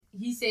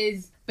He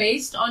says,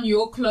 based on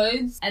your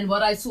clothes and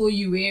what I saw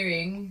you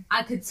wearing,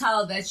 I could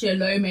tell that you're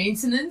low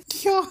maintenance.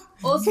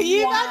 Also, can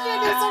you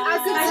imagine if someone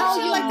could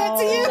tell you like that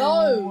to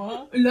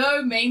you?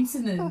 Low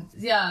maintenance,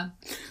 yeah.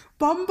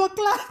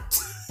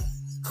 Bombaclat.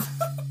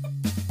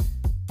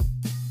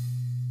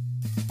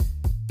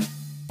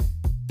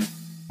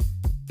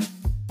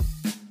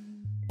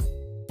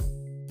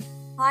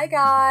 Hi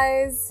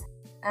guys,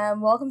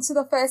 welcome to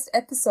the first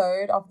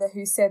episode of the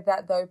Who Said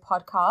That Though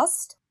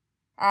podcast.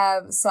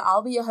 So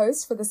I'll be your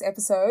host for this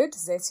episode,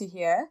 Zetu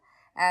here,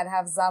 and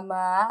have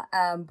Zama,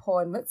 Paul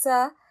and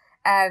Mutsa,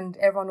 and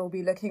everyone will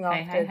be looking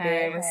after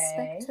their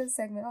respective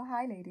segment. Oh,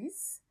 hi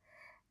ladies.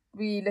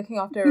 Be looking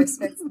after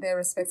their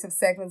respective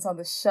segments on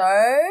the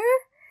show.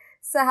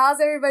 So how's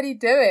everybody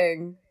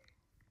doing?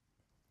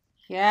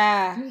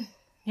 Yeah,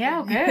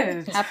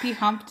 good. Happy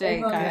hump day,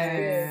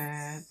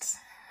 guys.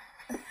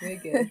 We're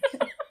good.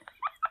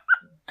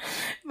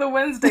 The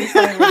Wednesday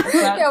silence.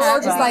 Yeah, we're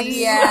all just like,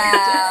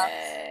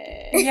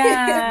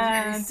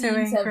 yeah,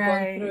 doing have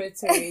great. gone through it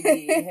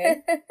already.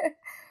 Hey?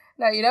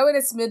 No, you know when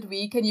it's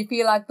midweek and you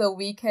feel like the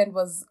weekend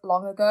was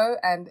long ago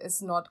and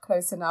it's not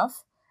close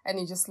enough, and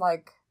you're just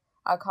like,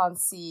 I can't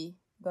see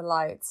the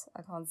light.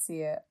 I can't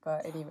see it.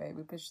 But anyway,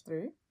 we push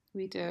through.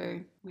 We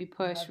do. We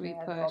push.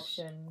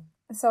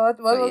 So what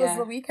was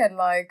the weekend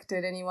like?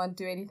 Did anyone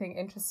do anything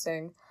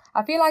interesting?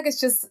 I feel like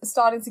it's just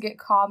starting to get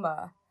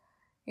calmer.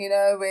 You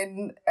know,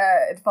 when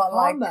it felt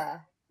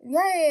Calmer?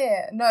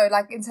 Yeah. No,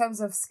 like in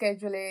terms of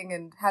scheduling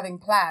and having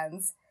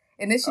plans.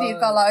 Initially, it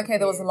felt like, okay,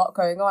 there was a lot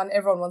going on.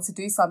 Everyone wants to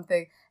do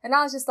something. And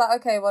now it's just like,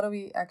 okay, what are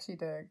we actually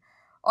doing?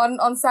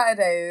 On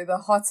Saturday, the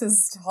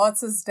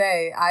hottest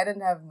day, I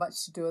didn't have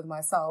much to do with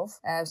myself.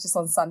 It was just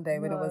on Sunday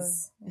when it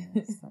was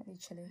slightly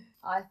chilly.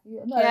 I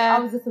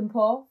was with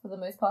Paul for the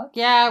most part.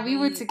 Yeah, we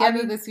were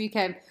together this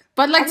weekend.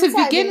 But to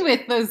begin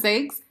with, those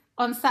eggs,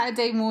 on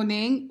Saturday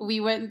morning, we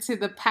went to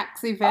the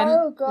PAX event.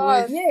 Oh,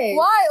 God. Yeah.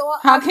 Why?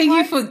 How can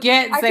you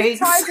forget, I keep Zakes?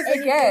 trying to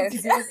forget.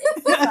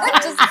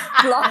 Just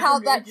block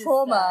out that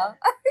trauma.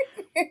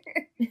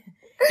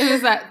 It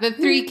was like the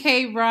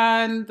 3K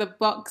run, the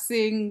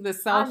boxing, the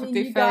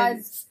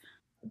self-defense.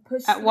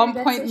 At one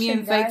point, me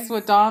and Zakes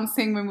were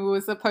dancing when we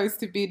were supposed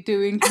to be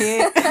doing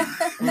it.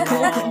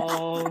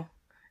 Oh,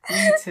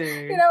 me too.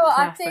 You know what?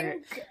 Classic. I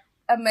think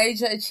a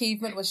major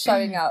achievement was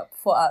showing up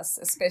for us,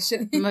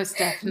 especially Most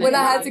definitely. when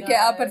I had to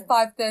get up at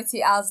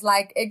 5:30. I was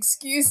like,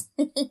 "Excuse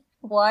me,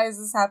 why is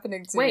this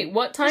happening to me?" Wait,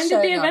 what time did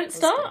Showing the up event was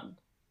start? good.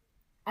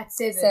 At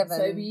 7. 7.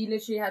 So we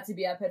literally had to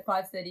be up at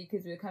 5:30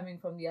 because we were coming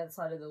from the other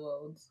side of the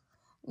world.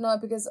 No,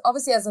 because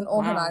obviously as an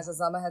organizer,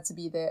 Zama had to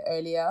be there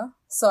earlier.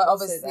 So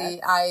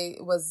obviously I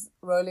was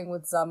rolling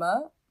with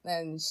Zama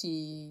and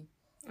she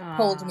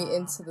pulled me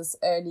into this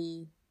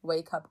early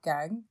wake-up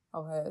gang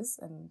of hers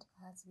and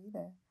I had to be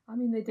there. I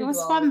mean, they did It was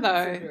well fun,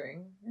 though.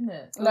 considering, isn't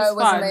it? No, it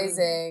was fun.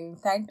 amazing.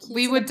 Thank you.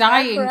 We to were the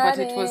dying, pack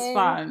but it was riding.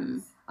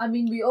 fun. I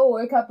mean, we all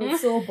woke up with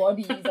sore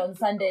bodies on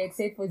Sunday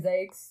except for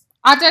Zakes.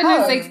 I don't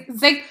know, Oh.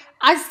 Zake.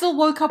 I still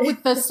woke up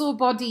with the sore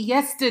body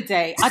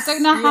yesterday. I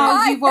don't know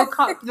how you woke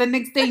up the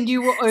next day and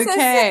you were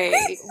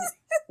okay.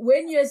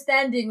 When you're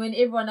standing, when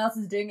everyone else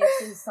is doing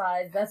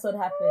exercise, that's what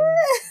happens.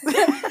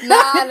 No.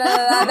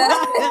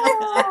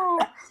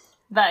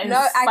 That is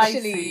No, spicy.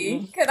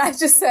 actually, can I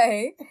just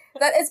say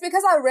that it's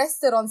because I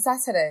rested on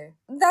Saturday.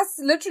 That's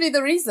literally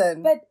the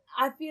reason. But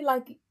I feel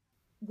like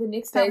the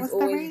next That day is was the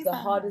always reason. the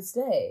hardest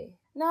day.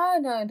 No,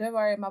 don't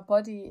worry. My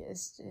body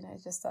is, it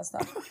just does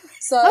that.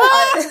 So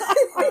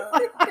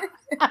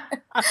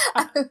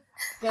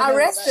I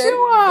rested.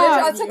 Sure.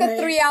 I took a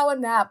 3-hour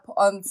nap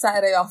on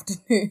Saturday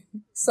afternoon.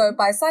 So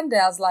by Sunday,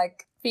 I was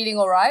like feeling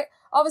all right.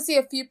 Obviously,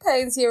 a few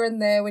pains here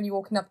and there when you're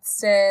walking up the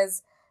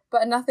stairs,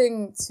 but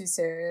nothing too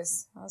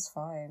serious. I was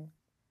fine.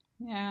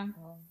 Yeah.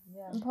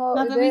 Paul,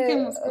 No, the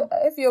weekend was good.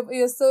 if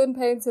you're still in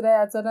pain today,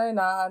 I don't know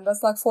now. And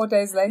that's like 4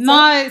 days later.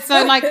 No, so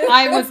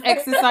I was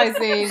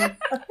exercising.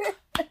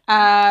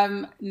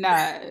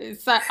 No.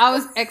 So I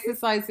was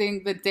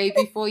exercising the day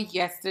before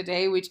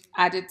yesterday, which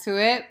added to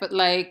it. But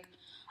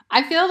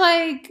I feel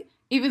like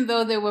even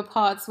though there were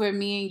parts where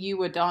me and you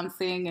were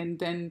dancing and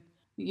then,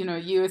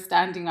 you were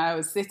standing, I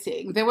was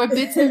sitting, there were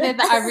bits in there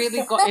that I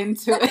really got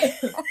into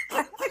it.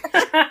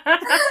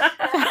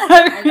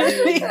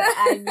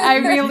 I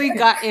really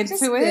got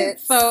into it.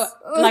 bits. So,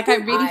 I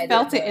really I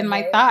felt don't it in know,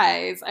 my hey?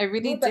 thighs. I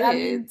really But did. I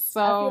mean,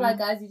 So I feel like,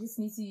 guys, you just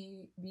need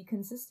to be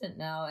consistent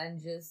now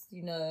and just,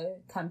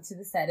 come to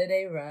the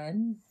Saturday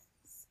run.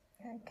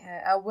 Okay,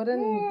 I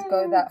wouldn't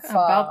go that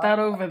far. About that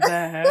over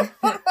there.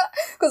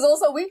 Because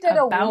also we did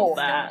a About walk.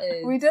 that.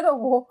 We did a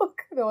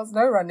walk. There was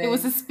no running. it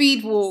was a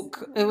speed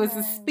walk. It was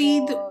a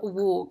speed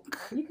walk.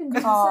 You can do the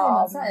same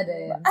on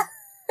Saturday.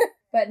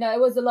 But no, it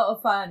was a lot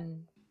of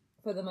fun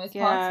for the most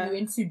part. Yeah. We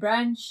went to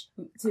Branch,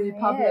 to Yes,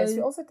 Pablo. we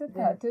also did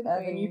that, didn't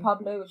we? The new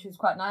Pablo, which was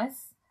quite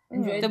nice.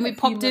 Enjoyed Then we a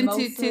few popped into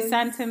mimosas.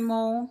 Santon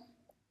Mall.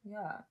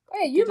 Yeah.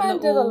 Hey, you man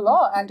did a little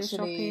lot window actually.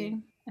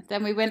 shopping.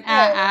 Then we went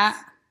Yeah.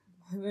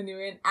 And then we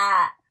went,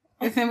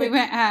 And then we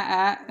went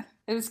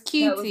It was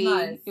Yeah, it was cutie.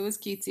 nice. It was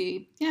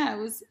cutie. Yeah,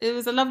 it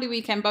was a lovely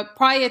weekend. But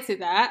prior to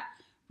that,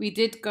 We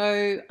did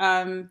go,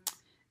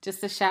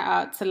 just a shout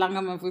out to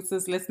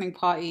Langamavusa's listening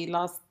party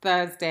last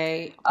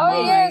Thursday.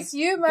 Oh, My yes,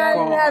 you, man,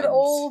 God. had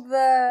all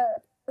the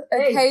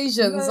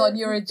occasions on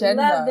your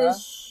agenda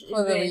lavish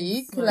for the events,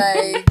 week. man.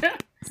 Like,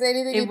 is there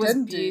anything It you was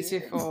didn't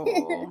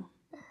beautiful.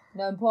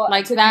 No, important.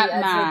 Like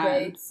that man.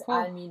 Great.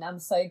 I mean, I'm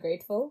so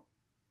grateful.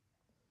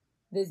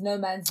 There's no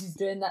man who's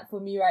doing that for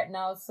me right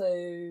now, so...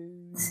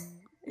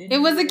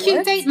 It was a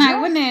cute date night,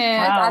 wasn't it?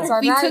 Wow.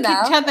 We took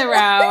each other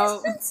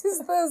out. What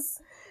is this?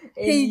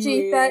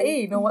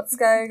 PG-13, or what's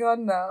going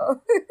on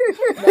now?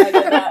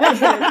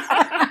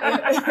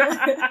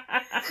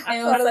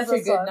 It was such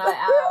a good night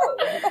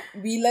out.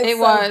 We looked It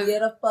so was.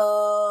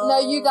 beautiful. No,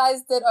 you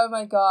guys did. Oh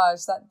my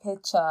gosh, that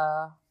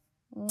picture.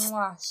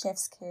 Mwah,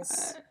 chef's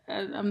kiss.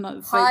 I'm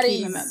not so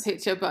keen on that Parties.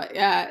 picture, but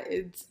yeah,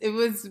 it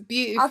was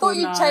beautiful. I thought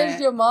you night.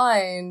 changed your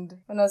mind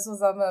when I saw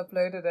Zama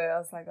uploaded it. I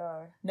was like,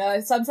 oh.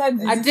 No,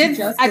 sometimes I you did.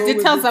 just I go did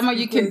with tell it Zama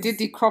you can because-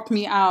 diddy crop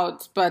me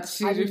out, but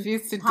she I mean,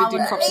 refused to how-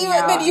 diddy crop me Even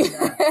out. then you...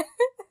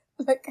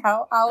 Like,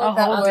 how A would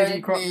that whole work?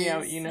 diddy crop me please?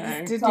 out, you know.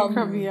 Diddy Tell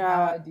crop me me how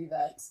out. I do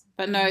that.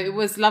 But no, it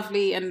was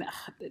lovely, and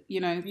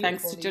thanks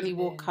Beautiful to Johnny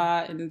evening.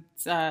 Walker and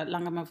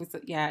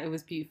Langamavusa. Yeah, it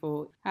was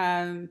beautiful.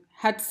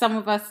 Had some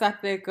of us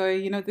sat there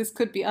going, this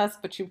could be us,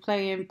 but you're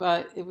playing,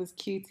 but it was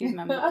cutie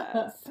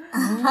nonetheless.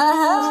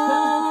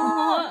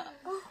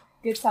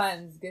 Good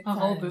times, good A times.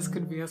 whole this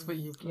could be us, but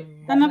you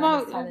play. And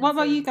man is what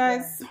about you talented,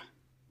 guys?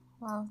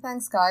 Wow,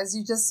 thanks, guys.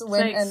 You just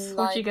went Shakes, and,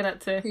 what you like, get up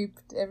to?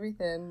 pooped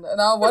everything.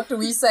 Now, what do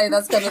we say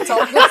that's going to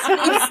top this?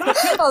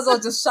 I was all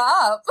just shut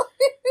up.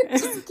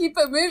 Just keep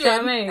it moving. Do you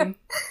know what I mean?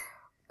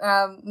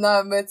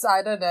 No, Mitz,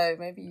 I don't know.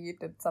 Maybe you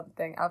did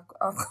something. I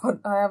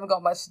haven't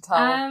got much to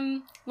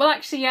tell. Well,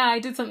 actually, yeah, I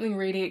did something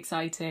really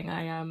exciting.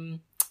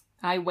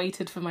 I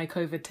waited for my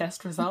COVID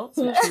test results,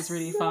 which was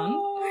really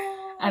fun.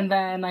 And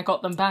then I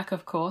got them back,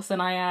 of course, and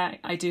I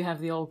do have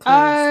the old clothes.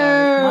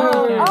 Oh.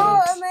 So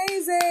Oh,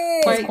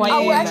 amazing! Quite quite Oh,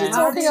 we're good, actually man.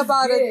 talking That's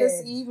about it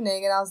this good.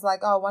 evening, and I was like,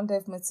 oh, I wonder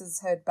if Mitz has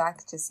heard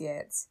back just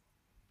yet. yes,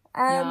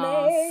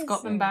 Amazing.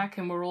 got them back,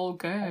 and we're all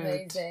good.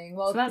 Amazing.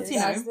 Well, So that's,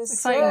 That's the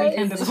exciting story.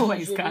 weekend as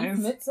always, guys.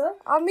 Mitza,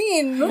 I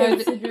mean,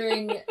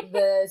 considering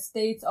the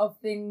state of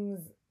things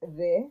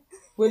there.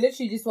 We're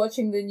literally just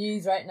watching the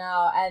news right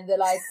now, and they're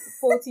like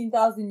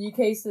 14,000 new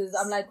cases.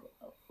 I'm like,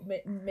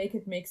 make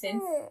it make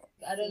sense.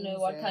 I don't know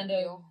what kind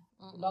of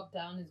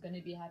lockdown is going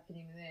to be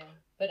happening there,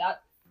 but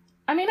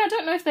I mean, I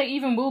don't know if there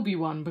even will be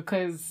one,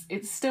 because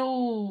it's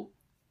still,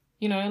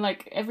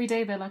 like every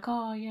day they're like,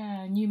 oh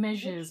yeah, new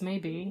measures,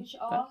 maybe. which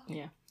But are?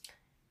 yeah.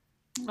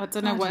 I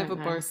don't know. I Whatever don't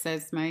know. Boris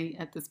says, mate,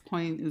 at this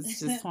point is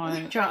just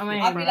like. Do you know what I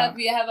mean? I feel like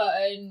we have our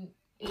own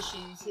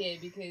issues here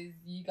because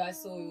you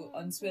guys saw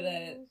on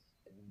Twitter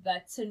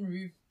that tin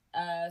roof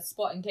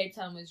spot in Cape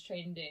Town was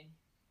trending.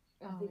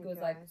 I think it was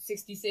like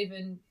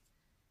 67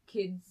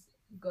 kids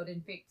got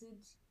infected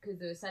because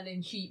they were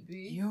selling cheap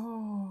booze.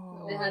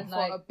 Yo. They had For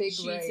like a big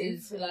shooters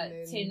rave for like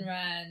and 10 then-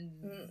 rand.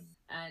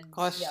 And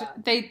Gosh, yeah.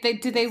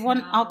 do they want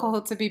Now-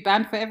 alcohol to be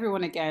banned for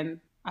everyone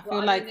again? I feel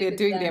Well, I like don't they're think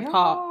doing it's their that.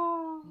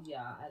 part.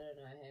 Yeah, I don't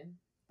know him,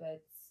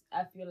 but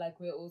I feel like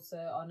we're also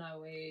on our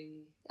way.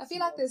 I feel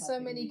to like there's what's so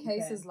happening many in the UK.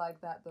 cases like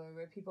that though,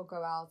 where people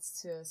go out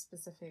to a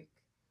specific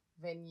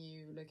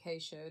venue,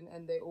 location,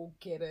 and they all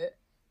get it,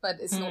 but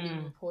it's not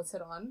being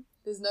reported on.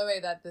 There's no way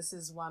that this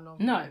is one of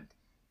No. like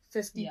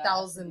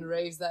 50,000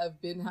 raves that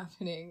have been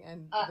happening,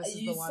 and this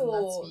is You the one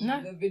saw that's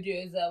been... the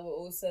videos that were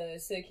also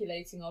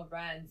circulating of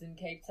brands in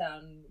Cape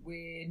Town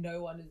where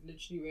no one is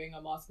literally wearing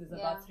a mask. There's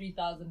about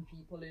 3,000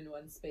 people in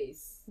one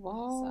space. So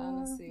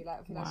honestly, like,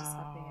 I feel like it's just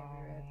happening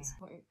everywhere at this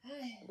point.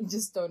 You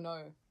just don't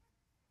know.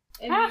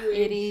 Anyway,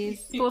 It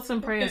is Thoughts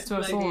and prayers to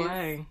us It all, is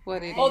eh?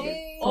 what it all is.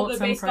 the, all the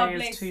Thoughts and best God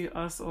prayers bless. to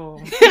us all.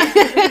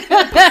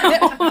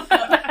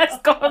 That's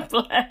God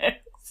bless.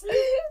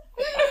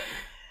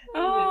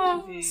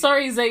 Oh,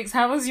 sorry, Zakes.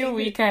 How was your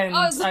weekend?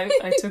 Oh,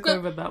 I took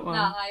over that one.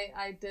 No,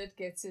 I did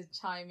get to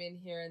chime in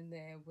here and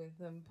there with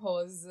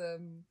Paul's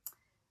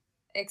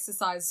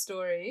exercise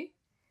story,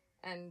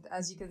 and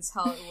as you can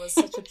tell, it was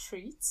such a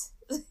treat.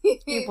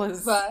 It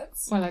was but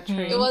well a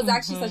treat. it was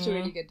actually such a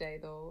really good day,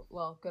 though.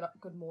 Well,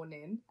 good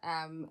morning.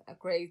 A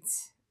great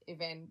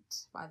event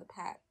by the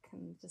pack,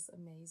 and just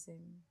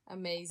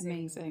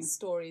amazing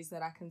stories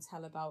that I can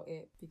tell about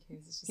it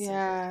because it's just so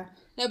Yeah. good.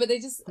 No, but they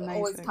just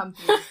always Amazing. come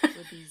through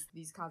with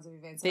these kinds of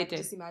events. They And I can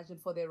do. just imagine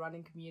for their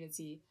running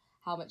community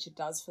how much it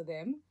does for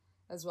them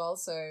as well.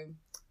 So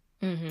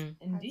Mm-hmm. hats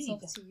Indeed.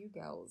 off to you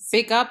girls.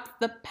 Big up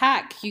the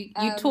pack. You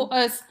Um, taught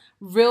us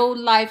real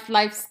life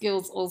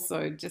skills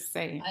also, just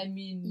saying. I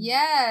mean,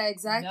 Yeah, now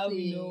exactly.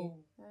 we know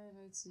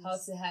it's how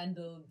just- to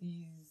handle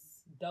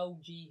these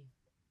dog G.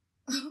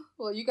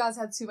 Well, you guys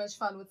had too much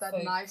fun with that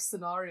Fake. knife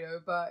scenario,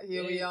 but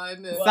here we are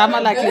in it. Well,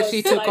 Sama like girls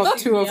literally took off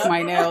slicing 2 me of up.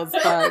 my nails,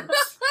 but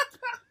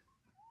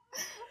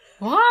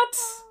What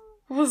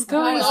was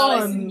going Guys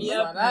on? slicing me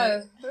up,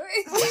 I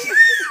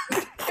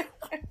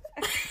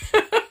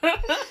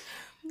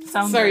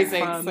Sounds sorry, like Zake.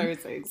 fun. Sorry,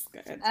 Zake. Go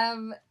ahead.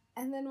 know.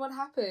 And then what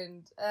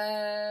happened?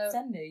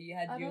 Sunday, you I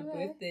had your don't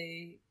know.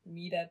 birthday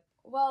meetup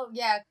Well,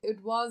 yeah,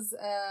 it was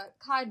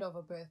kind of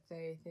a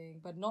birthday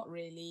thing, but not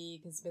really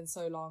because it's been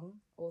so long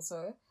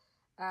also.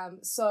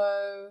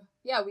 So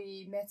yeah,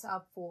 we met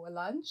up for a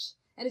lunch,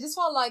 and it just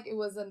felt like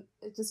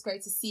it's just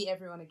great to see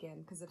everyone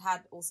again because it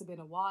had also been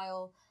a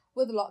while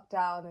with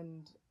lockdown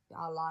and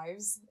our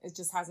lives. It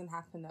just hasn't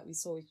happened that we've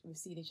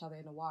seen each other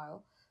in a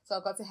while. So I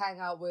got to hang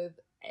out with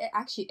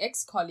actually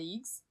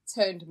ex-colleagues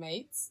turned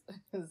mates.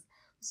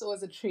 It's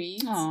always a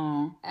treat.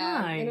 Oh,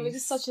 And it was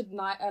just such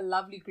a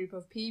lovely group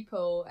of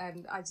people,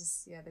 and they're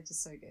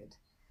just so good.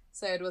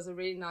 So it was a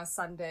really nice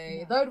Sunday.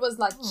 Yeah. Though it was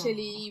like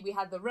chilly, we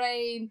had the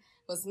rain,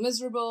 it was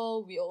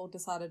miserable. We all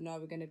decided, no,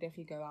 we're going to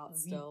definitely go out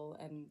still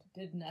and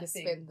Did nothing. just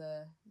spend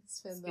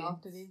the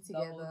afternoon The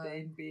whole together. day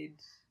in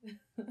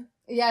bed.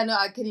 Yeah, no,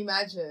 I can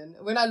imagine.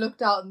 When I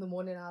looked out in the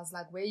morning, I was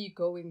like, where are you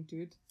going,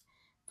 dude?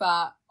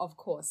 But of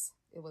course,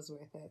 it was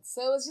worth it.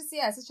 So it was just,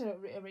 such a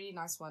really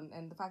nice one.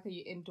 And the fact that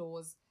you're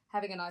indoors,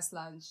 having a nice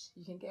lunch,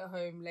 you can get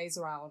home, laze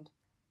around.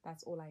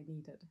 That's all I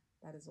needed.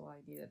 That is all I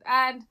needed.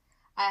 And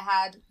I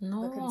had the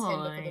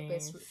contender for the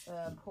best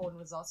prawn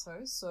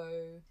risotto,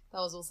 so that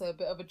was also a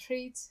bit of a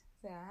treat.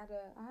 So I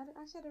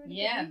actually had a really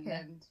good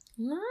weekend.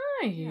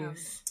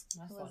 Nice.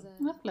 Nice It was one.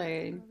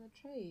 lovely. it was a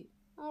treat.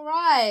 All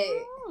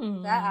right,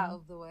 that out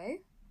of the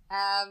way.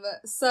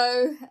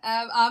 So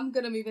I'm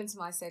gonna move into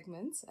my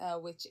segment,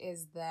 which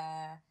is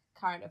the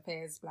current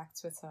affairs Black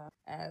Twitter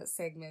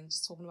segment,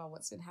 just talking about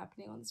what's been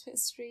happening on the Twitter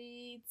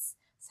streets,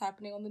 what's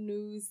happening on the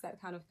news,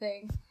 that kind of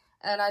thing.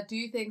 And I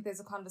do think there's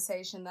a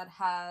conversation that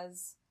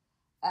has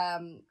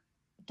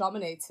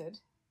dominated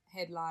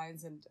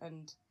headlines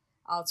and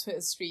our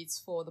Twitter streets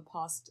for the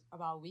past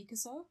about week or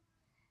so.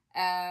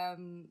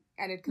 And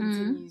it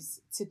continues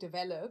to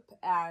develop.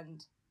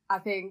 And I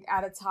think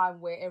at a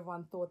time where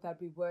everyone thought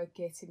that we were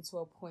getting to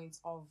a point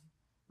of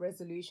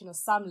resolution or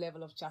some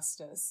level of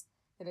justice,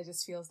 then it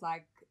just feels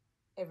like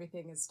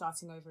everything is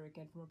starting over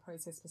again from a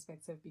protest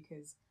perspective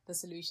because the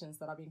solutions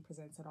that are being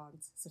presented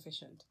aren't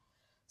sufficient.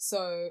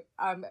 So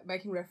I'm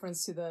making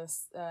reference to the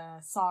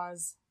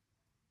SARS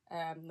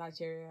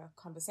Nigeria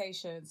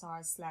conversation,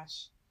 SARS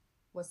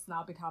 / what's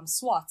now become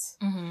SWAT,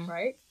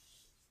 right?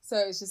 So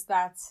it's just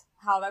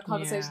how that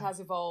conversation has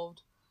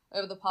evolved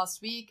over the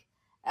past week.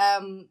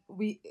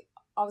 We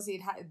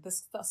obviously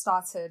this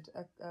started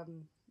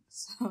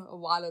a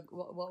while ago.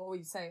 What would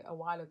you say a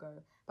while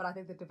ago? But I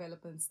think the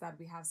developments that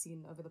we have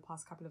seen over the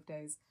past couple of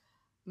days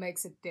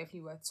makes it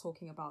definitely worth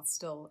talking about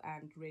still,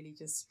 and really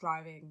just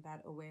driving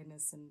that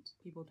awareness and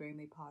people doing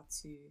their part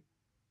to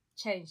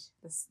change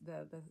the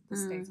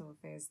state of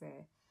affairs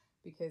there,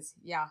 because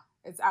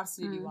it's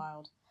absolutely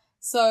wild.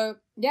 So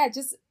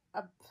just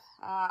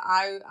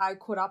I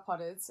caught up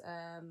on it,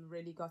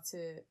 really got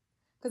to,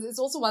 because it's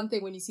also one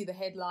thing when you see the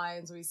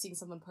headlines or you're seeing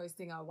someone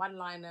posting a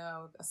one-liner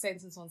or a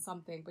sentence on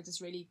something, but just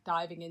really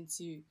diving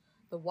into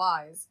the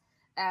whys.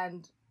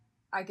 And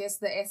I guess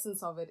the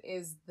essence of it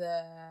is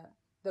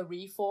the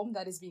reform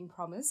that is being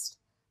promised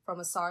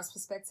from a SARS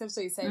perspective. So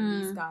you're saying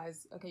these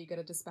guys, okay, you're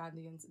going to disband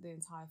the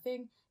entire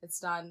thing. It's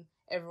done.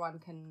 Everyone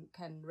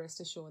can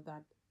rest assured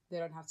that they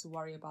don't have to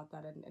worry about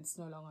that, and it's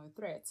no longer a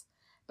threat.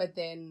 But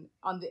then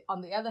on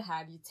the other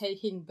hand, you're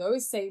taking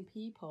those same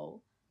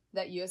people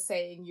that you're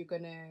saying you're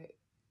going to,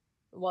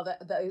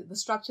 the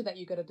structure that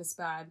you're going to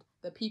disband,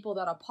 the people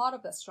that are part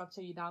of that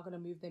structure, you're now going to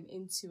move them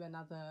into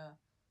another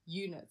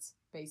unit,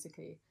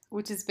 basically.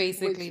 Which is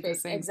basically the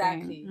same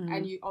exactly. thing.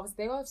 And they're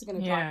obviously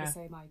going to drive the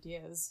same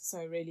ideas.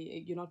 So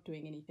really, you're not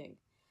doing anything.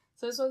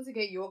 So I just wanted to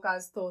get your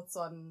guys' thoughts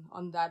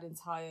on that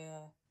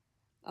entire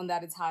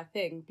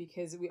thing,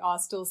 because we are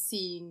still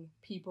seeing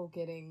people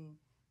getting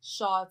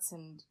shot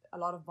and a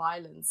lot of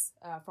violence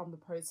from the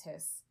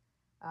protests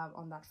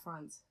on that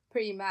front.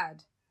 Pretty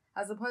mad.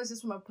 As opposed to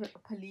just from a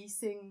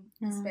policing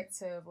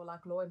perspective or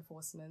like law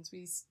enforcement,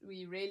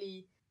 we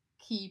really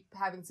keep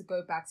having to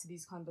go back to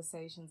these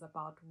conversations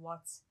about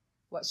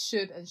what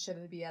should and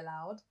shouldn't be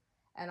allowed.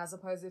 And I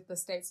suppose if the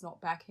state's not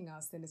backing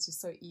us, then it's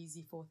just so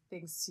easy for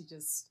things to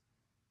just,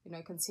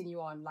 continue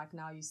on. Like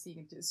now you're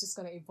seeing it's just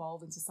going to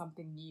evolve into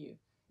something new.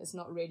 It's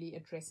not really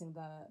addressing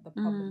the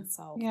problem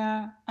itself.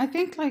 Yeah, I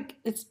think like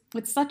it's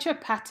such a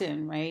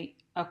pattern, right,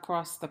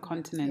 across the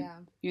continent.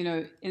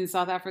 Yeah. In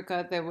South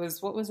Africa, there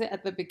was, what was it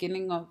at the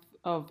beginning of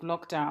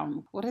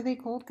lockdown? What are they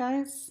called,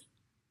 guys?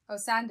 Oh,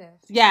 Sanders.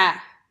 Yeah.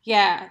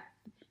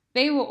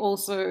 They were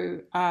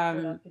also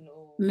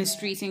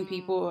mistreating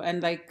people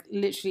and like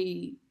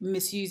literally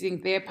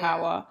misusing their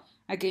power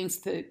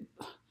against the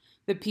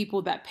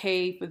people that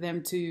pay for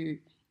them to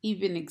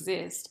even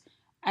exist.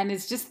 And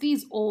it's just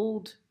these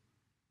old,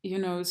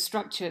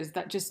 structures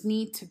that just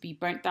need to be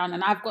burnt down.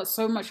 And I've got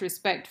so much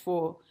respect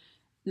for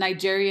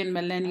Nigerian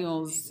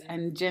millennials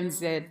and Gen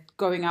Z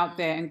going out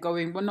there and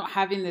going, we're not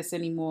having this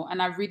anymore. And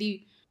I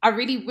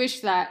really wish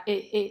that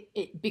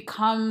it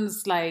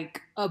becomes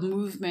like a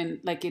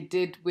movement, like it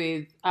did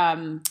with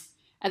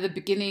at the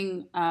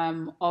beginning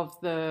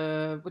of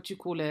the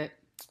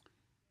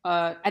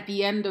at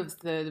the end of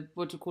the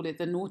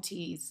the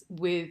noughties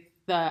with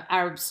the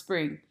Arab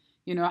Spring.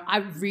 You know, I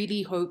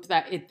really hope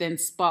that it then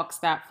sparks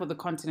that for the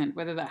continent.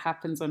 Whether that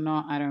happens or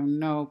not, I don't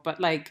know. But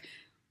like,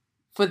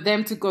 for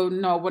them to go,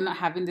 no, we're not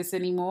having this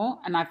anymore.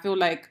 And I feel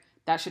like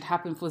that should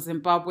happen for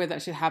Zimbabwe,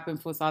 that should happen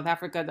for South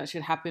Africa, that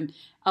should happen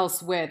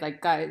elsewhere.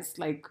 Like, guys,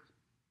 like,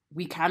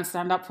 we can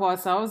stand up for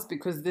ourselves,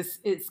 because this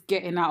is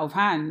getting out of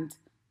hand,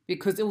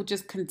 because it will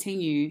just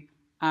continue.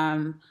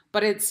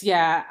 But it's,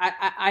 yeah,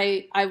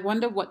 I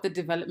wonder what the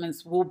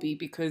developments will be,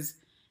 because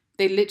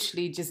they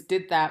literally just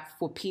did that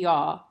for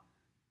PR.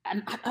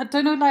 And I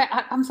don't know, like,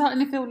 I'm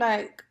starting to feel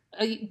like,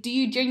 do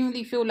you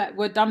genuinely feel like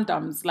we're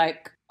dum-dums?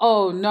 Like,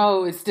 oh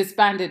no, it's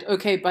disbanded.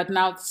 Okay, but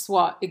now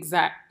SWAT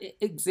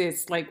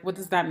exists. Like, what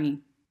does that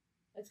mean?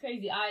 It's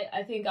crazy.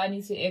 I think I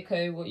need to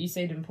echo what you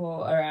said,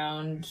 Mpho,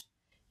 around,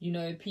 you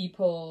know,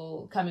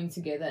 people coming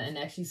together and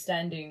actually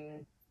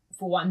standing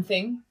for one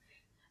thing.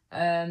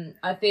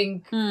 I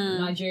think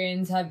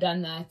Nigerians have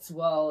done that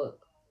well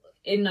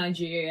in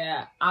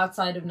Nigeria,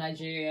 outside of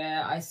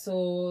Nigeria. I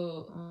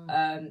saw,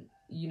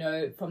 you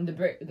know, from the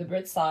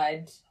Brit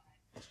side,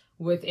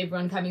 with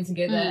everyone coming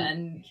together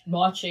and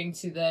marching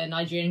to the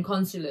Nigerian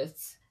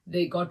consulates.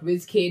 They got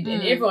WizKid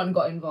and everyone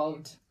got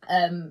involved.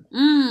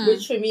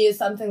 Which for me is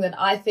something that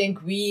I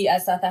think we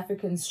as South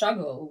Africans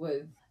struggle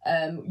with.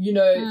 You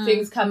know,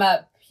 things come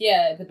up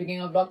here at the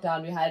beginning of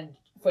lockdown. We had,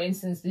 for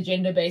instance, the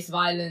gender-based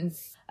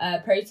violence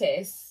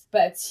protests.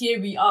 But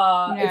here we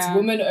are, it's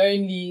women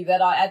only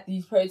that are at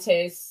these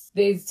protests.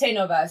 There's 10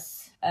 of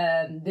us.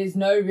 There's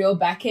no real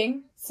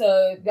backing.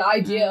 So the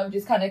idea of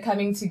just kind of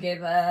coming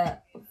together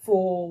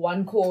for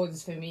one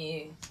cause, for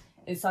me,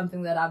 is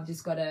something that I've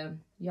just got to,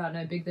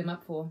 big them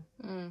up for.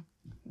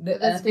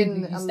 I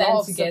think if you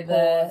stand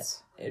together,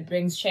 it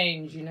brings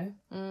change, you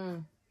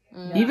know?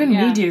 Even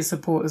media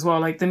support as well,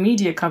 like the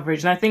media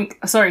coverage. And I think,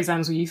 sorry,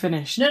 Zams, were you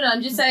finished? No,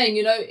 I'm just saying,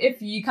 you know,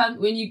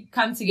 when you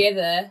come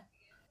together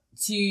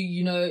to,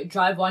 you know,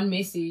 drive one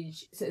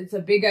message, it's a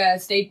bigger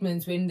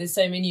statement when there's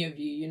so many of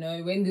you, you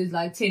know, when there's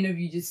like 10 of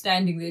you just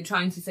standing there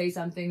trying to say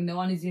something, no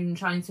one is even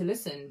trying to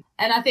listen.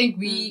 And I think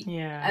we,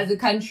 as a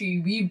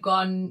country, we've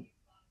gone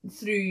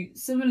through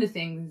similar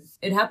things.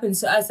 It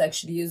happens to us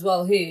actually as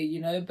well here, you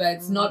know, but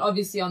it's not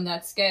obviously on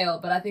that scale.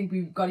 But I think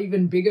we've got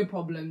even bigger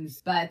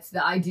problems. But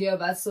the idea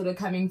of us sort of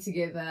coming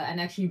together and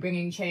actually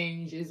bringing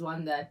change is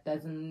one that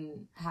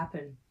doesn't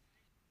happen.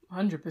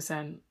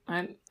 100%.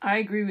 And I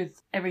agree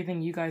with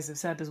everything you guys have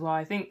said as well.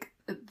 I think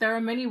there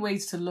are many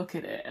ways to look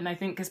at it. And I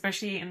think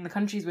especially in the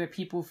countries where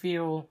people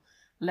feel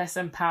less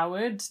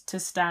empowered to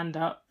stand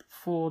up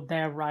for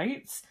their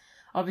rights,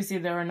 obviously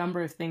there are a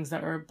number of things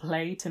that are at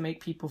play to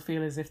make people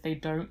feel as if they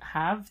don't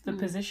have the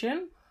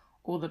position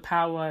or the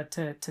power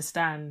to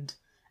stand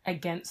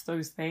against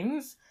those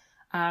things.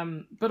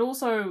 But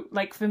also,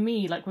 like, for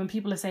me, like, when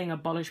people are saying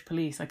abolish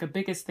police, like, a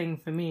biggest thing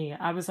for me,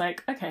 I was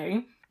like,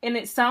 okay. And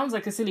it sounds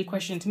like a silly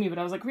question to me, but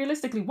I was like,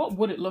 realistically, what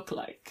would it look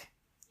like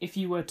if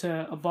you were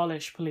to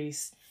abolish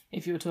police,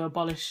 if you were to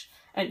abolish,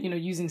 and, you know,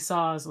 using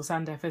SARS or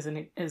Sandef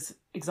as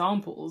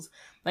examples,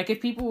 like,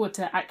 if people were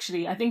to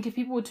actually, I think if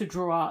people were to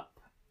draw up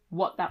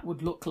what that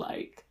would look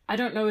like, I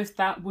don't know if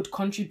that would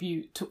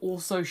contribute to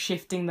also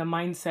shifting the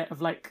mindset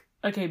of, like,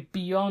 okay,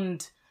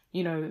 beyond,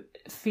 you know,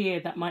 fear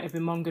that might have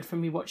been mongered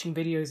from me watching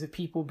videos of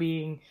people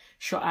being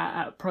shot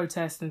at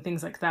protests and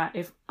things like that.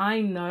 If I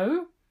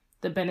know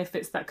the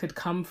benefits that could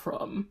come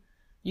from,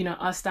 you know,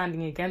 us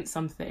standing against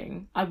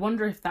something, I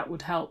wonder if that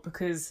would help,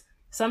 because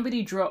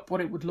somebody drew up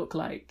what it would look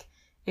like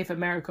if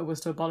America was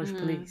to abolish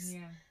police.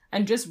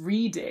 And just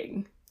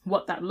reading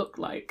what that looked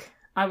like,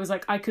 I was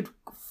like, I could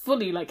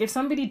fully, like, if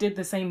somebody did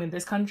the same in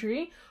this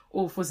country,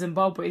 or for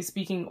Zimbabwe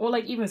speaking, or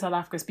like even South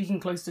Africa,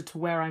 speaking closer to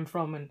where I'm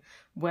from and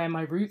where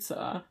my roots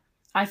are,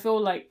 I feel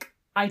like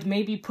I'd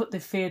maybe put the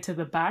fear to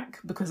the back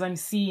because I'm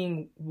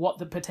seeing what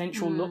the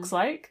potential looks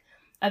like.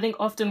 I think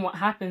often what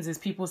happens is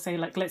people say,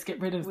 like, let's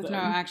get rid of them. No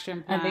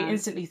action plan. And they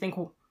instantly think,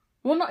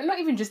 well, not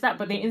even just that,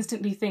 but they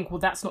instantly think, well,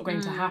 that's not going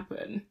to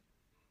happen.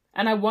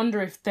 And I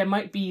wonder if there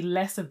might be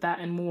less of that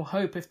and more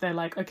hope if they're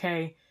like,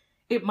 okay,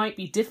 it might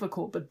be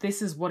difficult, but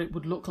this is what it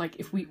would look like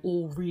if we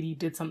all really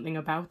did something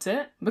about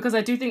it. Because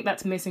I do think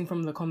that's missing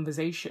from the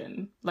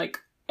conversation. Like,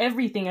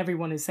 everything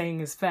everyone is saying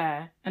is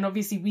fair. And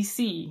obviously we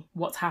see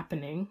what's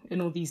happening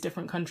in all these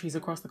different countries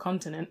across the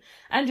continent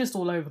and just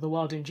all over the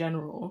world in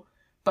general.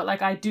 But,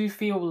 like, I do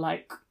feel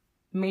like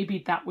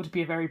maybe that would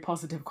be a very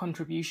positive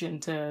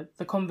contribution to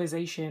the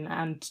conversation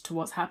and to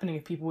what's happening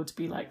if people were to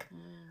be like,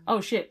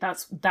 oh shit,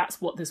 that's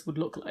what this would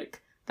look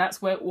like.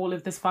 That's where all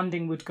of this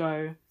funding would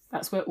go.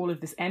 That's where all of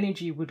this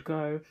energy would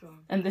go.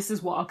 And this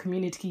is what our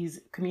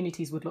communities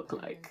would look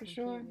like. For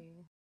sure.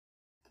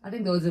 I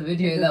think there was a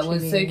video that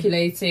was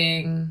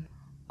circulating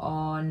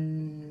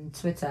on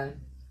Twitter.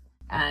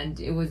 And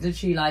it was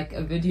literally like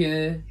a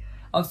video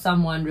of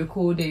someone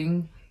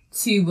recording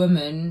two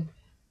women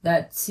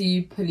that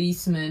two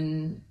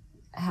policemen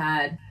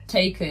had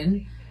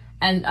taken,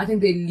 and I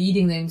think they're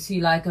leading them to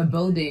like a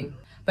building.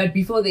 But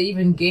before they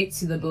even get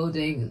to the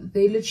building,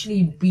 they're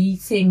literally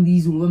beating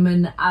these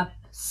women up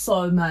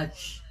so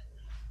much.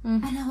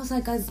 And I was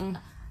like, guys,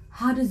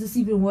 how does this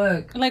even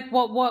work? Like,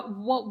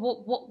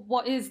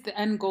 what is the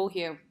end goal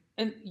here?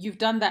 And you've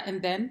done that,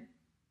 and then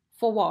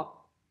for what?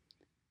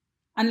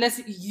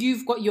 Unless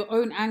you've got your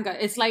own anger.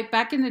 It's like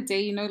back in the day,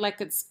 you know, like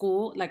at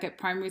school, like at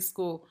primary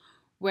school,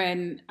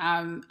 when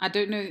I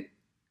don't know,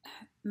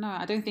 no,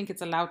 I don't think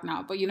it's allowed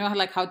now, but you know how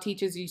like how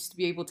teachers used to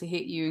be able to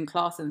hit you in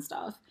class and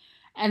stuff.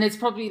 And it's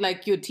probably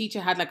like your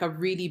teacher had like a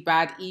really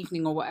bad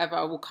evening or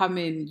whatever, will come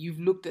in, you've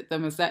looked at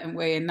them a certain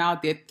way, and now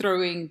they're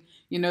throwing,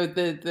 you know,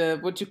 the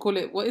what do you call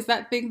it? What is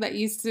that thing that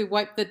used to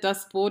wipe the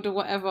dustboard or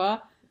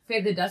whatever?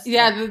 Feather duster.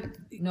 Yeah,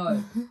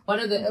 no. One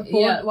of the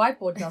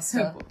whiteboard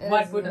duster.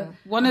 Whiteboard.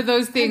 One of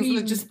those things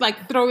that just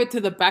like throw it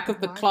to the back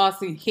of the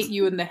class and hit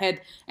you in the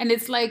head. And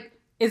it's like,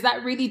 is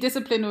that really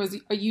discipline, or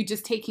are you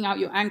just taking out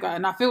your anger?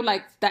 And I feel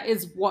like that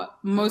is what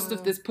most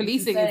of this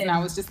policing is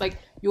now. It's just like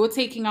you're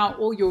taking out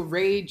all your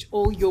rage,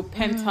 all your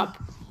pent up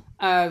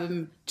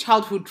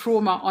childhood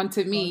trauma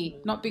onto me,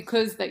 not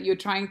because that you're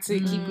trying to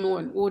keep law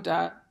and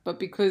order, but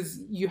because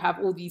you have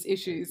all these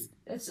issues.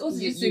 It's also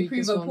just to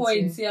prove a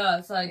point. Yeah,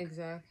 it's like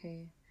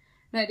exactly.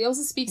 No, it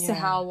also speaks to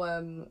how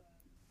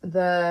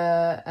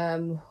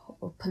the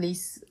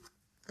police,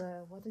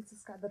 what is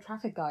this guy? The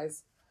traffic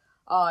guys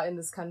are in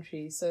this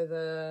country. So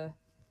the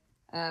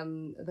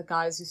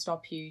guys who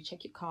stop you,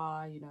 check your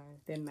car, you know,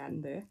 they're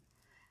man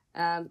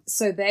there.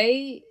 So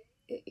they,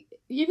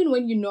 even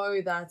when you know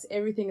that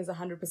everything is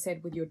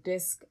 100% with your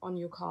disc on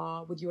your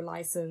car, with your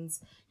license,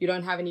 you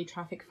don't have any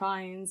traffic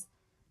fines.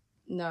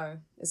 No,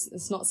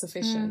 it's not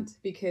sufficient,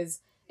 because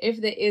if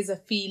there is a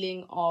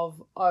feeling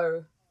of,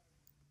 oh,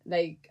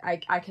 like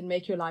I can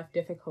make your life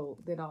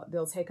difficult, then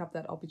they'll take up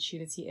that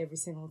opportunity every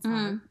single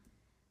time.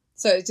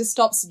 So it just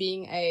stops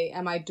being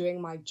am I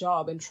doing my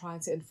job and trying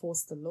to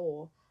enforce the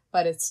law,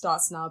 but it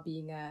starts now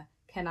being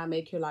can I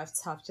make your life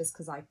tough just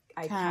because I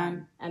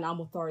can, and I'm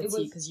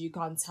authority because you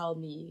can't tell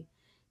me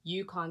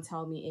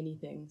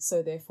anything,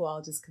 so therefore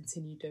I'll just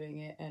continue doing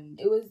it, and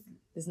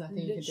there's nothing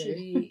you can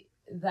do.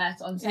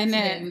 That on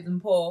Saturday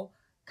with Paul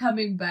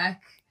coming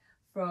back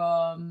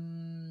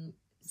from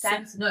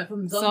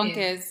from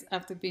Zonkers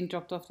after being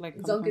dropped off like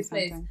Zonkers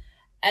place,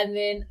 and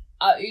then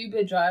our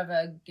Uber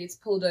driver gets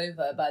pulled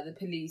over by the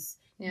police.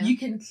 Yeah. You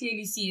can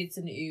clearly see it's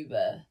an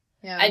Uber,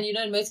 and you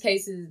know in most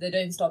cases they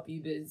don't stop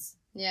Ubers.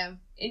 Yeah.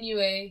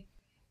 Anyway,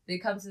 they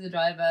come to the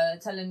driver,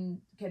 tell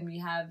him, "Can we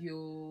have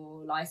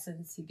your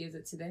license?" He gives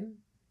it to them,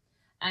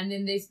 and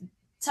then they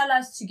tell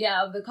us to get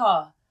out of the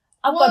car.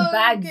 I've got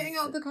bags getting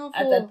out the car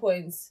at that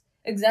point.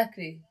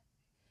 Exactly.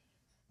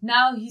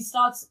 Now he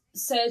starts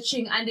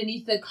searching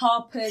underneath the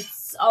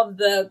carpets of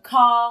the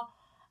car.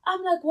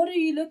 I'm like, what are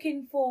you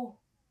looking for?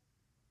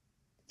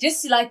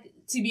 Just like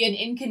to be an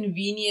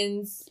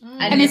inconvenience.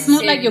 And it's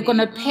not like you're going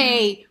to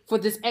pay for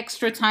this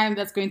extra time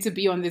that's going to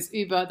be on this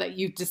Uber that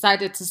you've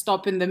decided to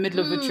stop in the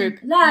middle of a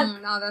trip.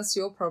 Now that's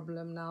your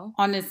problem now.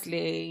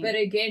 Honestly. But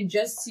again,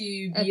 just to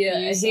be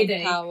a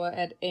headache. Power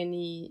at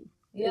any...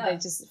 Yeah. They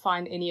just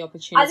find any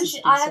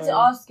opportunity. I had to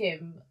ask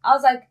him. I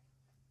was like,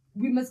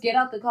 we must get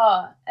out the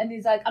car. And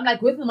he's like, I'm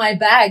like, with my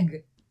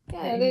bag.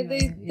 Yeah,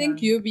 they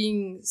think you're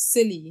being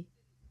silly.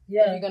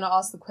 Yeah. If you're going to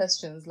ask the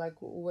questions, like,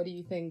 what do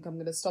you think? I'm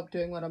going to stop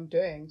doing what I'm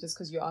doing just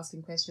because you're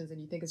asking questions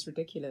and you think it's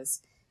ridiculous.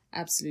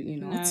 Absolutely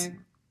not.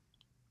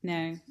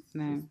 No.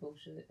 It's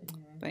bullshit.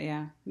 Anyway. But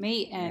yeah,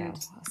 may end.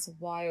 Yeah, that's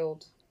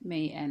wild.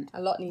 May end.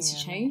 A lot needs to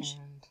change.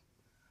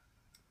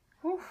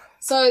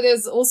 So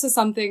there's also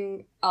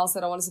something else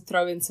that I wanted to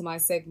throw into my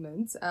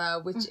segment,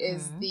 which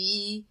is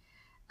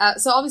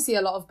so obviously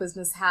a lot of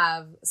business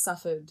have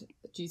suffered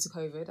due to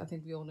COVID. I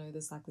think we all know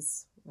this, like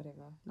this,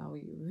 whatever. Now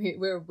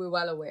we're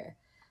well aware,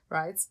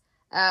 right?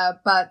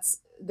 But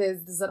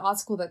there's an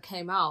article that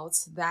came out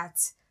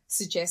that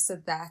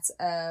suggested that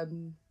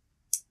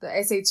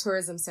the SA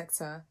tourism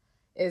sector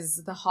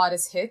is the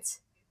hardest hit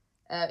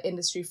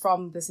industry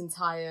from this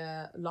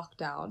entire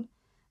lockdown.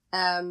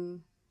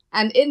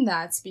 And in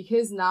that,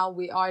 because now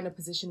we are in a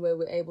position where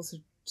we're able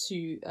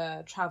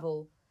to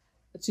travel,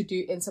 to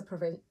do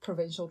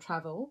inter-provincial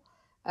travel,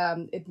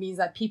 it means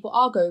that people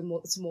are going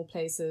to more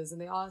places and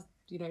they are,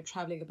 you know,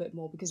 traveling a bit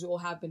more because we all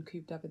have been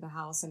cooped up in the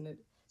house, and it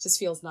just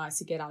feels nice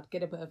to get out,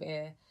 get a bit of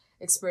air,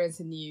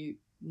 experience a new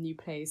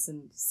place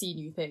and see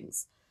new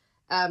things.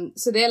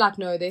 So they're like,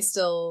 no, they're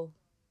still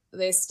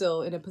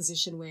in a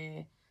position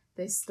where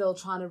they're still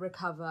trying to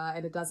recover,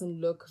 and it doesn't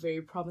look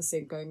very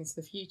promising going into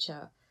the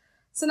future.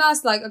 So now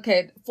it's like, okay,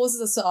 it forces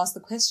us to ask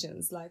the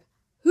questions, like,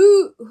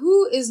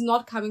 who is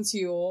not coming to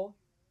your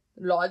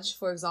lodge,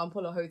 for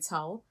example, or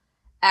hotel,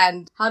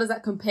 and how does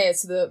that compare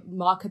to the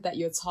market that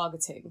you're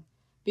targeting?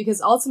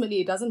 Because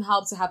ultimately, it doesn't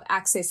help to have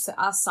access to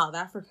us South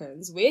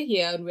Africans. We're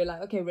here and we're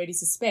like, okay, ready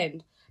to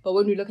spend. But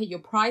when we look at your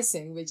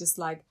pricing, we're just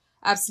like,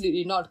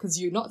 absolutely not,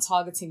 because you're not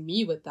targeting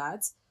me with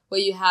that,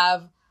 where you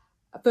have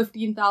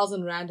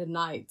 15,000 Rand a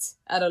night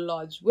at a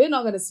lodge. We're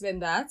not going to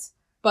spend that,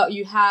 but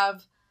you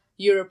have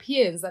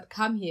Europeans that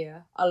come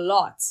here a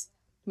lot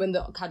when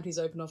the country's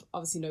open,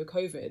 obviously no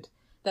COVID,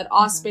 that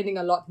are spending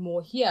a lot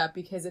more here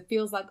because it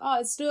feels like, oh,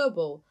 it's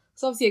doable.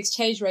 So obviously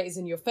exchange rate is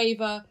in your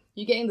favor.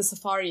 You're getting the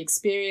safari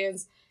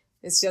experience.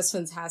 It's just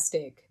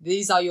fantastic.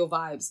 These are your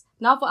vibes.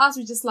 Now for us,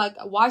 we're just like,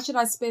 why should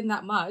I spend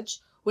that much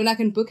when I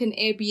can book an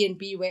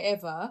Airbnb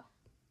wherever,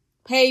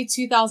 pay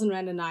 2,000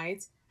 Rand a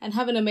night and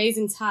have an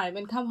amazing time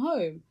and come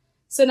home?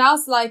 So now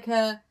it's like,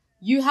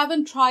 you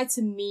haven't tried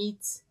to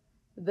meet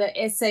the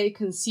SA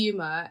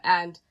consumer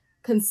and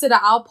consider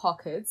our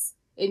pockets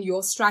in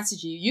your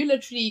strategy. You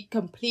literally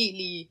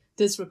completely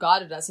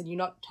disregarded us and you're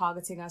not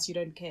targeting us. You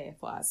don't care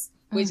for us.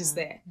 We're just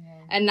there.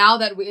 Yeah. And now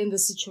that we're in the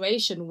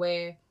situation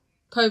where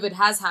COVID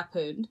has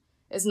happened,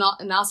 it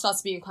now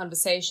starts being a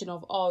conversation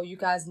of, oh, you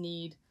guys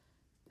need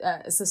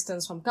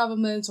assistance from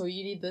government, or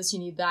you need this, you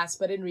need that.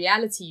 But in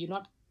reality, you're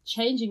not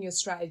changing your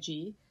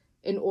strategy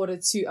in order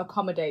to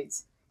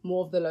accommodate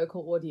more of the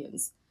local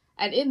audience.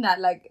 And in that,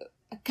 like,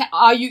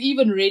 are you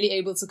even really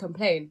able to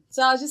complain?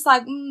 So I was just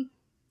like,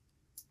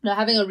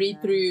 having a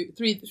read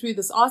through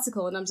this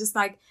article, and I'm just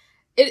like,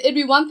 it'd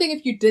be one thing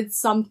if you did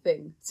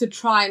something to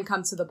try and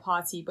come to the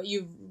party, but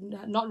you've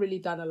not really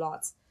done a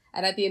lot.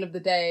 And at the end of the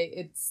day,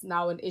 it's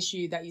now an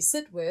issue that you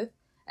sit with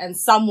and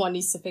someone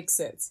needs to fix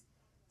it.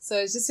 So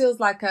it just feels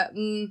like I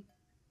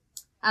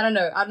don't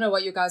know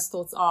what you guys'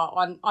 thoughts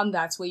are on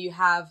that, where you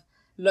have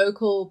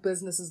local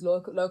businesses,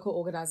 local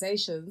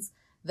organizations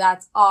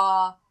that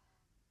are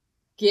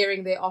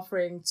gearing their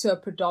offering to a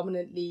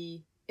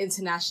predominantly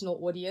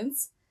international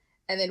audience.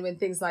 And then when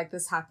things like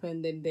this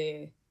happen, then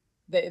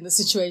they're in the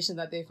situation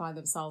that they find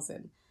themselves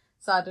in.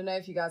 So I don't know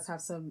if you guys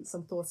have some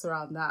thoughts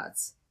around that.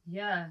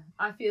 Yeah,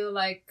 I feel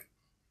like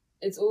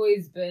it's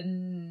always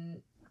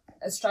been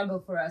a struggle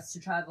for us to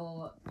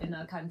travel in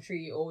our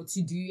country or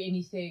to do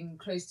anything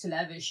close to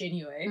lavish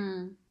anyway,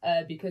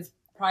 because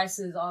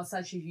prices are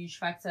such a huge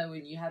factor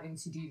when you're having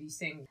to do these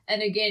things.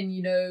 And again,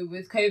 you know,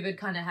 with COVID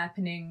kind of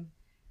happening,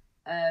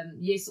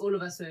 yes, all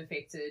of us were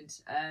affected,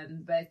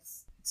 but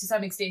to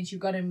some extent,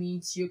 you've got to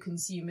meet your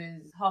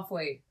consumers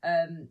halfway.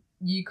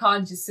 You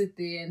can't just sit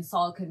there and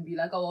sulk and be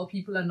like, oh, well,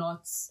 people are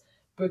not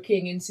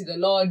booking into the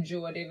lodge or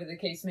whatever the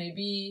case may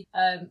be.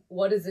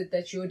 What is it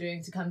that you're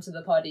doing to come to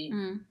the party?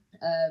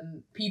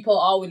 People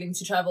are willing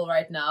to travel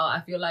right now.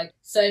 I feel like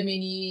so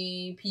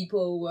many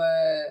people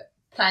were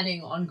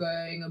planning on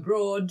going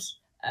abroad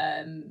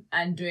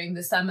and doing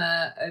the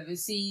summer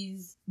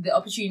overseas. The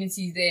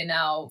opportunities there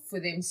now for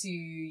them to,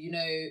 you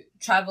know,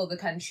 travel the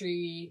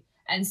country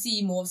and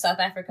see more of South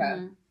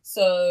Africa.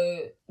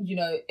 So, you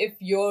know, if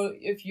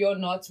you're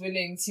not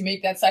willing to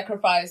make that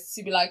sacrifice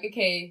to be like,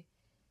 okay,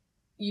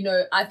 you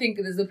know, I think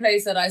there's a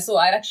place that I saw.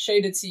 I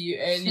actually showed it to you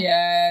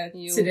earlier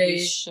today.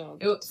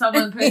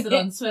 Someone posted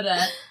on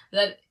Twitter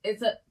that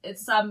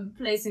it's some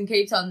place in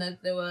Cape Town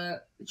that they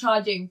were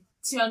charging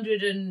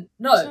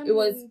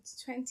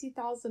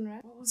 220,000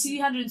 Rand.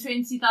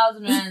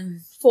 220,000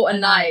 Rand for a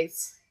night.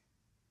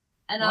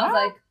 And I was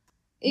like,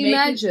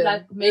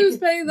 imagine who's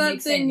paying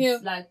that thing here?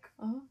 Like,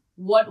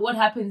 what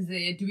happens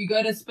there? Do we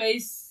go to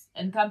space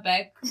and come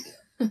back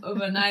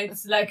overnight?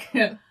 Like,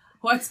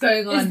 what's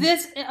going on?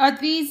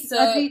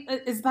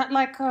 Is that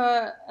like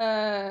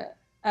a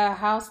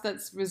house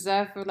that's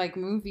reserved for like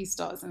movie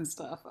stars and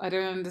stuff? I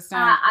don't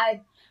understand.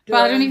 I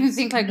don't even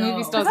think like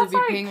movie stars would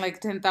be paying like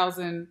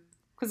 10,000.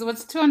 Because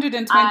what's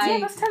 220?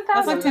 That's 10,000.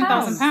 That's like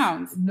 10,000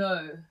 pounds.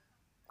 No,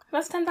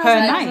 that's 10,000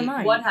 per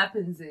night. What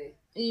happens there?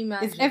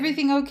 Imagine. Is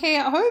everything okay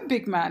at home,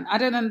 big man? I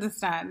don't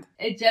understand.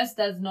 It just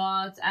does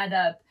not add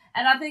up.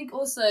 And I think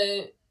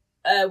also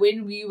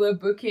when we were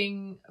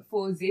booking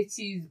for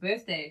Zetsu's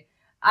birthday,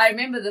 I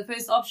remember the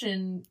first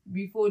option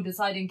before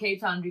deciding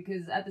Cape Town,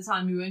 because at the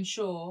time we weren't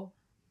sure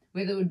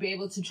whether we'd be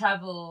able to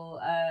travel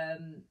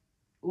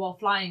while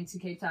flying to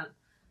Cape Town.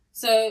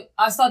 So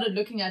I started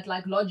looking at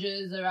like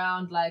lodges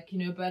around like, you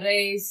know,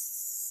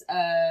 Parys,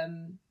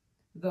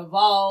 the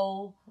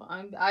Val.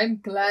 I'm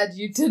glad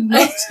you did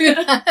not do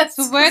that.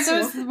 So where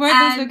those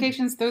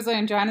locations? Those are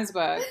in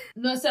Johannesburg.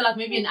 No, so like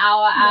maybe an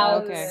hour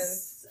out,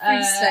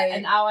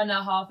 an hour and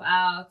a half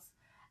out.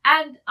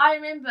 And I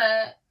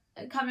remember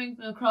coming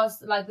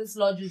across like this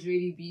lodge is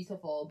really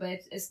beautiful,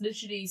 but it's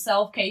literally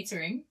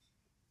self-catering.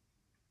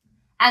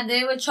 And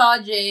they were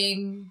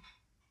charging,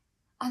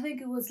 I think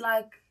it was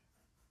like,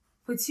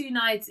 for 2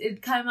 nights,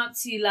 it came up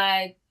to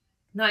like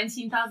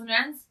 19,000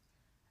 Rand.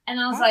 And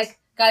I was like,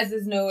 guys,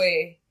 there's no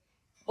way.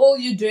 All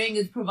you're doing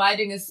is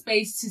providing a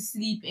space to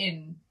sleep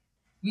in.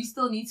 We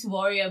still need to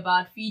worry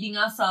about feeding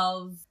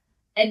ourselves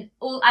and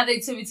all other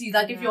activities.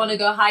 Like if you want to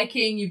go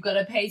hiking, you've got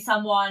to pay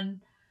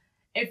someone.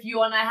 If you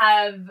want to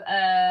have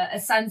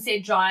a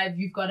sunset drive,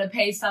 you've got to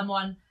pay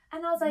someone.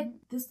 And I was like,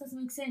 this doesn't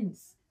make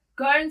sense.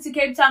 Going to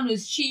Cape Town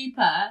was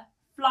cheaper.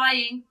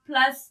 Flying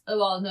plus,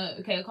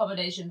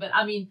 accommodation. But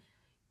I mean,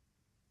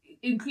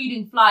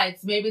 including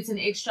flights, maybe it's an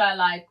extra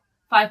like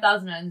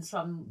 5,000 Rand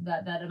from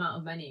that amount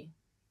of money.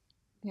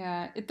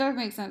 Yeah, it does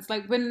make sense.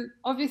 Like when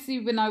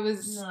I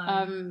was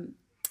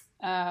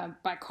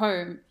back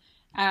home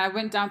and I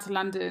went down to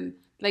London,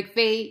 like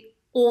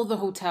all the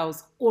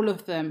hotels, all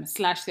of them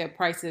slashed their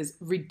prices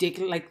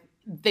ridiculous. Like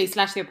they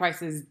slashed their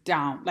prices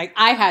down. Like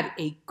I had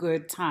a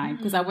good time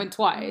because I went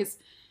twice,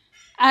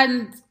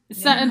 and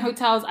certain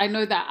hotels I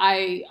know that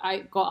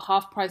I got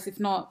half price, if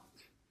not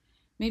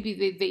maybe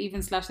they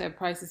even slashed their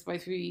prices by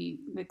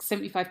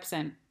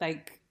 75%.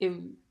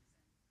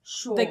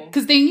 Sure.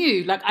 Because they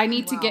knew, like, I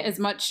need to get as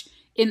much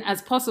in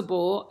as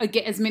possible, or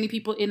get as many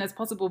people in as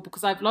possible,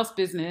 because I've lost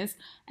business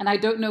and I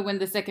don't know when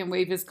the second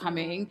wave is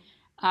coming.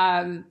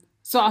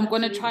 So I'm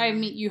going to try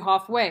and meet you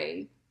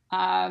halfway.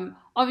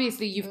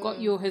 Obviously, you've got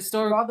your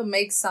historical... rather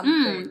make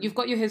something. You've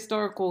got your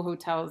historical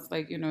hotels,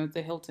 like,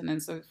 the Hilton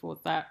and so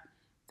forth, that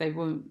they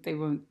will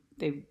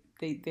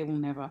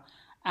never.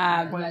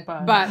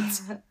 But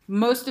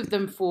most of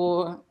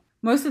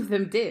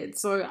them did.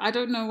 So I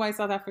don't know why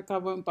South Africa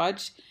won't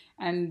budge.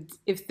 And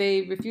if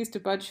they refuse to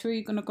budge, who are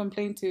you going to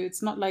complain to?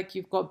 It's not like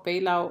you've got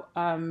bailout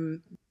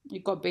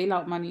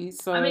money.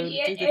 So I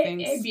mean, do the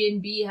things.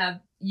 Airbnb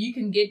you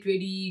can get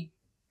really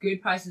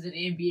good prices at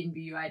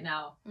Airbnb right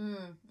now.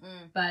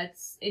 But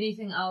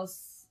anything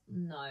else,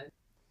 no.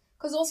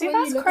 Because also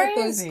when you look at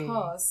those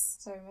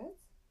costs, sorry, Miss?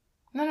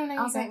 No.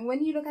 I was saying,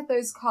 when you look at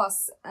those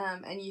costs,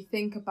 and you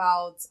think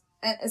about,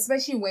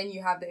 especially when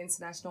you have the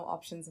international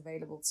options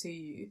available to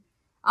you,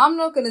 I'm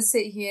not going to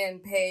sit here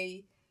and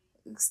pay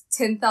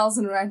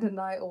 10,000 rand a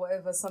night or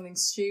whatever, something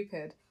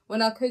stupid,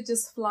 when I could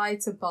just fly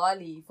to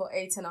Bali for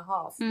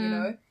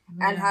 8.5,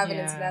 and have an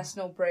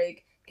international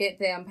break, get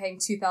there, I'm paying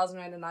 2,000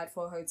 rand a night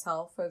for a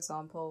hotel, for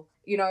example.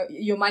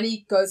 Your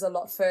money goes a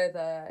lot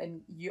further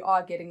and you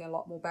are getting a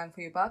lot more bang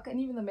for your buck, and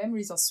even the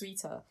memories are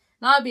sweeter.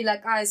 Now I'd be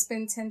like, I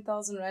spent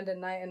 10,000 rand a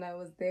night and I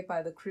was there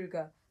by the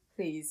Kruger.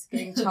 Please,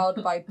 getting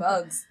chowed by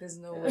bugs. There's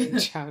no way.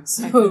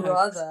 So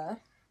rather,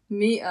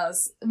 meet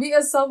us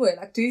somewhere.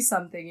 Like, do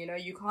something.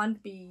 You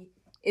can't be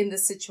in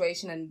this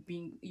situation and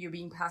you're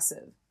being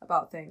passive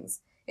about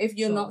things. If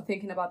you're not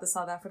thinking about the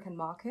South African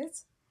market,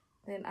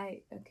 then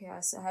I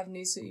have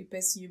news for you.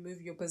 Best you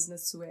move your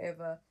business to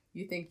wherever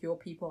you think your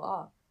people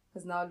are.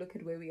 Because now look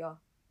at where we are.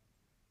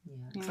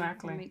 Yeah,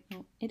 exactly.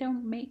 It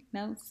don't make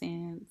no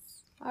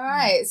sense. All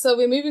right, so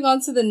we're moving on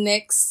to the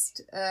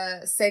next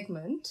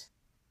segment.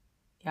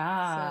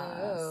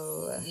 Yeah.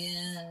 So,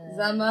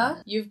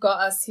 Zama, you've got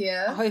us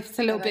here. Oh, it's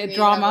a little bit of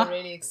drama.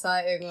 Really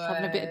exciting one.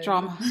 Having a bit of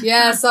drama.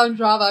 Yeah, some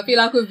drama. I feel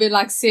like we've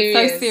been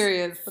serious. So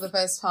serious for the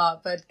first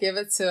part, but give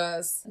it to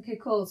us. Okay,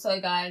 cool. So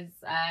guys,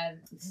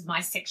 this is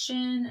my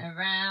section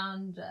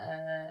around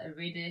a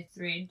Reddit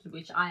thread,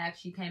 which I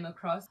actually came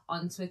across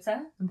on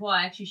Twitter. And Paul,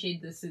 I actually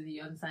shared this with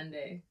you on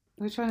Sunday.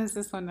 Which one is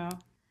this one now?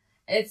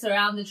 It's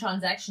around the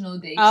transactional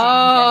dating.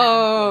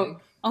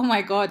 Oh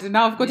my God.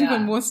 Now I've got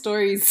even more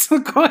stories. So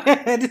go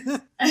ahead.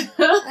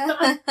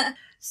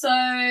 So,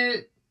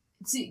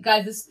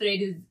 guys, this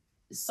thread is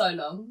so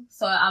long.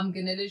 So I'm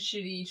going to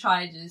literally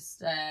try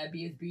just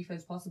be as brief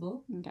as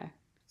possible. Okay.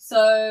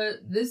 So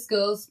this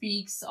girl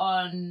speaks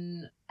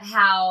on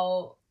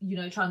how,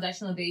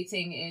 transactional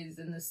dating is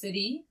in the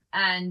city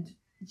and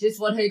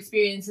just what her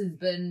experience has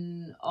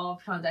been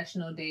of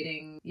transactional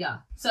dating. Yeah.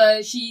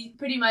 So she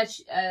pretty much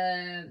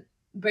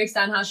breaks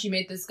down how she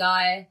met this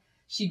guy.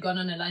 She'd gone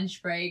on a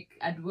lunch break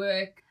at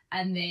work,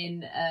 and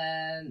then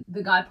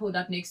the guy pulled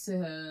up next to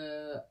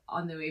her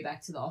on the way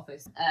back to the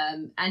office.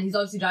 And he's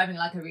obviously driving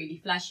like a really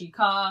flashy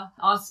car,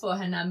 asked for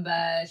her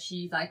number.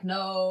 She's like,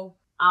 no,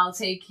 I'll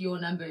take your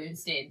number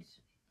instead.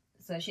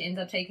 So she ends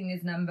up taking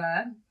his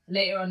number.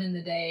 Later on in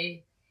the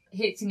day,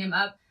 hitting him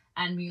up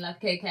and being like,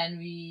 okay, can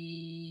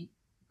we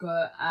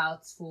go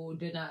out for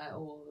dinner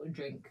or a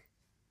drink?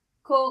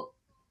 Cool.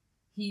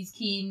 He's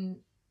keen.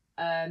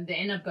 They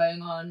end up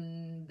going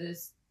on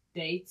this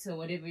date or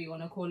whatever you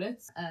want to call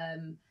it.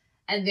 And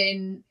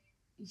then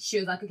she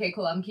was like, okay,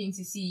 cool, I'm keen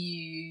to see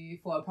you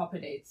for a proper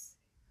date.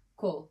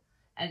 Cool.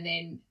 And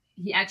then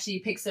he actually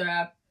picks her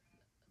up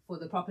for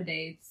the proper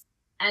dates.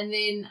 And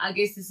then I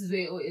guess this is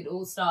where it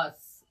all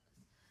starts.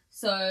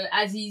 So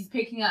as he's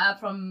picking her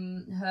up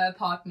from her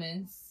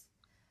apartment,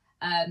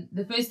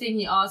 the first thing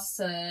he asks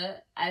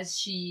her as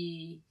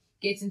she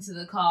gets into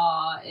the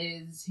car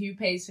is, who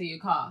pays for your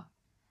car?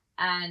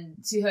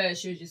 And to her,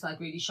 she was just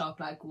like really shocked,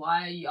 like,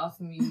 why are you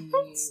asking me?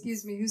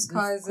 Excuse me, whose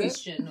car is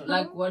question? It?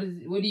 Like, what do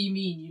you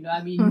mean?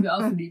 Who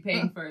else would be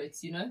paying for it?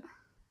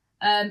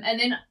 And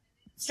then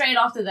straight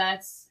after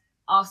that,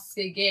 asks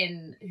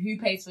again, who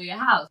pays for your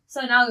house?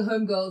 So now the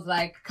homegirl's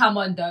like, come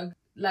on, Doug.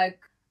 Like,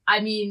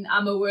 I mean,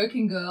 I'm a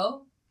working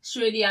girl.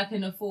 Surely I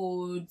can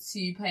afford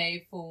to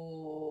pay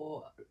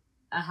for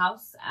a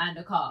house and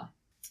a car.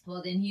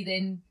 Well, then he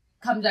then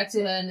comes back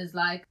to her and is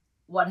like,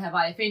 what, have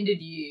I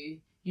offended you?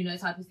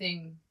 Type of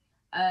thing.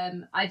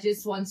 I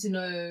just want to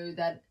know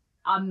that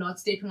I'm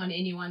not stepping on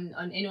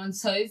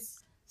anyone's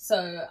toes.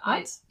 So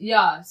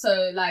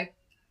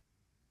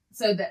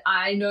so that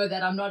I know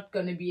that I'm not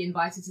going to be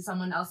invited to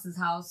someone else's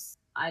house.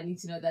 I need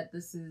to know that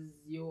this is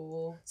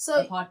your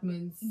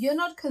apartment. You're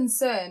not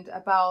concerned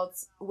about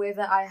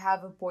whether I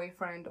have a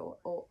boyfriend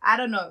or I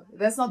don't know.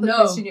 That's not the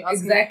question you're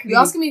asking. Exactly. You're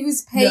asking me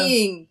who's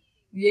paying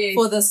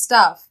for the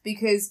stuff,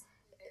 because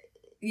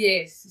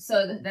Yes,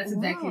 so that's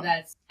exactly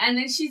that. And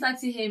then she's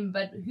like to him,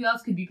 but who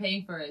else could be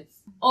paying for it?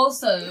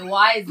 Also,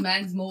 why is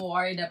Mans more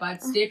worried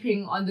about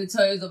stepping on the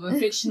toes of a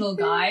fictional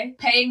guy,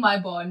 paying my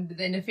bond,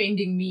 than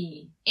offending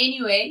me?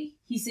 Anyway,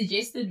 he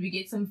suggested we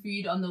get some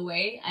food on the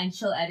way and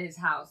chill at his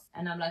house.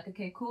 And I'm like,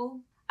 okay, cool.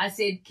 I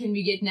said, can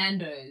we get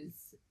Nando's?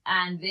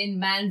 And then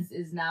Mans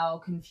is now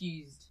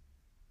confused.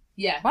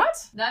 Yeah.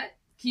 What? No,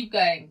 keep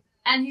going.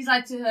 And he's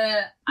like to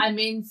her, I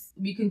meant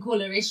we can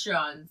call a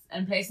restaurant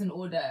and place an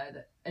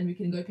order and we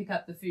can go pick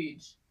up the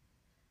food.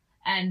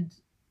 And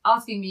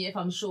asking me if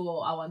I'm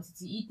sure I wanted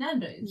to eat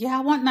Nando's. Yeah,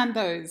 I want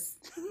Nando's.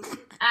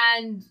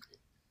 And,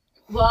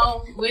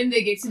 well, when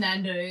they get to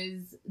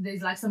Nando's,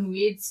 there's like some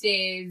weird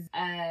stares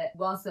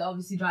whilst they're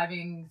obviously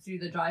driving through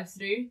the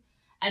drive-thru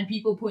and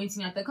people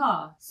pointing at the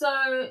car.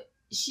 So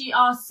she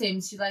asks him,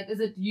 she's like, is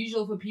it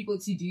usual for people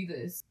to do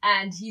this?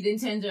 And he then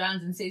turns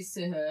around and says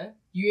to her,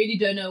 you really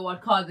don't know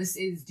what car this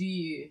is, do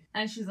you?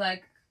 And she's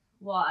like,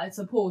 well, it's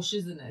a Porsche,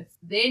 isn't it?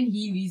 Then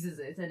he loses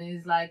it and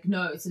is like,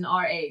 no, it's an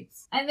R8.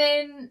 And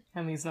then...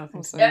 That means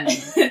nothing. Yeah,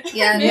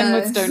 Me and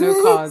no. Mutz don't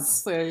know cars,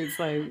 so it's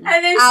like... And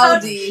then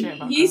Audi.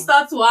 he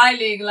starts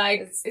whining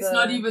like it's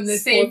not even the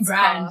same sports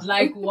brand. car.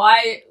 Like,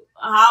 why?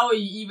 How are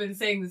you even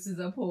saying this is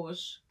a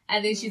Porsche?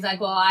 And then she's like,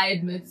 well, I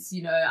admit,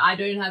 I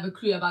don't have a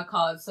clue about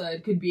cars, so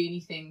it could be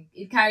anything.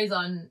 It carries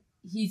on.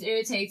 He's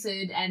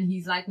irritated and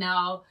he's like,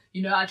 now,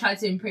 I tried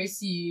to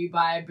impress you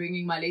by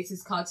bringing my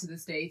latest car to the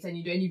States and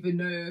you don't even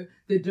know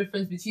the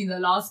difference between the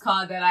last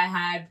car that I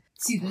had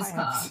to this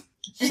car.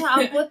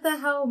 Shut up, what the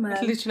hell,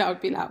 man? Literally, I would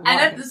be like, And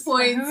at this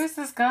point... Who is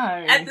this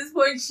guy? At this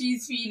point,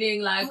 she's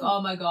feeling like,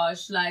 oh my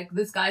gosh, like,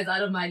 this guy's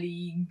out of my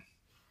league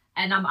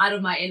and I'm out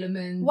of my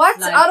element.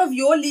 What's like, out of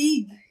your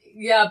league?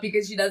 Yeah,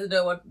 because she doesn't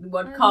know what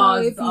I don't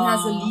cars know if he are.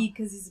 has a league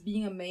because he's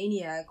being a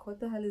maniac. What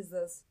the hell is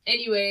this?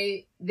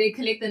 Anyway, they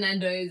collect the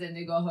Nando's and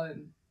they go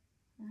home.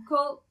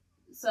 Cool.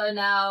 So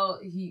now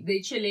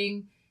they're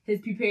chilling. He's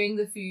preparing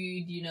the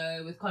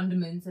food, with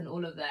condiments and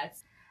all of that.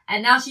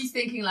 And now she's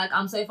thinking like,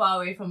 I'm so far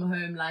away from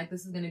home, like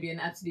this is going to be an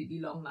absolutely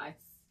long night.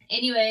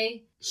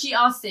 Anyway, she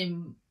asked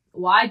him,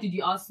 why did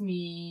you ask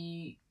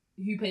me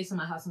who pays for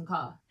my house and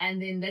car?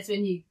 And then that's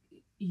when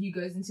he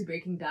goes into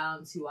breaking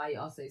down to why he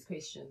asked those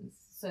questions.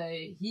 So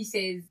he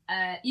says,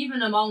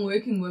 even among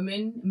working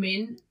women,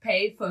 men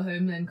pay for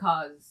homes and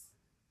cars.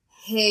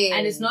 Hey.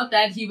 And it's not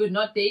that he would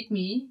not date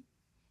me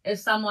if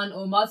someone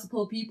or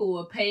multiple people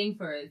were paying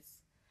for it.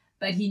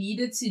 But he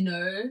needed to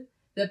know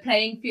the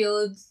playing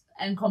field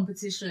and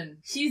competition.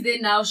 She's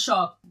then now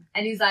shocked.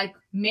 And he's like,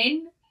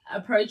 men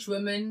approach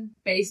women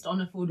based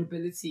on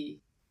affordability.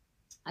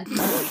 I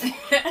think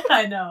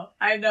I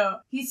know.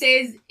 He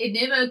says it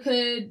never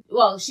occurred.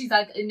 Well, she's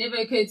like, it never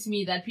occurred to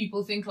me that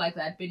people think like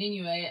that. But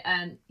anyway,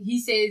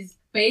 he says,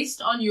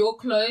 based on your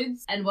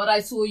clothes and what I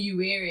saw you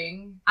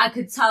wearing, I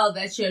could tell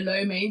that you're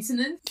low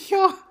maintenance.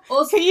 Sure.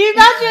 Also, Can you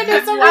imagine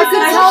if someone I could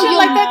said tell shit you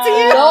like that to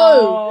you?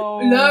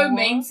 No. low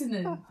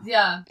maintenance.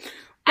 Yeah.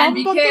 And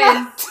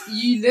because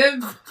you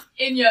live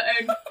in your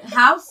own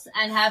house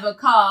and have a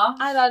car,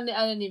 I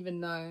don't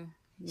even know.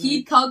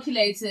 he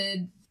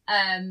calculated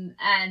and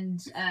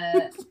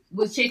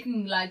was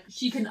checking like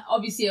she can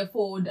obviously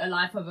afford a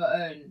life of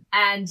her own,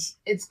 and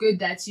it's good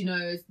that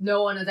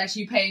no one is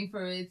actually paying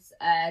for it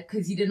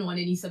because he didn't want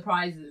any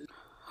surprises.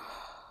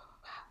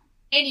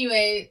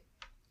 Anyway,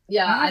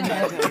 yeah, I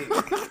know.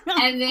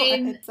 And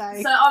then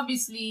so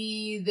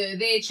obviously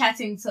they're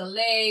chatting till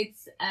late,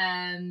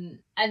 and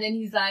then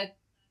he's like,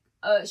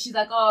 she's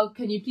like, oh,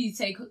 can you please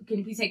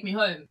take me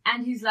home?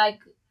 And he's like,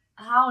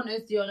 how on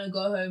earth do you want to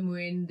go home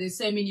when there's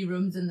so many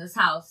rooms in this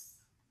house?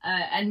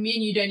 And me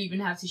and you don't even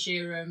have to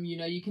share a room,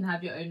 you can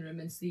have your own room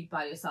and sleep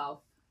by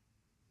yourself.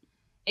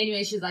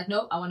 Anyway, she's like,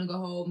 nope, I want to go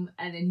home.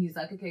 And then he's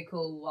like, okay,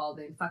 cool. Well,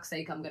 then fuck's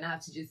sake, I'm going to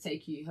have to just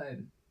take you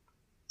home.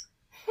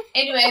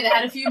 Anyway, they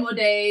had a few more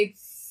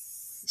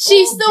dates.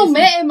 She still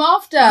met him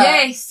after.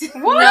 Yes.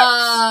 What?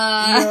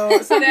 Nah.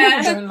 Some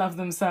people don't love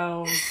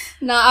themselves.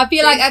 Nah, I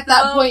feel like at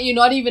that point you're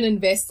not even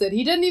invested.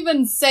 He didn't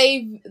even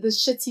save the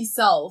shitty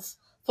self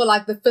for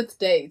like the 5th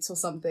date or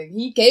something.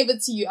 He gave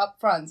it to you up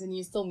front and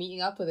you're still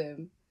meeting up with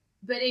him.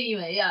 But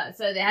anyway, yeah,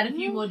 so they had a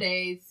few more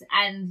dates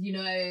and,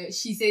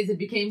 she says it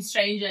became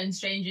stranger and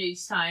stranger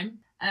each time.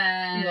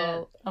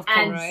 Well, of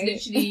and course, right?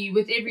 literally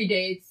with every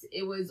date,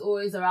 it was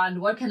always around,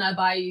 what can I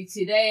buy you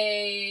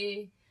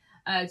today?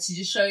 To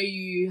just show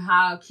you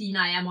how keen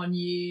I am on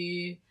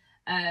you.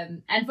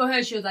 And for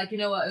her, she was like, you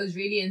know what, it was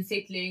really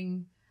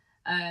unsettling.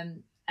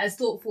 As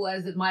thoughtful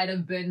as it might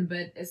have been,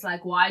 but it's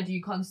like, why do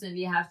you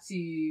constantly have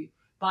to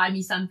buy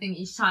me something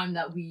each time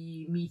that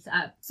we meet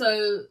up?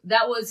 So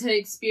that was her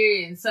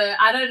experience. So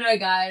I don't know,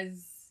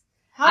 guys.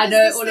 How does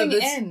know this all of thing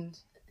this. end?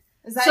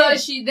 Is that So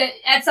it?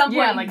 at some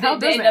Yeah, point like, how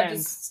they does end it up end?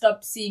 just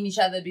stopped seeing each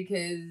other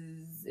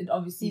because it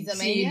obviously He's a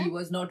clearly maniac?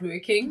 was not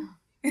working.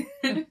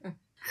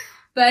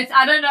 But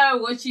I don't know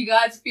what you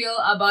guys feel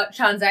about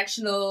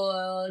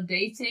transactional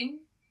dating.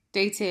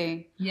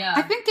 Dating. Yeah.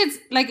 I think it's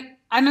like,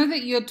 I know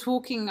that you're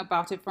talking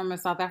about it from a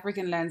South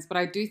African lens, but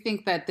I do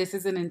think that this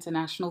is an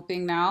international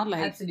thing now,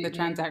 like Absolutely. the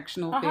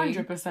transactional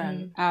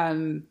 100%.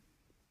 thing.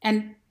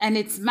 And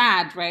it's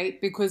mad,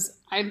 right? Because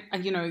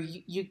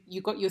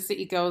you got your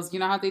city girls. You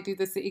know how they do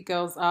the city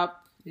girls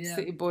up,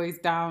 city boys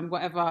down,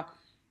 whatever.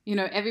 You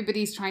know,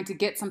 everybody's trying to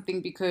get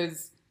something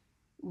because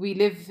we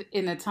live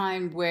in a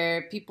time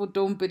where people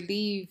don't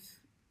believe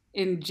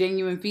in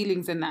genuine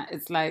feelings and that.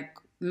 It's like,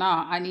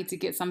 nah, I need to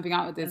get something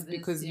out of this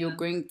because you're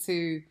going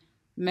to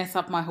mess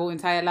up my whole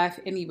entire life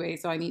anyway,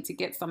 so I need to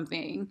get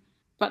something.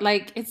 But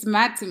like, it's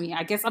mad to me.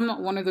 I guess I'm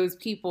not one of those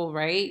people,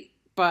 right?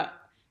 But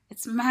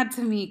it's mad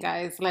to me,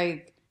 guys.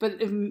 Like, but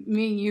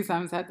me and you,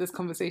 Sam's had this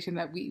conversation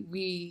that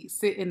we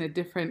sit in a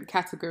different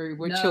category.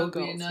 We're chill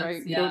girls,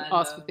 right? We don't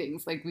ask for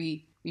things. Like,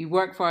 we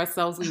work for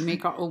ourselves, we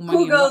make our own money.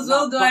 Cool girls,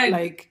 well done. But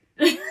like,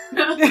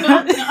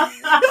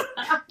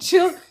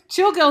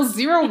 chill girls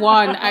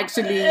 01,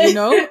 actually, you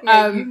know.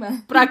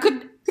 But I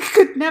could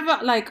never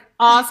like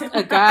ask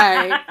a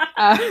guy.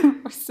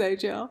 So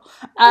chill.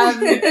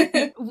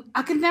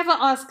 I could never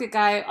ask a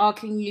guy, "Oh,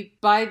 can you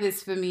buy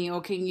this for me?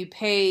 Or can you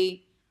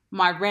pay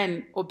my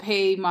rent? Or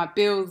pay my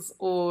bills?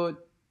 Or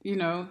you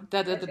know,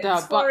 da da da da."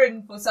 It's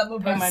foreign for some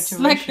of us.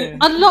 Like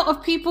a lot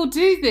of people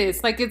do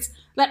this. Like it's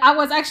like I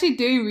was actually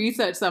doing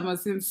research somewhere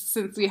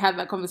since we had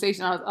that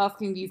conversation. I was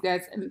asking these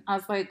guys, and I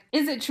was like,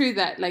 "Is it true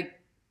that like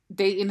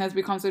dating has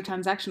become so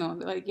transactional?"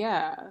 And they're like,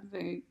 "Yeah,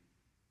 it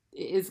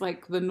is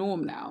like the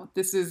norm now.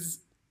 This is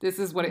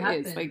what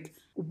it is. Like,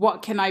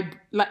 what can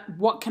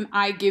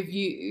I give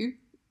you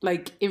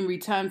like in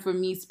return for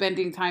me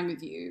spending time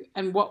with you?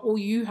 And what all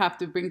you have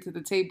to bring to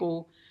the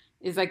table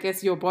is, I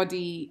guess, your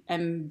body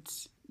and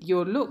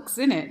your looks,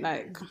 innit?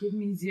 Like, give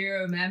me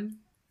 0, ma'am.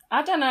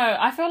 I don't know.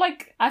 I feel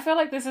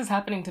like this is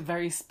happening to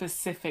very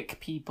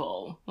specific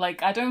people.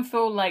 Like, I don't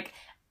feel like,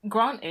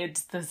 granted,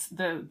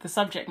 the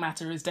subject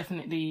matter is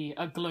definitely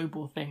a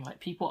global thing. Like,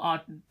 people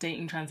are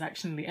dating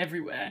transactionally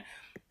everywhere,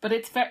 but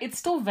it's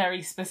still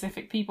very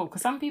specific people,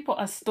 because some people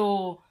are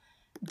still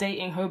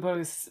dating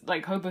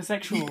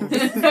homosexuals. What are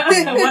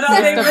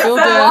they? Mr.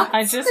 Builder.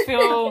 I just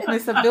feel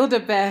Mr. Builder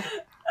Bear.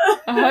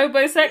 a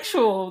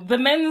homosexual. The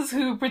men's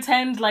who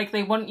pretend like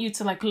they want you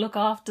to like look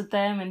after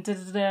them and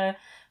da-da-da,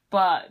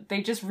 but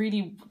they just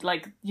really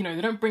like, you know,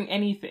 they don't bring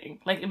anything.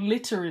 Like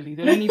literally,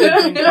 they don't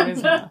even bring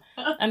charisma.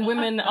 And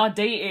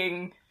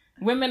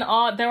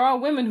there are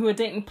women who are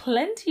dating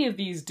plenty of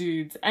these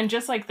dudes, and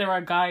just like there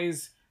are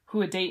guys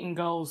who are dating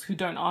girls who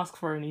don't ask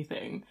for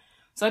anything.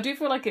 So I do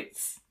feel like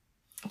it's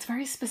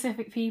very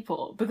specific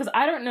people, because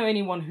I don't know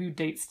anyone who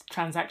dates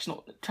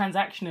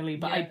transactionally,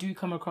 but I do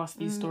come across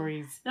these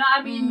stories. No,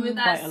 I mean with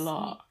that, quite a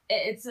lot.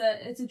 It's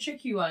a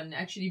tricky one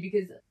actually,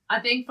 because I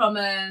think from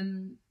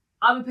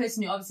I'm a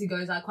person who obviously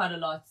goes out quite a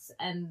lot,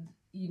 and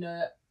you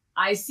know,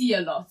 I see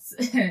a lot.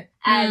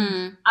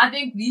 And I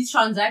think these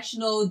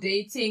transactional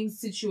dating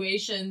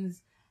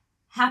situations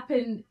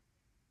happen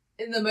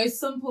in the most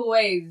simple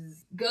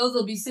ways. Girls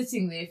will be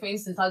sitting there, for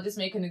instance, I'll just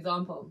make an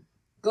example.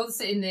 Girls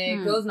sitting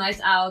there, girls night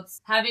out,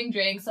 having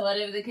drinks or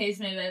whatever the case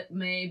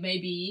may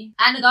be.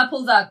 And a guy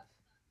pulls up.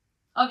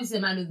 Obviously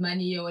a man with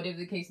money or whatever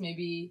the case may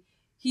be.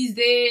 He's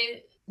there.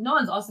 No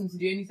one's asked him to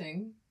do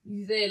anything.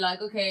 He's there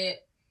like, okay,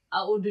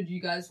 I ordered you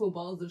guys 4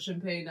 bottles of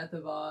champagne at the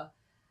bar.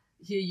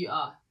 Here you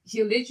are.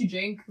 He'll let you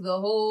drink the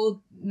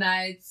whole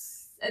night.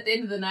 At the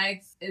end of the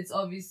night, it's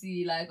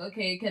obviously like,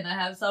 okay,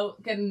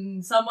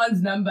 can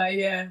someone's number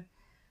here?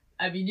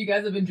 I mean, you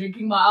guys have been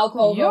drinking my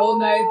alcohol the whole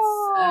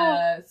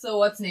night. So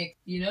what's next,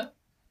 you know?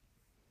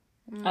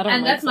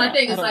 That's my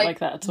thing. It's like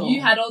that at all.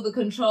 You had all the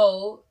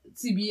control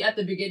to be at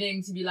the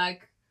beginning to be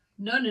like,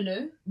 no,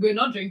 we're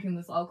not drinking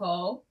this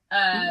alcohol.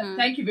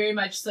 Thank you very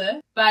much,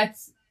 sir. But,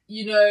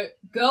 you know,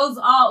 girls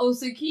are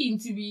also keen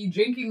to be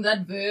drinking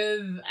that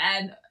verve,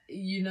 and,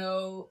 you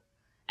know,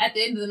 at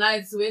the end of the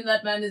night, so when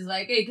that man is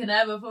like, hey, can I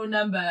have a phone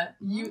number?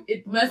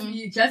 It must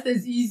be just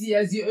as easy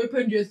as you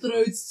opened your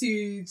throats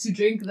to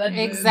drink that.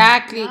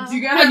 Exactly. Do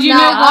you And you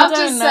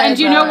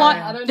know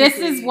what? This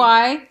is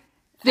why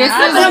at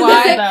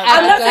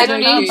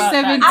age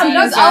 17,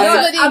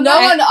 no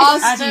one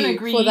asked you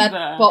for that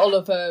bottle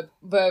of verve.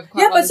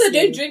 Yeah, but so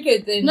don't drink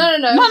it then. No.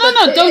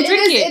 Don't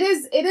drink it.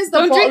 It is the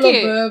don't bottle drink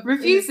of verve.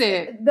 Refuse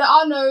it. There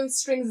are no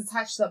strings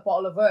attached to that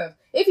bottle of verve.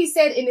 If he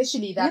said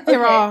initially that,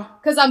 there are,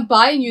 because I'm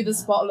buying you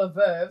this bottle of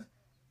verve,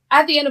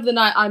 at the end of the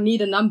night I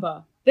need a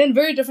number. Then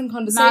very different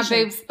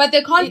conversation. Nah, but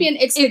there can't be an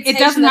expectation it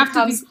doesn't have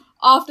comes to be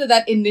after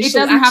that initial It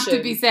doesn't action. have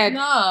to be said.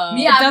 No.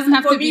 It doesn't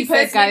have to be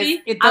said, guys.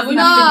 It doesn't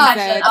have to be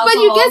said. But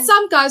you get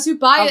some guys who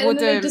buy it and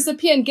then they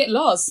disappear and get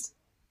lost.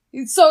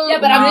 So yeah,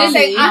 but I'm just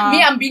saying,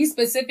 I'm being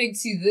specific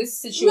to this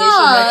situation.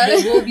 Like,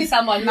 there will be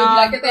someone who'll be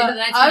like, at the end of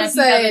the night, can I please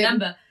have a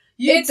number?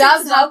 It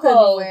does happen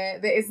where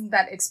there isn't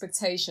that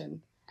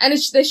expectation. And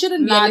they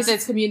shouldn't be unless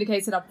it's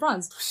communicated up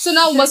front. So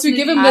now must we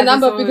give him the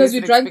number because we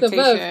drank the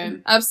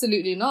verve?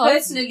 Absolutely not.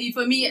 Personally,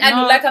 for me, and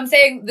like I'm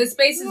saying, the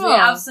spaces where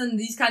I've seen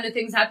these kind of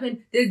things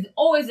happen, there's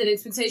always an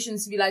expectation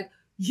to be like,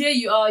 here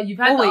you are, you've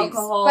had the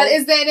alcohol. But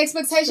is there an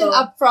expectation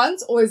up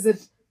front, or is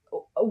it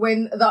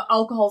when the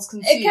alcohol's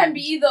consumed. It can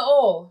be either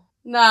or.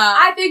 Nah.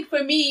 I think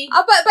for me...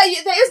 But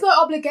there is no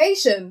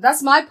obligation.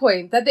 That's my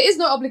point. That there is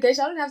no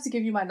obligation. I don't have to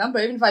give you my number,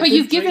 even if I. But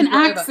you've given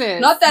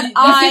access. Not that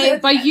I.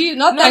 But you.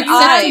 Not that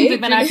accepting I.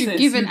 the drink, you've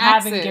given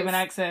access. Haven't given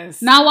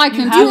access. Now I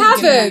can. You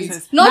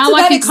haven't. Not now to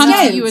I that can extent.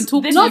 come to you and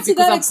talk to you Not to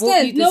because that I've bought you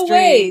extent. this No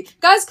way, drink.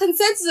 guys.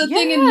 Consent is a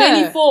thing in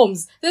many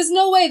forms. There's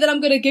no way that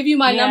I'm gonna give you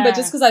my number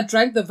just because I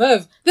drank the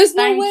verve. There's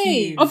no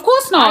way. Of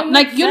course not. I'm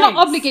Like, you're not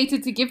thanks.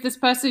 obligated to give this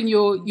person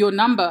your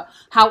number.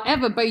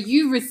 However, by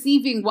you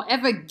receiving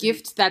whatever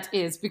gift that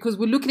is, because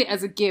we look at it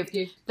as a gift,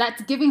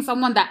 that's giving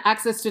someone that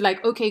access to,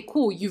 like, okay,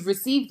 cool, you've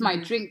received my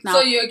drink now.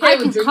 So you're okay I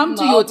with can drinking come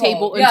to my your alcohol.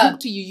 table and talk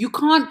to you. You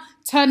can't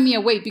turn me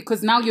away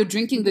because now you're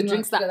drinking the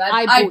drinks that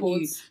I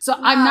bought you. So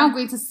I'm now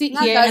going to sit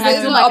here guys, and I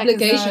there's feel no like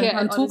obligation, I can sit here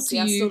and but talk honestly,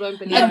 to I you still don't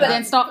believe and that.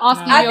 then start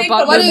asking I you think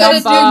about what your you're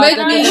number. gonna do,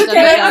 make me-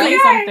 Can I say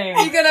something?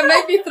 You're gonna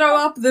make me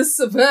throw up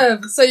this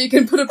verve so you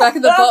can put it back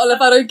in the bottle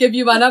if I don't give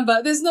you my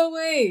number. There's no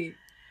way.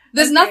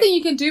 There's nothing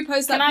you can do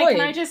post that point.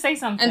 Can I just say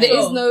something? And there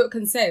is no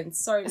consent.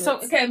 Sorry. So-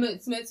 Mitz. Okay,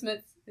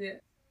 Smith. Yeah.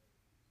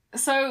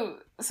 So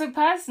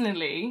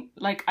personally,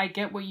 like, I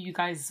get what you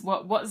guys,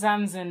 what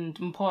Zams and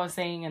Mpo are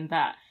saying, and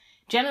that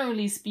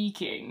generally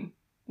speaking,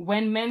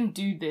 when men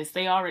do this,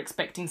 they are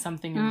expecting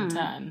something in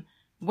return.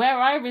 Where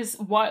I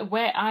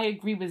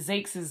agree with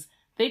Zakes is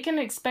they can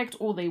expect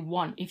all they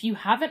want. If you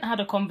haven't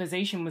had a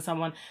conversation with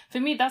someone, for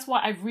me, that's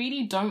why I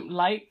really don't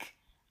like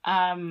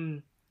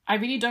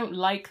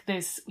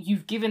this.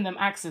 You've given them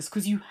access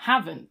because you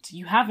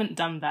haven't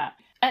done that.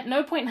 At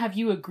no point have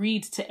you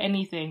agreed to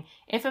anything.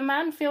 If a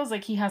man feels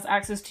like he has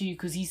access to you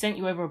because he sent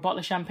you over a bottle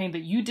of champagne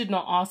that you did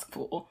not ask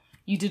for,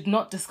 you did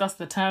not discuss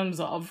the terms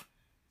of,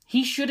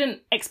 he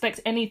shouldn't expect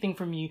anything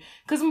from you.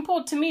 Because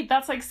to me,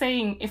 that's like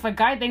saying if a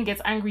guy then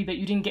gets angry that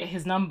you didn't get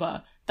his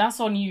number,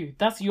 that's on you.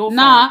 That's your fault.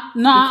 Nah,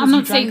 because I'm you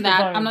not drank saying the that.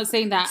 Vine. I'm not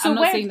saying that. So I'm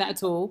not where- saying that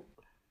at all.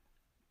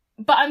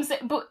 But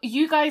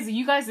you guys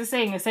are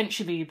saying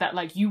essentially that,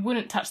 like, you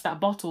wouldn't touch that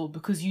bottle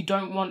because you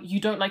don't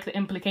like the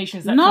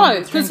implications that come No,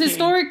 with because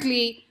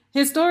drinking.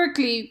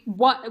 historically,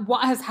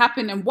 what has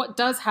happened and what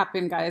does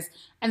happen, guys,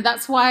 and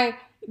that's why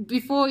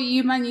before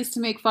you man used to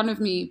make fun of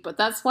me, but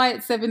that's why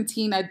at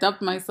 17 I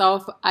dubbed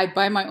myself I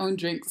buy my own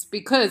drinks,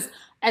 because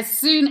as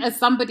soon as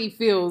somebody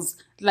feels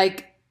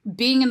like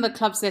being in the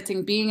club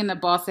setting, being in a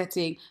bar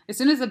setting, as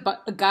soon as a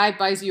guy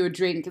buys you a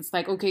drink, it's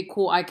like, okay,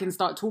 cool, I can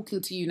start talking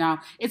to you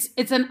now. It's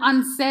an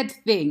unsaid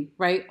thing,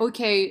 right?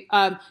 Okay,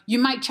 you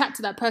might chat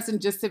to that person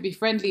just to be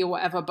friendly or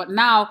whatever, but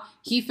now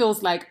he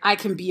feels like I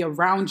can be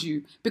around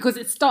you, because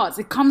it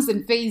comes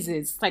in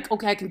phases. It's like,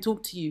 okay, I can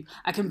talk to you,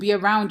 I can be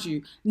around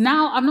you.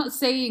 Now, I'm not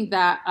saying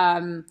that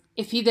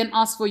if he then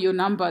asks for your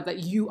number, that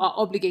you are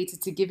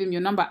obligated to give him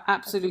your number.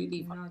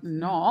 Absolutely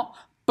not.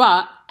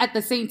 But at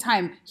the same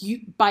time,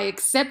 by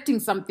accepting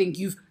something,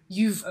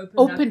 you've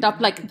opened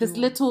up like there's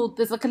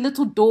like a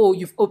little door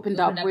you've opened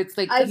up where it's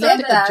like I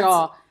left get that.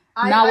 ajar.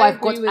 Now I've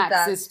got agree with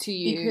access that to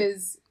you.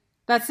 because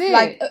That's it.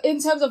 like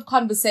in terms of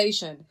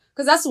conversation,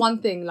 because that's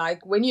one thing.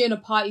 Like when you're in a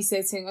party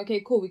setting,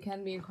 okay, cool, we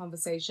can be in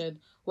conversation.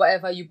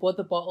 Whatever, you bought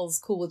the bottles,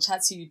 cool, we'll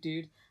chat to you,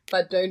 dude.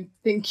 But don't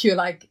think you're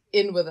like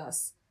in with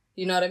us.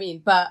 You know what I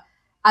mean? But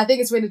I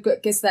think it's when it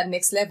gets to that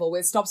next level where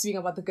it stops being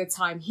about the good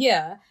time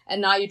here,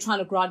 and now you're trying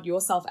to grant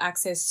yourself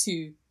access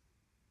to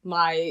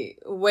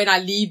when I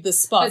leave the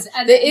spot.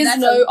 There is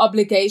no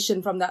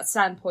obligation from that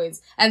standpoint,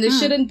 and there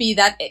shouldn't be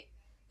that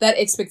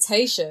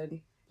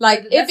expectation.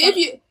 Like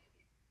if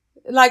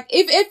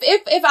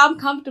I'm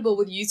comfortable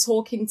with you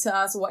talking to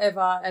us or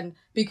whatever, and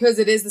because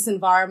it is this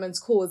environment,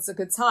 cool, it's a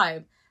good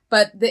time.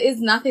 But there is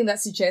nothing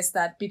that suggests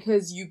that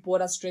because you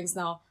bought us drinks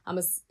now,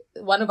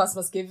 one of us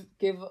must give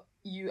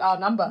you our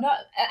number. No,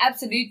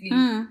 absolutely.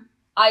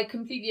 I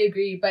completely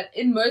agree. But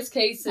in most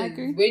cases,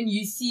 when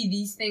you see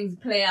these things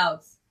play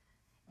out,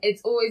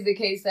 it's always the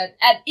case that,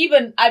 and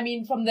even, I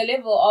mean, from the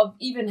level of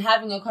even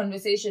having a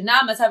conversation, now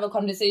I must have a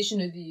conversation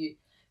with you.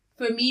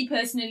 For me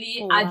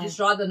personally, I'd just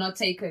rather not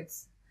take it.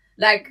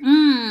 Like,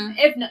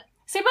 if not,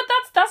 See, but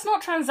that's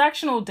not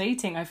transactional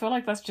dating. I feel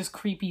like that's just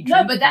creepy.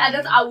 No, but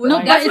that's but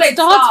where it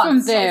starts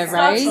from there, it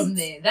starts right? from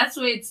there. That's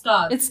where it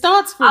starts. It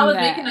starts from I was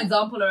there. making an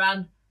example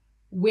around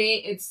where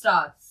it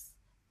starts.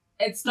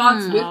 It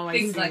starts with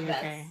things like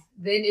that.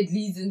 Then it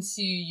leads into,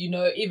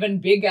 even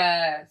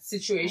bigger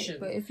situations.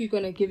 But if you're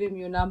gonna give him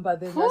your number,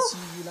 then that's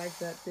you like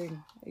that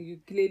thing. You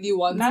clearly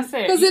want that's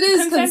it. Because it is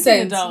Consenting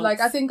consent. adults. Like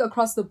I think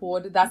across the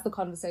board, that's the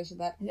conversation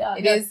that it Yeah.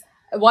 is.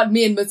 What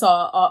me and Mitz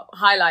are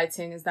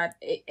highlighting is that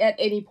at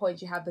any point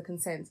you have the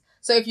consent.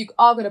 So if you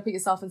are going to put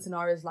yourself in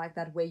scenarios like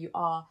that where you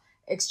are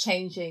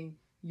exchanging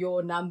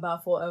your number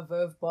for a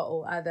Verve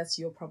bottle, that's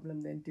your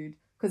problem then, dude.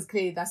 Because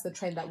clearly that's the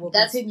trend that will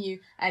continue,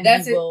 and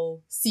he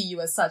will see you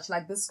as such.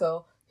 Like this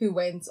girl who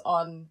went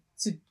on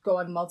to go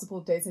on multiple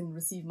dates and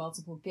receive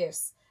multiple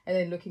gifts, and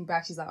then looking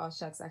back, she's like, oh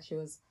shucks, actually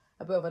was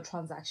a bit of a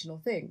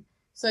transactional thing.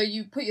 So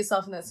you put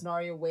yourself in that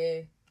scenario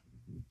where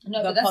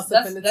but that's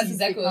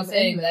exactly what I'm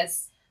saying.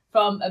 That's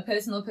from a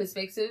personal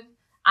perspective.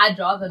 I'd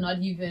rather not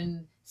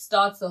even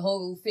start the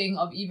whole thing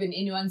of even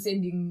anyone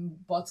sending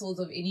bottles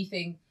of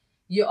anything.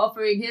 you're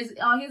offering, here's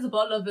a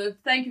bottle of it.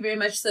 Thank you very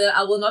much, sir.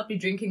 I will not be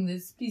drinking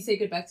this. Please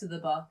take it back to the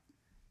bar.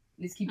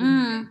 Let's keep it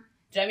moving. Do you know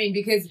what I mean?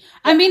 Because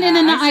I mean, in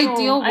an I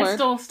ideal world,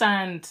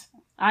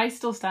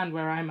 still stand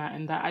where I'm at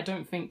in that I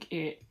don't think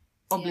it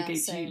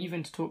obligates you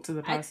even to talk to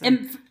the person.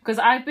 and Because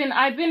I've been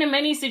in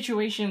many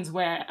situations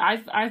where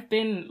I've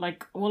been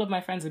like, all of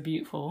my friends are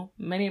beautiful.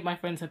 Many of my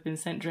friends have been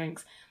sent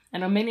drinks,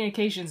 and on many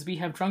occasions we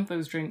have drunk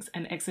those drinks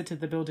and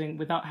exited the building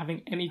without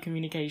having any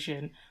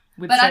communication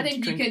with but said I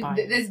think you drink can. buyer.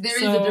 There is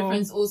a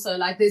difference also.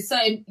 Like there's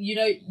certain,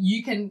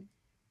 you can.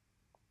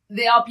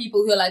 There are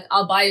people who are like,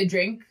 I'll buy a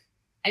drink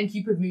and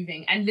keep it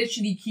moving, and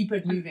literally keep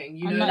it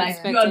moving. I'm not like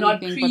expecting you are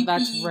not anything, creepy. but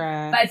that's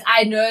rare. But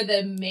I know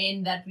the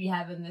men that we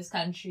have in this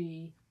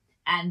country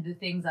and the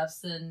things I've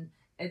seen.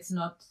 It's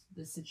not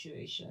the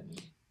situation.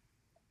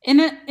 In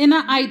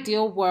an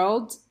ideal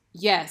world,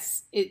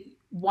 yes,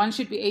 one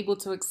should be able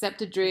to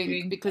accept a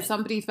drink because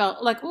somebody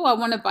felt like, oh, I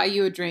want to buy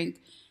you a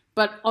drink.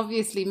 But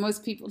obviously,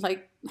 most people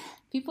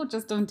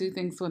just don't do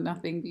things for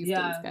nothing these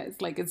days, guys.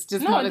 Like, it's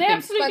just not a they thing.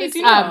 absolutely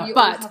do.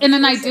 But in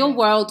an ideal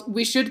world,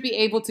 we should be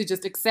able to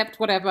just accept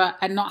whatever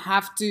and not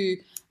have to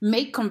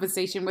make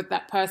conversation with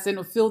that person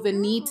or feel the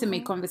need to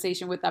make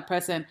conversation with that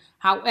person.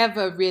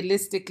 However,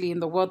 realistically,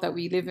 in the world that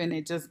we live in,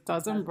 it just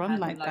doesn't run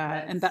like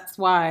that. And that's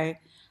why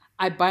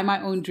I buy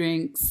my own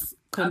drinks,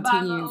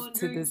 continues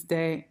to this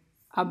day.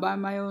 I buy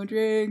my own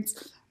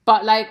drinks.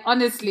 But, like,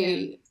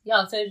 honestly...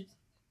 Yeah, so...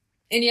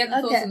 Any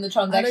other thoughts on the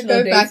transactional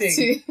go dating? back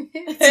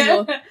to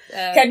your,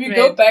 Can we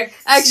go back?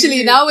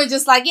 Actually, now we're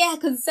just like,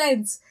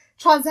 consent,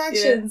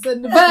 transactions,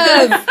 and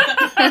verbs.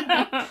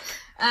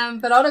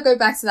 But I want to go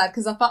back to that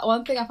because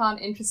one thing I found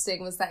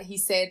interesting was that he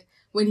said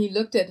when he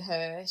looked at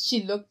her,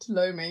 she looked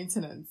low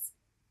maintenance.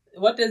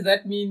 What does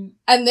that mean?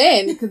 And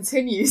then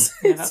continues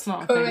that's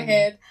not to go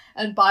ahead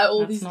and buy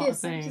all these not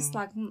gifts. a I'm just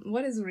thing. like,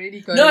 what is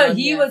really going on? No,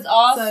 he was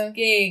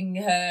asking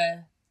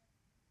her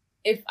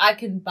if I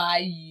can buy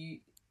you.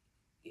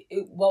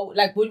 What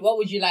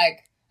would you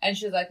like? And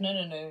she was like,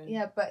 no.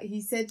 Yeah, but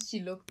he said she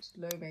looked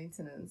low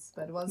maintenance.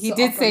 But once he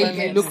did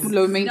say you look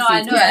low maintenance. No,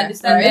 I know, I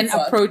understand. And then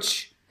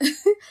approach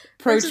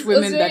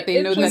women that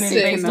they know that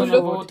they can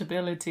afford.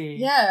 Affordability.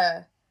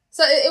 Yeah.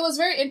 So it was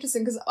very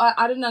interesting because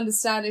I didn't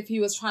understand if he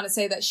was trying to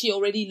say that she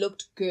already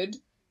looked good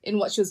in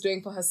what she was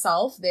doing for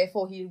herself,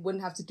 therefore he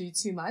wouldn't have to do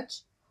too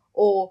much,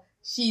 or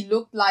she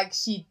looked like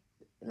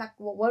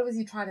what was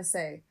he trying to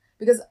say?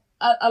 Because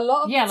a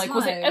lot of the time,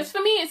 was it?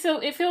 For me,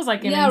 it feels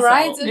like an yeah, insult.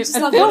 right. It's just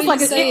It feels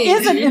like it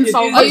is an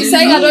insult. Are you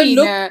saying I don't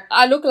look? Yeah.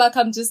 I look like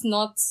I'm just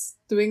not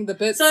doing the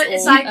bits. So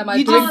it's or like am I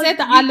You doing just said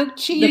that I look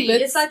cheap.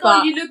 bit- It's like,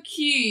 but- you look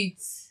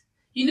cute.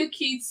 You look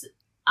cute.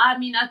 I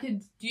mean, I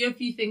could do a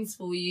few things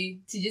for you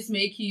to just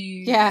make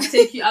you,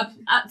 take you up,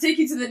 take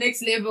you to the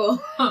next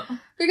level.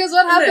 Because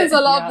what happens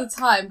a lot Yeah. of the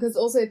time, because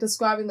also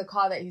describing the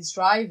car that he's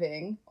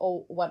driving,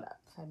 or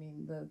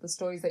the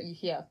stories that you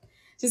hear.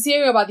 Just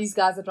hearing about these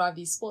guys that drive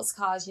these sports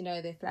cars,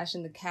 they're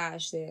flashing the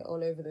cash, they're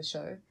all over the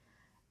show.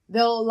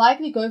 They'll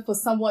likely go for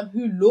someone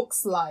who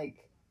looks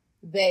like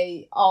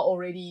they are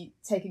already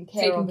taken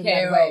care of in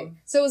that way.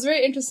 So it was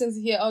very interesting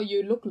to hear,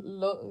 you look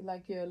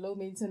like you're low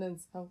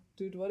maintenance. Oh,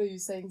 dude, what are you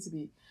saying to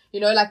me?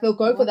 Like they'll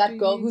go for that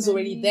girl who's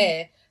already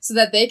there so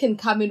that they can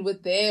come in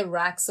with their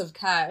racks of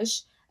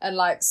cash and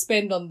like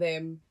spend on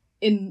them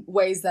in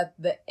ways that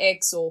the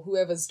ex or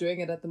whoever's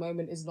doing it at the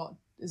moment is not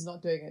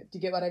doing it. Do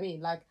you get what I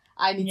mean? Like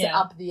I need to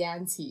up the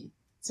ante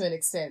to an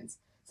extent.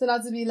 So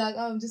not to be like,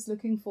 I'm just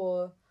looking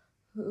for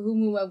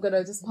whom I'm going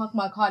to just park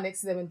my car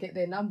next to them and get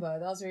their number.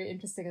 That was very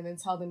interesting. And then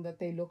tell them that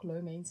they look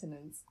low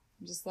maintenance.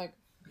 I'm just like,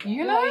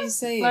 what are you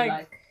saying?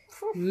 like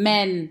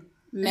Men,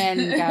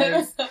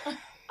 guys.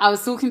 I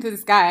was talking to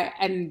this guy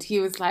and he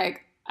was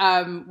like,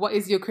 what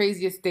is your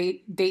craziest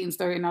dating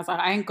story? And I was like,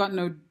 I ain't got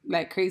no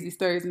like crazy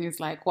stories. And he was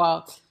like,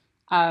 well,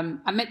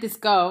 I met this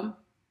girl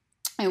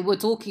and we're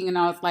talking and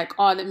I was like,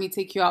 oh, let me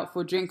take you out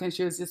for a drink. And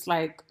she was just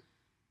like,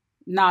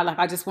 nah, like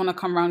I just want to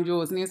come around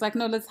yours. And he was like,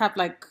 no, let's have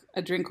like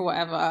a drink or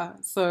whatever.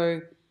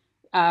 So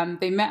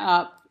they met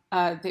up,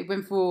 they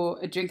went for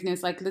a drink and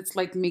it's like, let's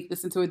like make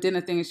this into a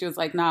dinner thing. And she was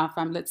like, nah,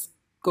 fam, let's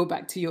go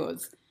back to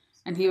yours.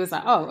 And he was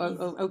like,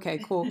 oh, okay,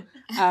 cool.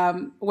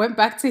 Went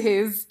back to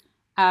his,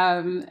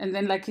 and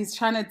then like he's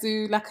trying to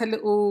do like a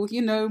little,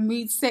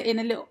 mood setting,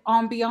 a little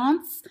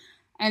ambiance.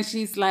 And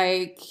she's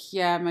like,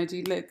 yeah, my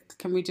G, look,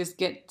 can we just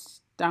get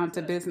down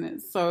to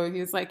business? So he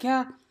was like,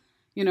 yeah,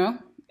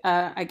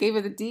 I gave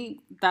her the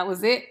D, that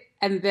was it.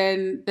 And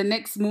then the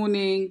next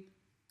morning,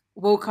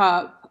 woke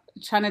up,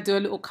 trying to do a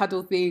little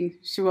cuddle thing.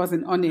 She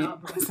wasn't on it. I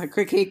was like,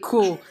 okay,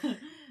 cool.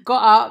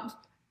 Got up.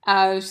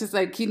 She's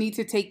like, you need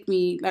to take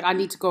me, like, I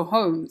need to go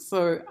home.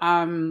 So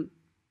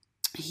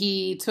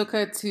he took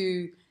her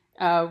to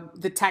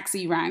the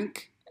taxi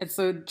rank. And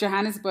so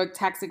Johannesburg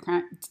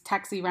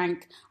taxi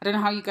rank, I don't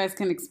know how you guys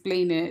can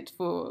explain it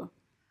for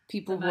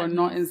people who are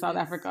not in South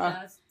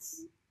Africa.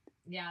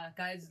 Yeah,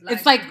 guys.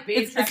 It's like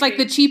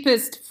the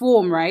cheapest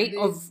form, right,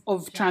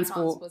 of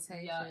transport.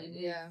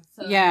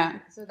 Yeah.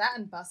 So that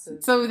and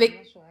buses. So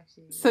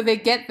they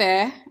get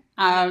there,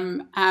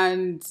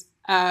 and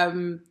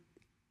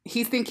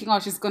he's thinking, oh,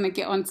 she's going to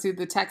get onto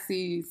the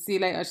taxi, see you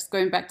later, she's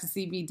going back to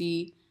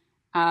CBD.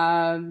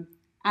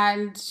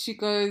 And she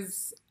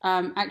goes,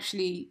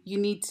 actually, you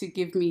need to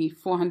give me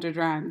 400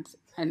 Rand.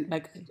 And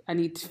like, I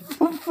need to,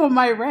 for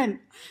my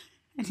rent.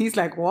 And he's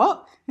like,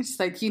 what? And she's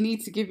like, you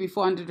need to give me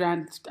 400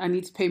 Rand. I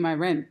need to pay my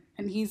rent.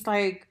 And he's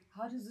like,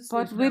 how does this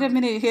but work wait now? a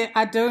minute here.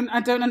 I don't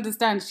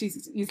understand.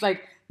 He's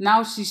like,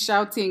 now she's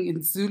shouting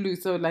in Zulu.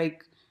 So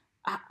like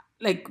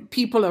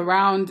people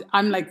around,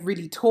 I'm like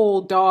really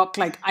tall, dark,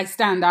 like I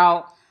stand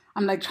out.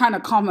 I'm like trying to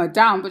calm her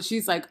down. But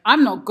she's like,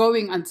 I'm not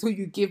going until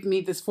you give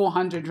me this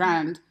 400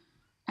 Rand.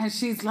 And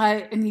she's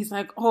like, and he's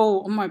like,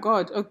 oh my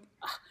God. Okay.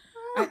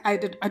 I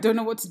don't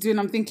know what to do. And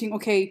I'm thinking,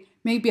 okay,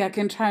 maybe I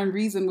can try and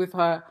reason with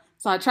her.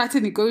 So I try to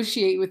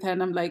negotiate with her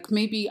and I'm like,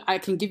 maybe I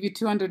can give you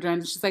 200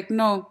 Rand. She's like,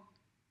 no,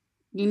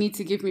 you need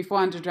to give me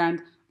 400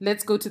 Rand.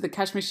 Let's go to the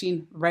cash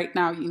machine right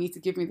now. You need to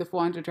give me the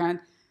 400 Rand.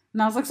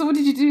 And I was like, so what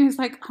did you do? He's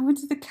like, I went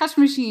to the cash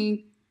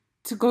machine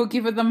to go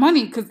give her the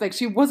money because like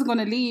she wasn't going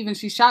to leave and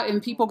she's shouting.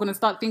 People are going to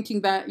start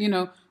thinking that, you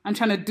know, I'm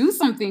trying to do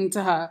something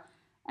to her.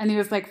 And he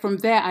was like, from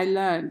there, I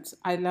learned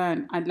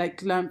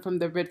from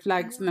the red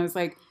flags. And I was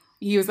like,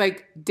 he was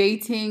like,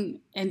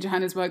 dating in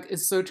Johannesburg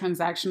is so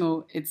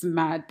transactional. It's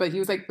mad. But he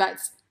was like,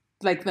 that's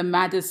like the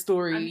maddest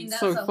story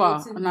so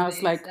far. And I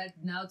was like, that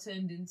now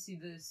turned into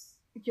this.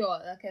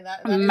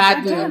 That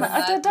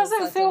madness. It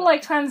doesn't feel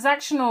like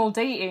transactional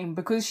dating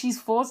because she's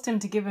forced him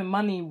to give him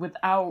money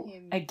without,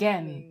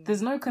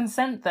 there's no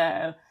consent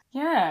there.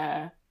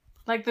 Yeah.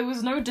 Like there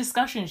was no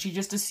discussion. She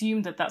just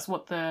assumed that that's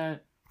what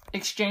the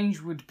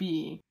exchange would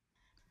be.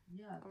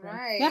 Yeah.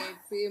 Right. Yeah.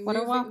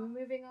 We're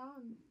moving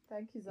on.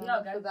 Thank you,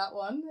 Zana, for that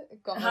one.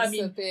 It got us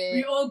a bit...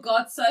 We all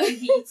got so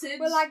heated.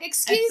 We're like,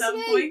 excuse at some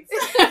me. point.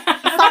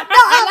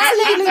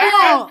 absolutely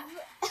not.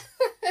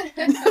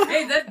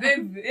 Hey,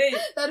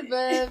 that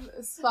verb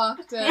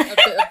sparked a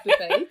bit of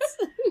debate.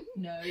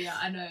 No, yeah,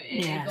 I know.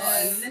 It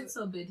got a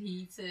little bit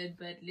heated,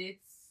 but let's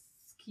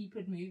keep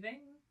it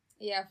moving.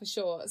 Yeah, for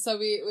sure. So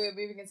we're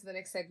moving into the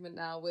next segment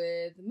now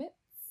with myths.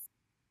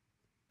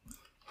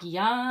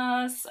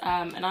 Yes,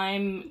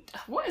 and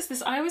what is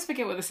this? I always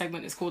forget what the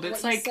segment is called.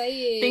 It's like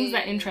things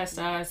that interest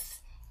us.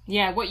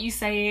 Yeah, what you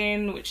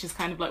saying, which is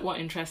kind of like what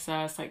interests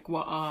us, like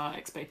what our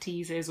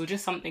expertise is, or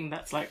just something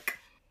that's like,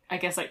 I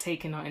guess like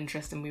taking our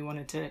interest and we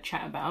wanted to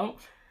chat about.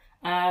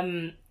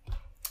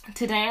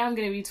 Today I'm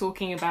going to be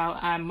talking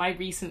about my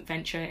recent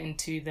venture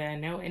into the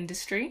nail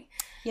industry.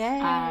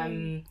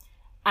 Yay.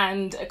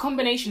 And a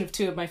combination of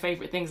two of my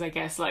favorite things, I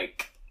guess,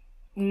 like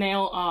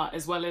nail art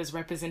as well as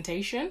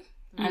representation.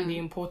 And the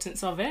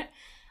importance of it.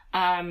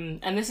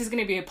 And this is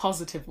going to be a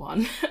positive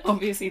one.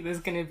 Obviously, there's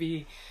going to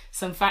be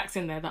some facts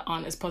in there that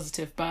aren't as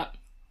positive. But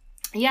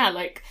yeah,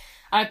 like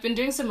I've been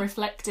doing some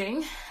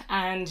reflecting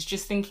and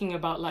just thinking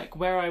about like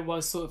where I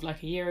was sort of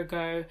like a year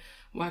ago,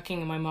 working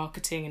in my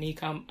marketing and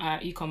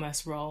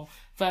e-commerce role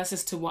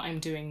versus to what I'm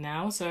doing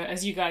now. So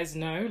as you guys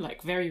know,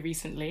 like very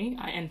recently,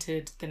 I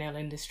entered the nail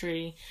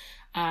industry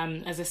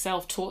as a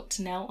self-taught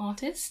nail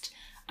artist.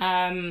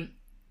 And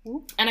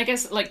I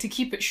guess like to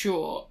keep it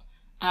short,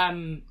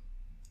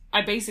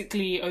 I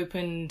basically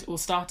opened or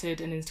started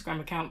an Instagram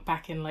account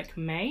back in like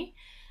May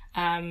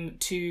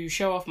to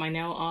show off my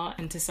nail art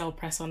and to sell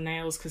press-on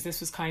nails because this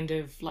was kind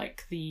of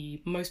like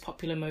the most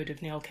popular mode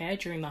of nail care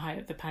during the height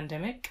of the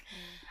pandemic.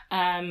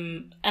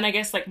 And I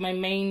guess like my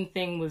main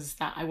thing was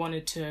that I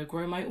wanted to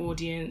grow my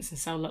audience and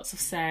sell lots of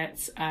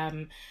sets.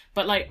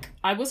 But like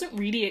I wasn't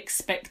really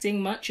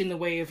expecting much in the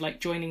way of like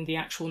joining the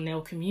actual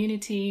nail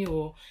community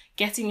or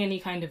getting any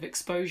kind of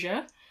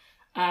exposure.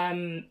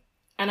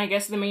 And I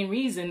guess the main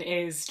reason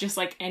is just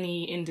like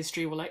any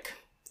industry or like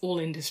all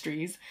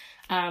industries,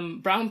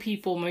 brown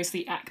people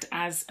mostly act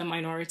as a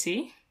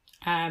minority,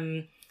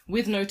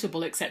 with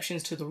notable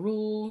exceptions to the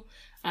rule.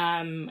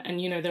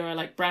 And, you know, there are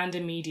like brand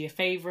and media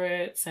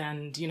favorites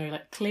and, you know,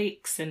 like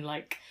cliques and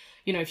like,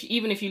 you know,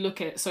 even if you look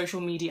at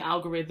social media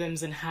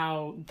algorithms and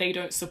how they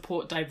don't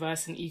support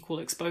diverse and equal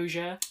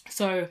exposure.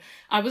 So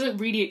I wasn't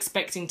really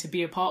expecting to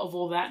be a part of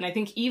all that. And I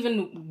think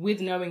even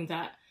with knowing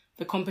that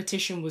the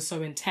competition was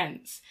so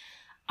intense,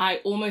 I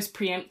almost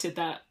preempted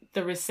that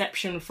the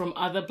reception from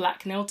other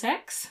black nail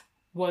techs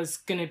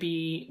wasn't going to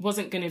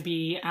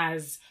be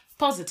as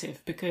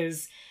positive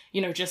because,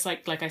 you know, just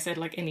like I said,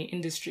 like any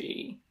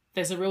industry,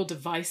 there's a real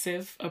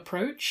divisive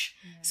approach.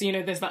 Yeah. So, you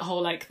know, there's that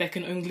whole like there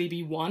can only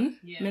be one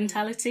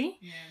mentality.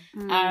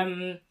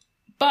 Yeah.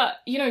 But,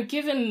 you know,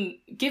 given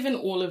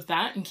all of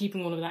that and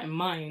keeping all of that in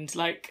mind,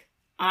 like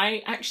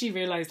I actually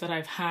realized that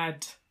I've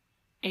had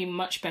a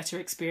much better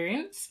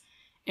experience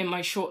in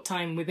my short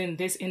time within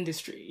this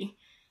industry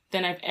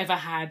than I've ever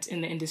had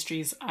in the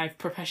industries I've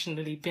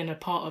professionally been a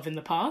part of in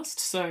the past.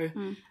 So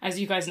as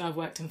you guys know, I've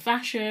worked in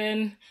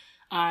fashion,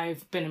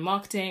 I've been in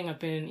marketing, I've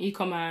been in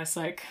e-commerce,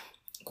 like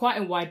quite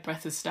a wide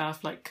breadth of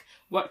stuff, like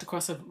worked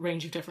across a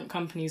range of different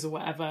companies or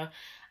whatever.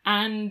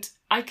 And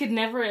I could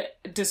never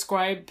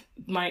describe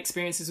my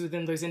experiences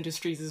within those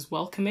industries as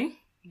welcoming,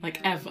 like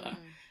ever.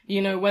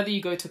 You know, whether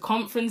you go to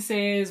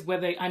conferences,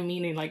 whether I'm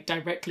meaning like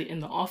directly in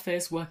the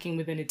office, working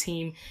within a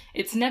team,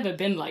 it's never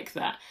been like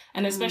that.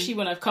 And especially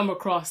when I've come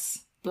across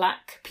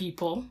Black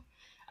people,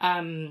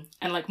 and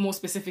like more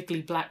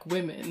specifically Black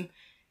women,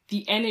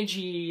 the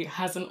energy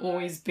hasn't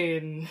always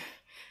been,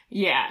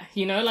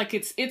 you know, like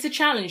it's a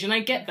challenge. And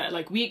I get that,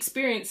 like we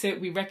experience it,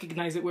 we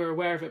recognize it, we're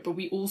aware of it, but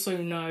we also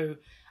know,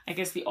 I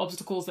guess, the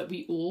obstacles that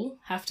we all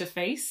have to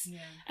face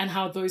and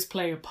how those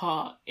play a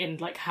part in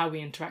like how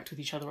we interact with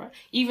each other. Right?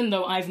 Even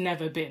though I've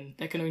never been,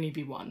 there can only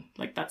be one.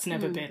 Like that's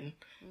never been,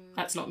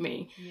 that's not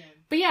me. Yeah.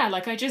 But yeah,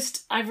 like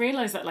I've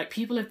realized that like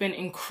people have been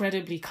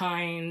incredibly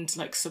kind,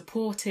 like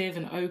supportive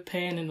and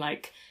open and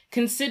like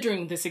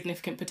considering the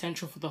significant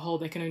potential for the whole,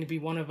 there can only be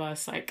one of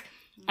us. Like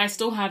I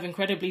still have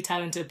incredibly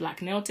talented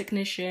Black nail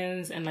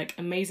technicians and like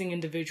amazing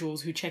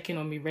individuals who check in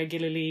on me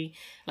regularly.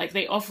 Like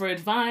they offer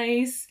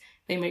advice,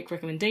 they make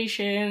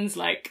recommendations.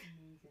 Like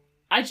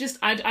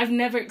I've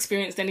never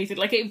experienced anything.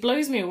 Like it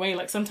blows me away.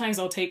 Like sometimes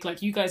I'll take,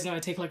 like you guys know, I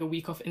take like a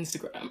week off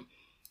Instagram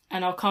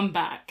and I'll come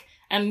back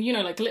and, you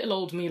know, like little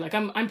old me, like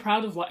I'm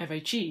proud of what I've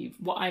achieved,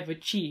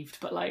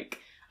 but like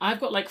I've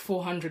got like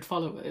 400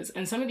 followers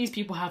and some of these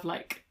people have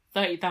like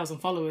 30,000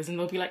 followers and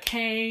they'll be like,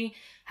 hey,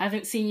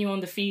 haven't seen you on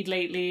the feed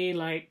lately,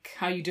 like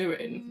how you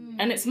doing?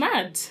 And it's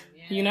mad,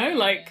 you know,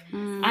 like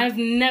I've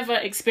never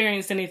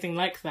experienced anything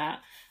like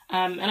that.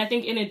 And I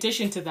think in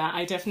addition to that,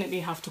 I definitely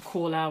have to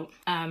call out,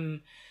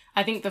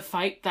 I think the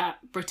fight that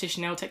British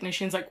nail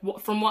technicians, like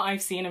from what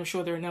I've seen, I'm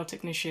sure there are nail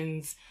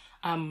technicians,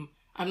 I'm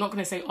not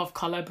going to say of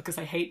colour because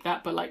I hate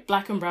that, but like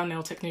Black and brown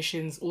nail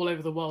technicians all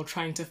over the world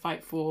trying to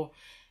fight for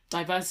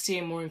diversity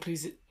and more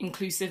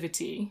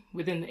inclusivity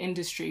within the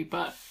industry.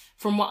 But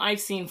from what I've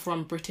seen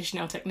from British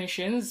nail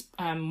technicians,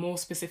 more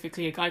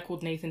specifically a guy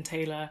called Nathan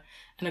Taylor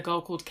and a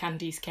girl called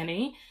Candice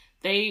Kenny,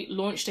 they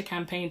launched a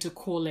campaign to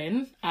call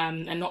in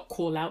and not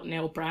call out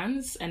nail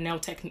brands and nail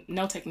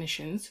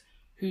technicians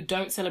who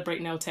don't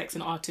celebrate nail techs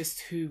and artists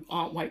who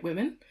aren't white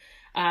women.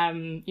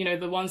 You know,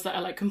 the ones that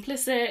are like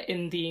complicit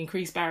in the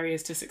increased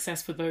barriers to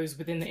success for those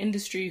within the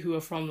industry who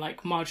are from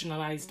like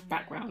marginalized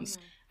backgrounds.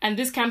 And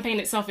this campaign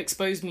itself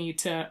exposed me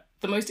to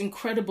the most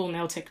incredible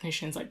nail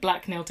technicians, like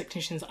Black nail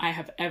technicians I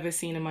have ever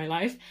seen in my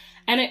life.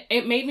 And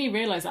it made me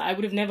realize that I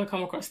would have never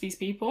come across these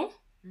people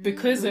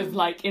because of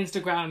like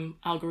Instagram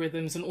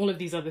algorithms and all of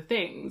these other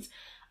things.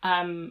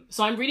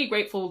 So I'm really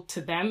grateful to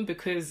them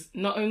because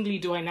not only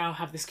do I now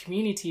have this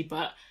community,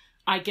 but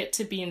I get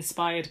to be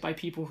inspired by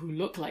people who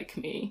look like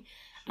me.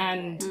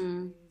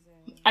 And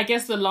I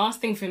guess the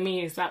last thing for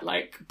me is that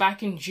like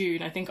back in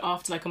June, I think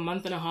after like a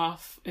month and a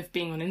half of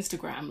being on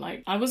Instagram,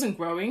 like I wasn't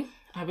growing.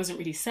 I wasn't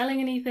really selling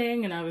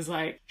anything. And I was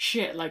like,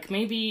 shit, like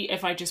maybe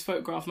if I just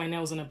photograph my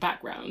nails on a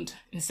background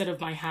instead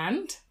of my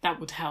hand, that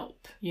would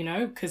help, you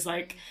know? Because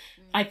like,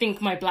 I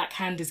think my Black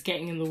hand is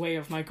getting in the way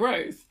of my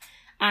growth.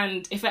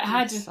 And if it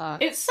had,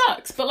 it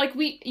sucks. But like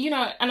we, you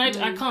know, and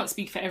I can't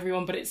speak for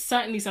everyone, but it's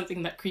certainly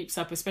something that creeps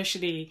up,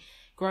 especially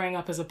growing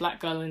up as a Black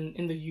girl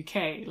in the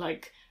UK.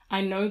 Like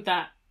I know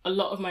that a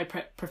lot of my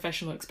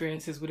professional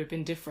experiences would have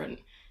been different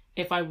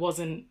if I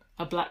wasn't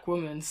a Black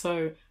woman.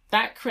 So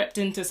that crept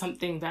into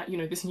something that, you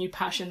know, this new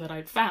passion that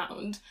I'd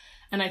found.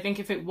 And I think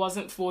if it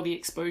wasn't for the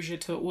exposure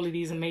to all of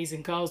these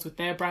amazing girls with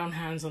their brown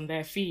hands on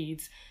their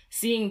feeds,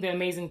 seeing the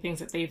amazing things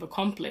that they've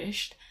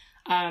accomplished,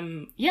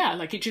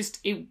 like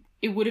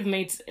it would have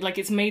made, like,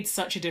 it's made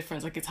such a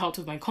difference. Like, it's helped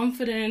with my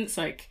confidence.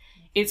 Like,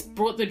 it's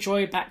brought the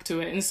joy back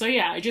to it. And so,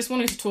 yeah, I just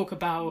wanted to talk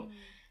about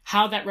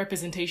how that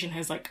representation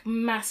has, like,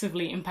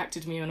 massively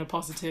impacted me in a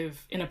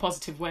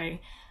positive way.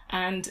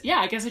 And, yeah,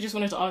 I guess I just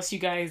wanted to ask you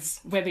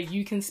guys whether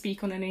you can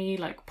speak on any,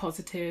 like,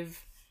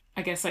 positive,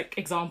 I guess, like,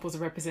 examples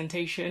of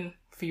representation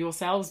for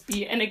yourselves.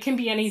 And it can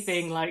be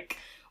anything, like,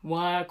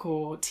 work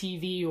or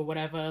TV or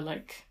whatever,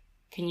 like...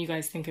 Can you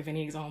guys think of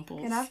any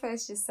examples? Can I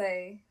first just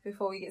say,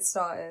 before we get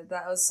started,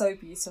 that was so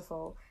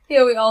beautiful.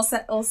 Here we all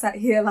sat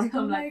here like,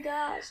 oh my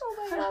god,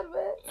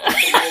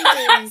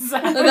 Vince.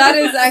 So that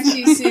is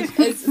actually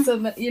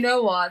super. You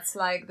know what?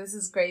 Like, this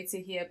is great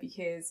to hear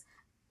because,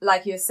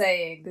 like you're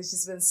saying, there's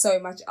just been so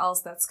much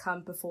else that's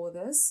come before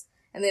this.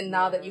 And then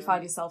now that you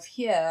find yourself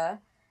here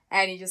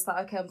and you're just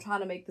like, okay, I'm trying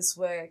to make this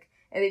work.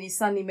 And then you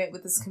suddenly met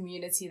with this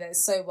community that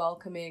is so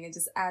welcoming and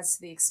just adds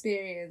to the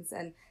experience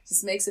and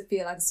just makes it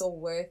feel like it's all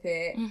worth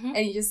it. Mm-hmm.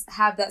 And you just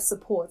have that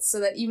support so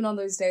that even on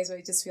those days where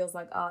it just feels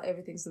like,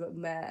 everything's a bit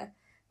meh,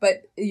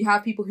 but you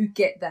have people who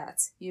get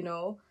that, you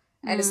know?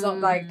 And it's not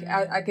like,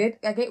 I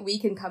get we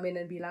can come in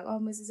and be like, oh,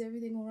 Miss, is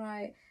everything all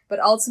right? But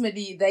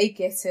ultimately they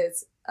get it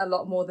a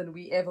lot more than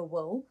we ever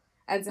will.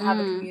 And to have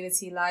a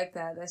community like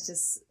that, that's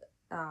just,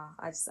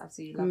 I just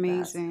absolutely love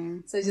amazing.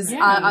 That. So just,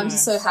 I'm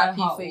just so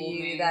happy for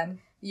you that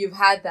you've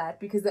had that,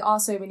 because there are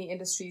so many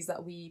industries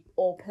that we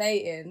all play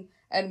in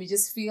and we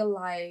just feel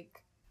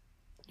like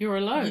you're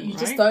alone. You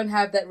just don't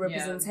have that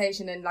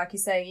representation. And like you're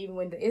saying, even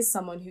when there is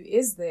someone who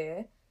is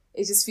there,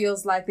 it just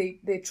feels like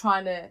they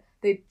try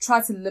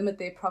to limit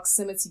their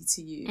proximity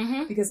to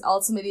you, because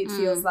ultimately it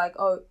feels like,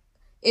 oh,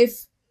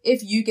 if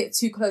you get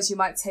too close, you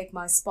might take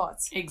my spot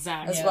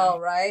exactly as well,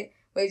 right?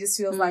 where it just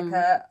feels like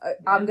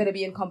I'm going to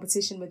be in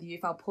competition with you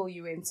if I'll pull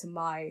you into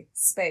my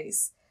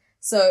space.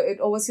 So it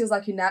always feels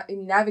like you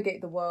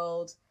navigate the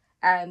world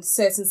and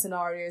certain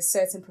scenarios,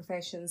 certain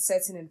professions,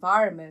 certain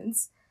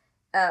environments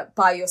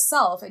by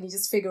yourself, and you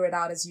just figure it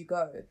out as you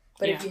go.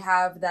 But if you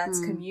have that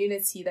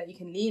community that you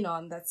can lean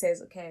on that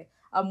says, okay,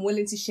 I'm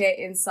willing to share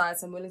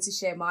insights, I'm willing to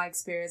share my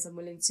experience, I'm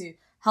willing to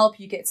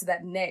help you get to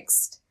that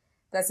next,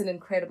 that's an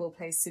incredible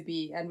place to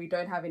be. And we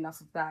don't have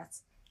enough of that.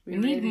 We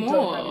need really more.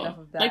 Don't have enough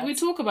of that. Like, we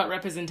talk about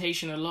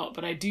representation a lot,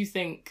 but I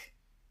think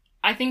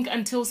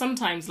until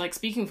sometimes, like,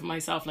 speaking for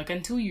myself, like,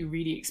 until you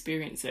really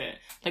experience it,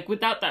 like,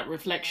 without that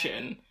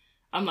reflection,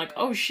 I'm like,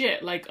 oh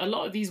shit, like, a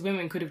lot of these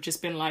women could have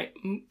just been like,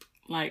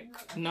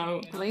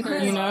 no,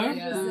 you know?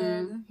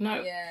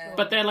 No. Yeah.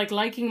 But they're, like,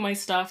 liking my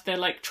stuff. They're,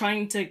 like,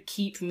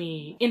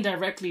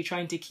 indirectly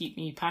trying to keep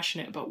me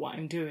passionate about what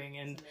I'm doing.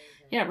 And,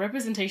 yeah,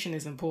 representation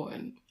is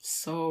important.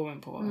 So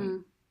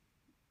important.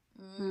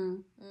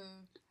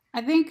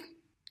 I think,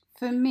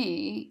 for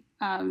me,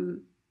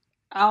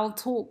 I'll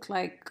talk,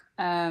 like,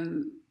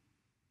 the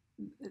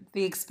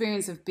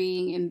experience of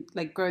being in,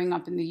 like, growing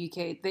up in the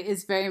UK. There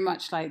is very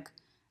much, like,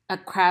 a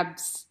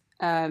crabs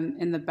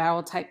in the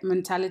barrel type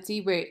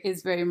mentality, where it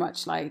is very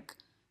much like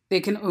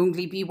there can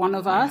only be one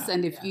of us,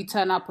 and if you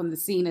turn up on the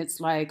scene, it's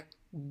like,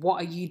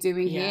 what are you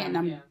doing here? And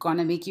I'm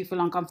gonna make you feel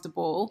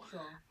uncomfortable.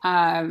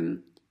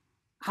 However,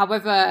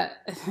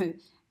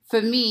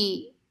 for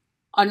me,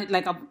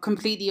 I'm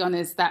completely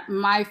honest, that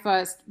my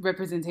first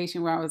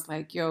representation where I was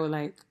like, yo,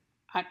 like,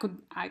 I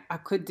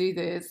could do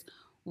this,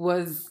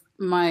 was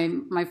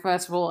my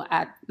first role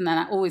at, and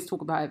I always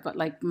talk about it, but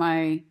like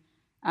my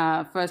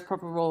first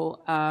proper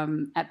role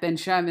at Ben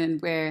Sherman,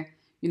 where,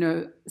 you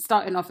know,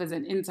 starting off as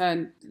an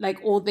intern, like,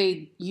 all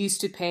they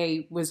used to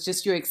pay was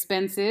just your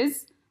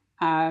expenses,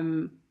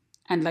 and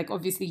like,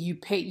 obviously you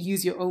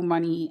use your own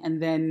money,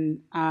 and then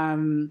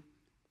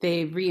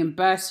they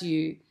reimburse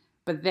you.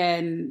 But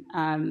then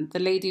the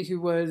lady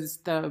who was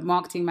the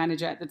marketing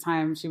manager at the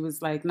time, she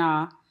was like,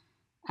 nah,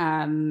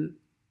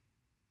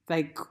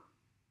 like,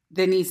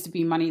 there needs to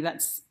be money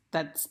that's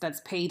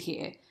paid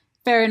here.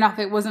 Fair enough,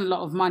 it wasn't a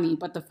lot of money,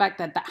 but the fact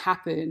that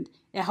happened,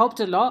 it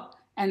helped a lot.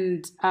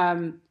 And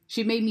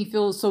she made me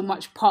feel so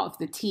much part of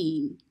the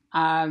team.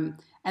 And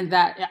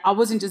that I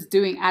wasn't just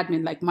doing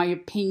admin, like, my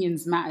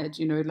opinions mattered,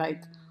 you know,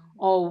 like,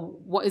 oh,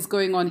 what is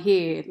going on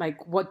here?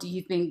 Like, what do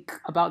you think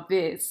about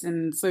this?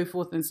 And so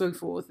forth and so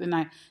forth. And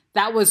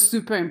that was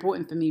super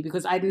important for me,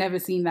 because I'd never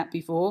seen that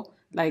before.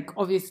 Like,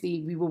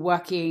 obviously we were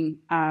working,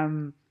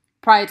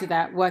 prior to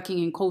that, working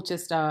in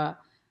Colchester,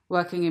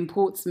 working in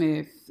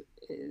Portsmouth.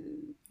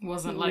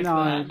 Wasn't like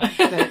that.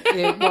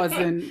 It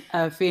wasn't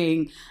a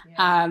thing.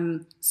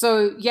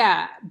 So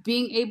yeah,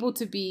 being able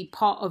to be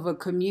part of a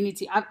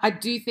community, I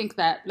do think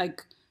that,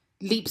 like,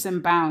 leaps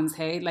and bounds,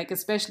 hey, like,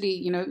 especially,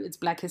 you know, it's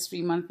Black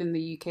History Month in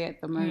the UK at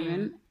the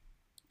moment.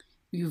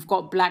 You've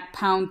got Black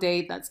Pound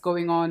Day that's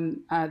going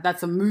on.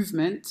 That's a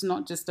movement,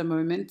 not just a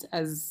moment,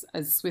 as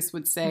Swiss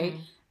would say.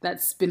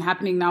 That's been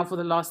happening now for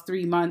the last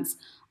 3 months.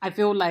 I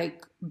feel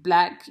like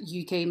Black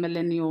UK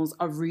millennials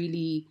are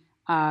really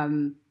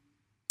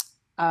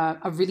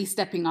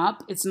stepping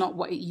up. It's not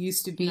what it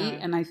used to be. No.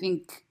 And I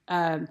think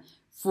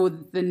for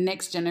the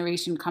next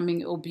generation coming,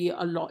 it will be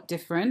a lot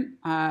different.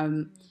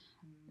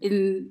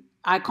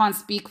 I can't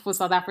speak for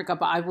South Africa,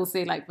 but I will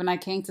say, like, when I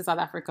came to South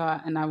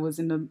Africa and I was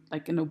in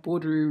a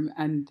boardroom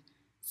and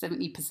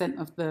 70%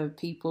 of the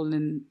people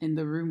in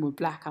the room were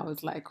Black, I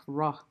was like,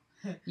 raw.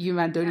 You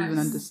man don't even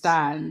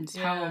understand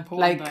how important,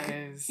 like, that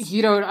is.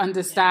 You don't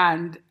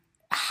understand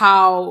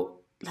how,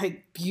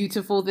 like,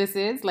 beautiful this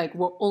is. Like,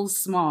 we're all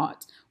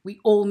smart.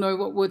 We all know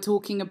what we're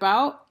talking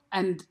about.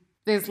 And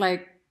there's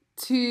like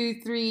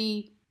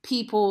 2-3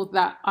 people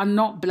that are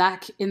not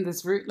Black in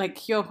this room. Like,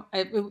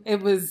 I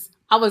was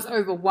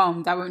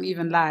overwhelmed. I won't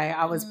even lie.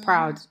 I was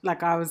proud.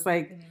 Like, I was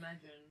like,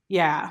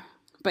 yeah.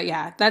 But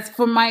yeah, that's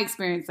from my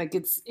experience. Like,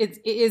 it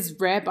is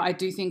rare, but I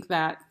do think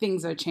that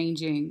things are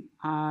changing.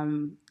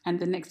 And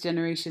the next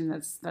generation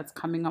that's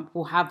coming up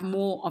will have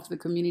more of the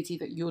community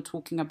that you're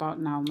talking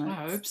about now, Max.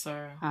 I hope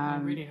so. I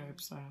really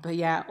hope so. But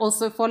yeah,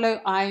 also follow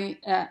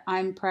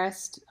I'm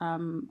Pressed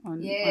on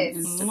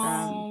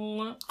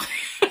Instagram.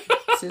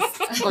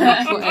 Just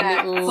gonna put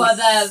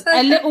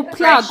a little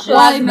plug.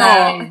 Why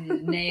not?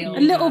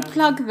 A little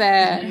plug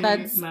there.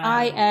 That's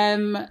I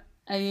am.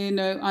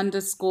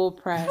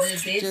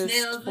 _pressed.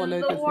 Just follow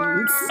the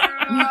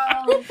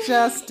things.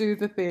 Just do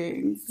the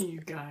things. You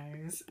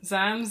guys.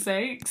 Zam,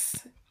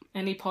 Zakes,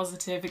 any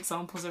positive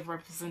examples of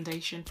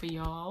representation for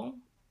y'all?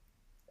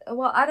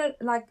 Well, I've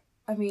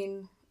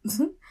been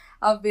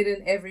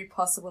in every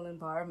possible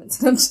environment,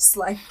 and I'm just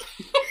like,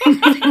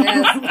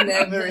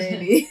 never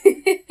really.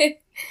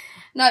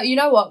 No, you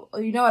know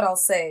what I'll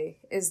say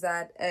is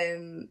that,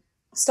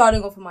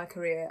 starting off in my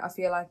career, I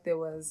feel like there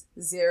was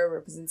zero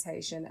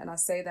representation. And I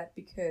say that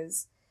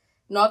because,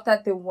 not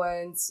that there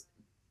weren't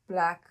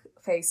Black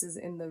faces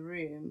in the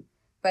room,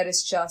 but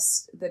it's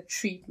just the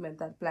treatment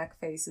that Black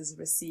faces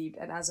received.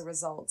 And as a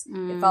result,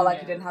 it felt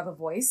like you didn't have a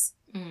voice.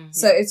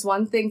 So it's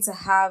one thing to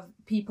have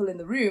people in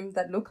the room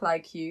that look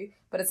like you,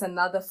 but it's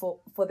another for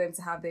them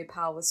to have their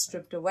power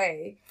stripped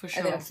away. For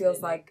sure. And then it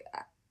feels like,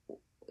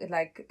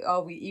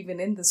 are we even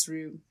in this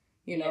room?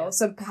 You know?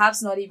 So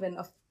perhaps not even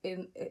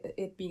in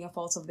it being a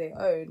fault of their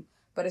own,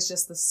 but it's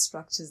just the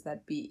structures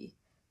that we're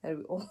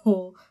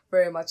all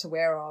very much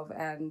aware of,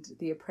 and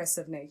the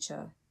oppressive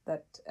nature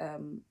that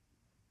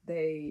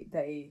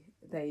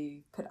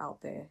they put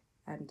out there,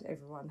 and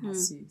everyone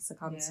has to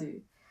succumb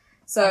to.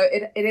 So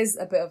it is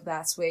a bit of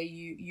that, where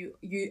you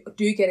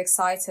do get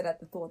excited at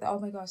the thought that, oh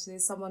my gosh,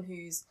 there's someone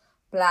who's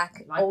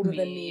black, like older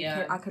than me,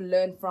 I can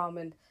learn from,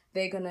 and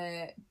they're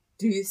gonna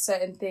do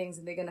certain things,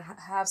 and they're gonna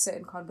have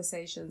certain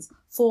conversations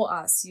for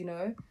us, you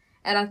know.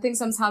 And I think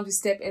sometimes we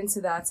step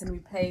into that and we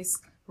place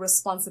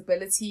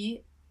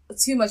responsibility,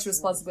 too much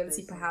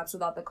responsibility perhaps,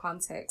 without the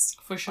context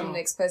for sure on the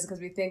next person,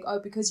 because we think, oh,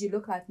 because you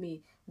look like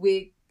me,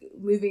 we're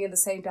moving in the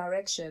same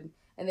direction.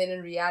 And then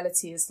in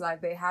reality, it's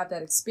like they have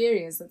that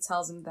experience that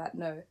tells them that,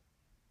 no,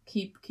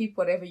 keep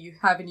whatever you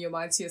have in your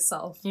mind to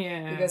yourself,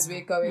 because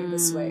we're going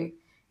this way,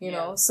 you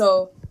know.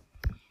 So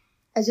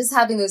it's just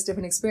having those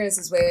different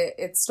experiences where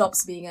it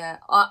stops being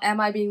am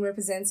I being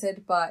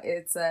represented, but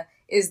it's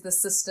is the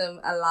system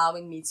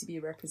allowing me to be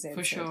represented?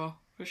 For sure.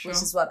 Which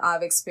is what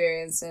I've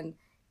experienced. And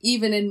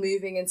even in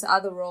moving into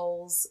other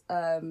roles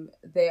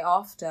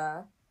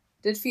thereafter,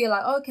 did feel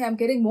like, okay, I'm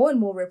getting more and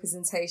more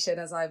representation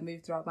as I've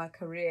moved throughout my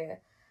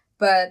career.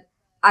 But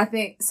I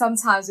think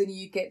sometimes when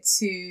you get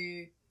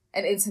to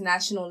an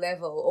international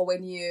level, or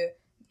when you're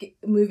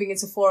moving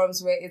into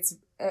forums where it's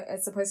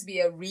supposed to be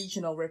a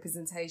regional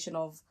representation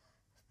of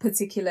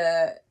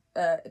particular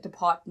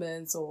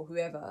departments or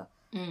whoever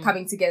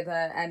coming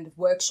together and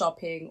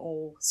workshopping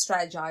or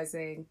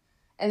strategizing,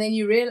 and then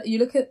you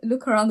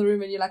look around the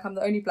room and you're like, I'm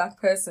the only black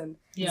person.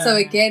 So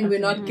again, we're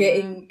not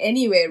getting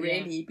anywhere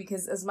really,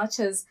 because as much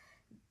as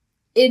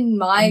in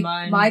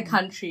my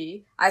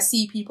country, I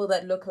see people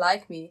that look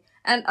like me.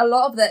 And a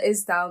lot of that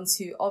is down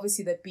to,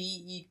 obviously, the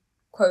BE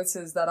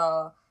quotas that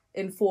are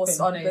enforced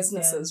on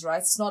businesses, right?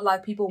 It's not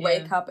like people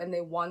wake up and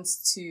they want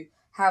to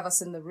have us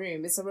in the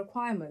room. It's a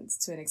requirement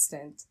to an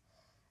extent.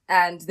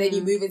 And then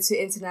you move into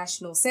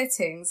international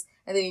settings,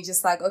 and then you're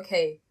just like,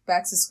 okay,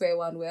 back to square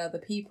one, where are the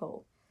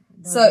people?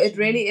 So it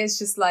really is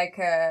just like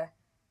an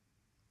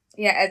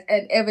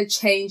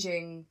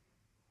ever-changing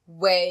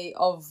way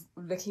of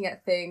looking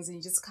at things, and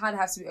you just kind of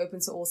have to be open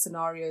to all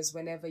scenarios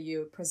whenever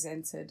you're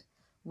presented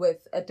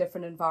with a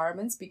different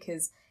environment,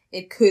 because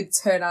it could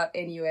turn out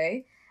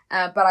anyway.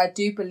 But I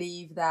do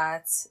believe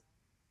that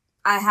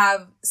I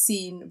have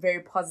seen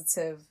very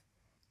positive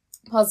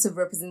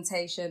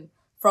representation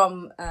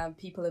from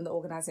people in the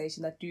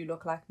organization that do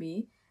look like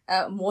me.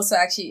 More so,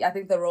 actually, I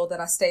think the role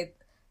that I stayed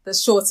the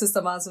shortest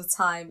amount of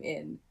time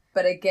in.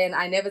 But again,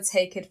 I never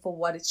take it for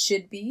what it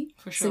should be,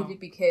 simply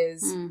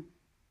because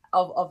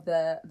of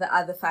the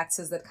other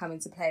factors that come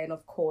into play, and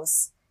of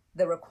course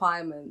the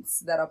requirements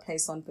that are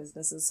placed on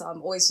businesses. So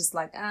I'm always just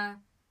like,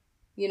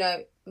 is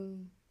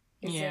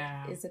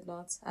it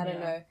not? I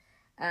don't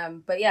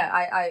know. But yeah,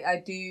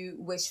 I do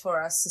wish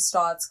for us to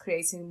start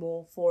creating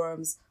more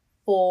forums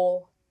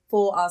for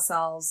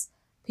ourselves,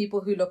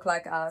 people who look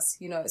like us,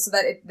 you know, so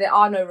that there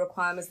are no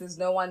requirements. There's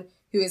no one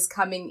who is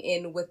coming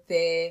in with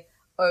their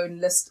own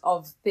list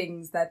of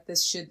things that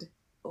this should,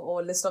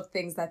 or list of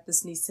things that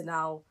this needs to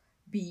now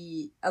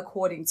be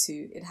according to.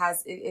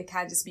 It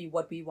can just be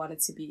what we want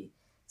it to be.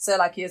 So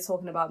like you're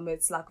talking about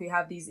MITs, like we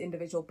have these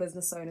individual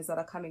business owners that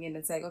are coming in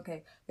and saying,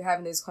 okay, we're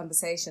having those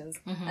conversations.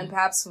 And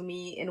perhaps for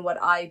me, in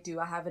what I do,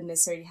 I haven't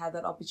necessarily had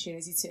that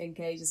opportunity to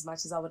engage as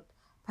much as I would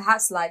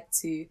perhaps like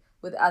to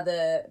with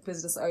other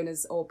business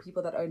owners or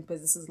people that own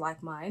businesses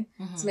like mine.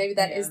 So maybe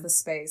that is the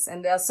space.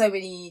 And there are so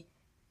many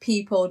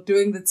people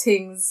doing the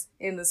things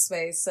in the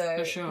space.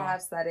 So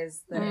perhaps that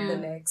is the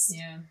next.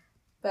 Yeah.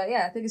 But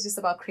yeah, I think it's just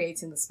about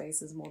creating the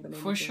spaces more than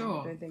anything. For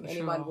sure. I don't think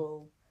anyone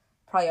will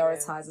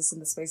prioritize us in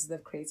the spaces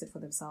they've created for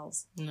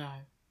themselves. No.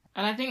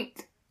 And I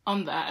think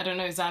on that, I don't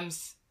know,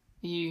 Zams,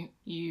 are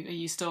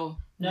you still...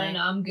 No,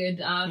 I'm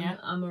good.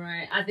 I'm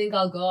alright. I think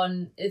I'll go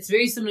on. It's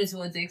very similar to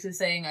what Dex was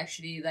saying,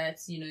 actually, that,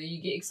 you know, you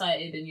get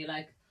excited and you're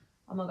like,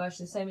 oh my gosh,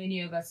 there's so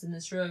many of us in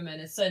this room, and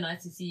it's so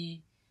nice to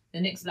see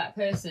the next black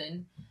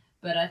person.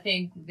 But I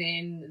think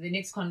then the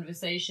next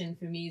conversation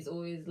for me is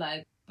always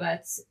like,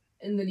 but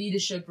in the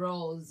leadership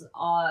roles,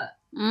 are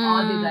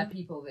there black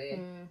people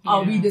there?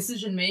 Are we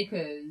decision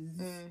makers?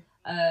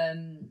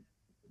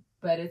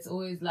 But it's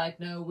always like,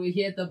 no, we're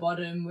here at the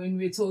bottom. When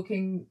we're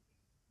talking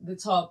the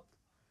top,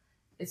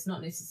 it's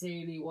not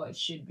necessarily what it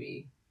should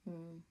be.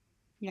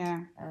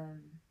 Yeah.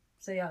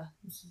 So yeah,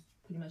 this is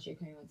pretty much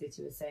echoing what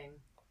Zetu was saying.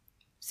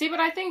 See, but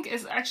I think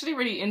it's actually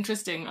really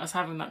interesting us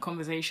having that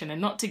conversation,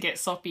 and not to get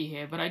soppy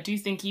here, but I do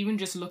think even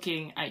just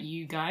looking at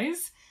you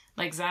guys,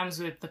 like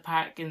Zams with the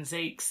pack and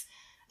Zakes,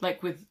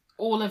 like with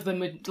all of the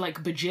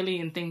like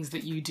bajillion things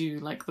that you do,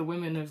 like the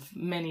women of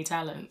many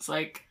talents,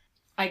 like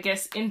I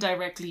guess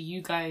indirectly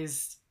you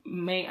guys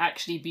may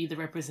actually be the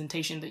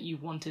representation that you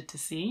wanted to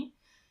see.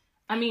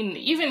 I mean,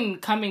 even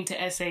coming to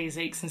SA,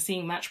 Zakes, and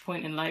seeing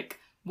Matchpoint and like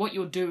what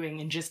you're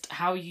doing and just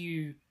how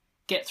you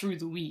get through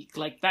the week.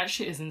 Like, that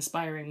shit is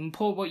inspiring. And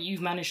Paul, what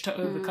you've managed to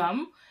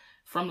overcome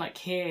from like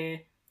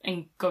here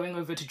and going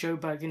over to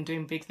Joburg and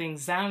doing big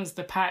things. Zams,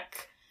 the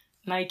pack,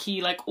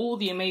 Nike, like all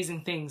the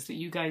amazing things that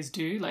you guys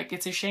do. Like,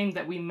 it's a shame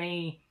that we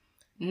may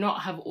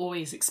not have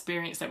always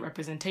experienced that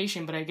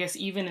representation, but I guess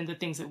even in the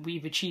things that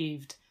we've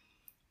achieved,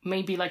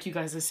 maybe like you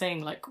guys are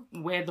saying, like,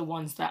 we're the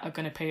ones that are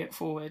going to pay it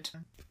forward.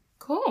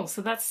 Cool.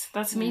 So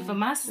that's me for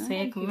my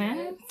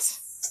segment.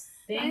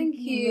 Thank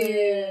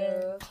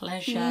you.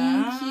 Pleasure.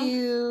 Thank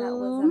you. That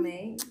was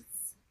amazing.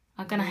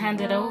 I'm going to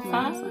hand it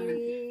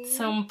over.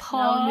 Some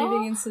Paul. Now we're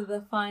moving into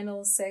the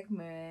final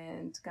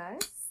segment, guys.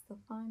 The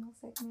final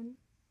segment.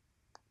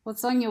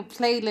 What's on your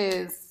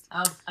playlist?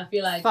 I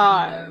feel like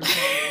Five.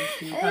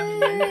 we know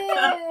coming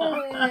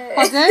in.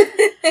 Pardon?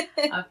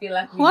 I feel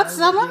like we What's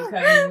know what someone? you're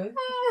coming with.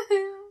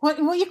 What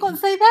you got to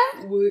say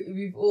there?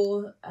 We've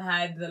all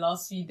had the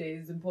last few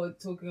days and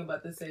talking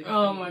about the same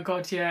Oh thing. my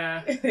god,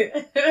 yeah.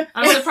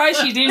 I'm surprised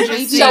she didn't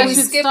just Shall Shall we we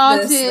should skip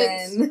start this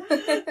it.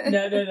 then?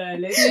 No.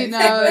 Let's You give know,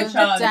 her a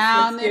chance.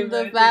 down Let's give in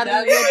the her- valley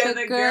down where where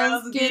the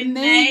girls get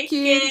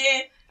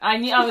naked. I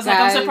was like,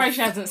 I'm Guys. surprised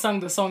she hasn't sung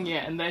the song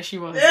yet, and there she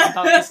was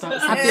about to start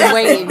I've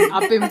singing.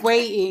 been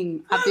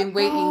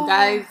waiting,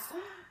 guys.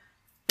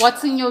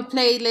 What's in your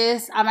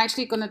playlist? I'm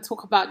actually going to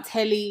talk about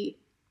telly.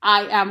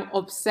 I am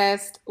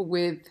obsessed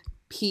with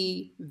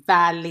P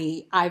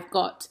Valley. I've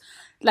got,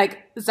 like,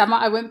 Zama,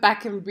 I went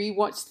back and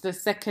rewatched the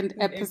second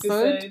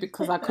episode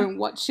because I couldn't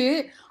watch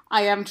it.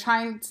 I am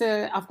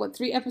I've got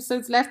 3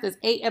 episodes left. There's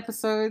 8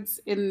 episodes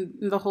in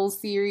the whole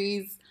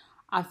series.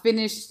 I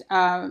finished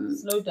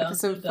Slow down,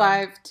 episode slow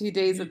 5 down. 2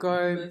 days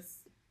ago.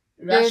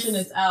 Ration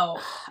is out.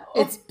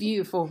 It's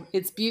beautiful.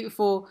 It's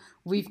beautiful.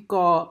 We've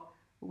got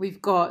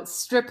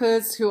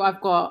strippers who I've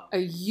got a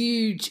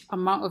huge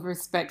amount of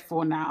respect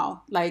for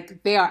now.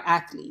 Like, they are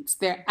athletes.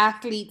 They're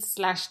athletes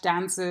 /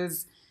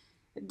 dancers.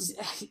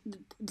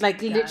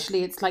 Like,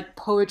 literally, it's like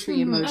poetry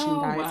in motion,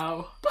 guys.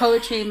 Wow.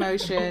 Poetry in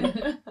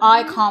motion.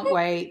 I can't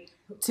wait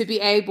to be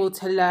able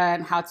to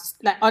learn how to,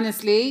 like,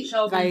 honestly,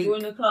 Shall we like, join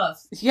the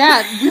class?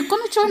 yeah, we're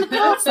gonna join the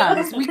class,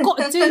 Sam. We got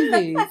to do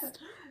this.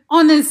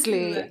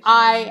 Honestly,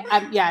 I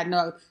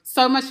am,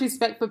 so much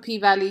respect for P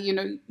Valley. You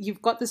know,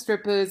 you've got the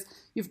strippers,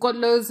 you've got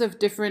loads of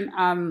different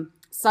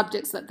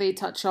subjects that they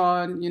touch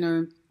on, you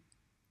know,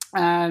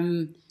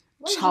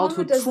 What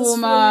childhood genre does this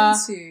trauma.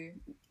 fall into?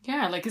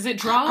 Yeah, like, is it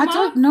drama? I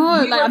don't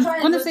know. We Like, were I'm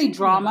trying gonna to say talk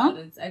drama. about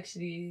it. It's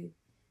actually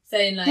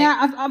saying like,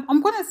 Yeah,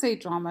 I'm gonna say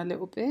drama a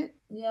little bit.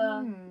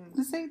 yeah.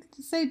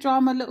 Say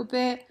drama a little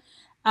bit.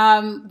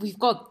 We've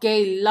got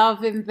gay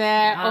love in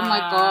there. Oh my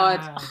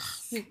god,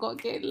 we've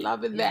got gay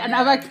love in there. And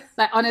I'm like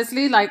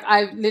honestly, like,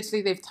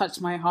 they've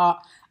touched my heart.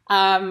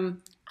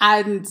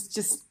 And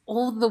just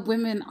all the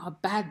women are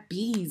bad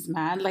bees,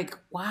 man. Like,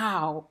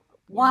 wow.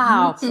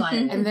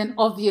 And then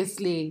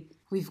obviously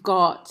we've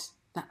got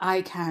the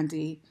eye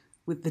candy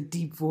with the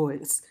deep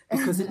voice,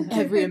 because in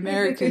every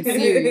American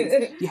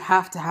series you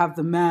have to have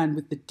the man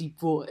with the deep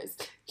voice.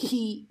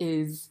 He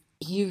is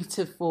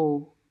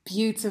beautiful.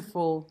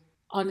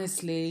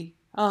 Honestly,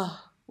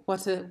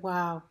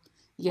 wow.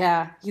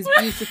 Yeah, he's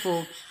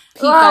beautiful.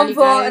 P Valley,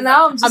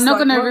 guys. I'm not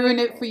gonna ruin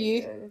it for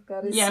you.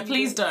 Yeah,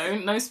 please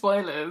don't. No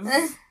spoilers.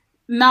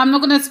 No, I'm not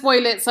gonna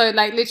spoil it. So,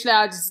 like, literally,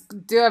 I'll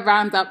just do a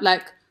roundup.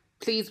 Like,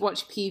 please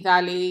watch P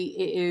Valley.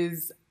 It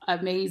is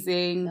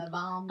amazing.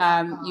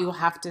 You'll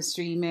have to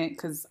stream it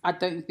because I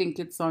don't think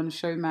it's on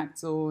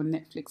Showmax or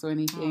Netflix or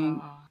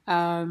anything.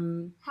 How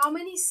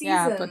many seasons?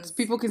 Yeah, but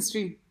people can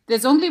stream.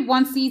 There's only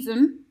 1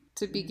 season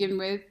to begin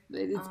with.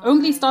 It's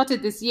only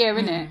started this year,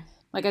 innit?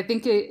 Like, I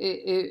think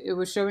it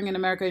was showing in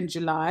America in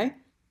July.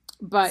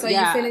 But So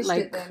yeah, you finished like,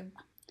 it then?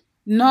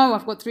 no,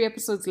 I've got 3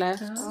 episodes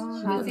left.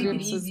 I'll Three take it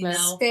episodes easy left.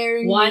 now.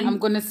 Sparing One- I'm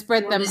gonna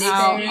spread them minute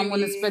out. sparingly. I'm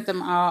gonna spread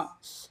them out.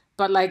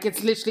 But, like,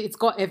 it's literally, it's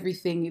got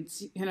everything.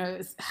 It's, you know,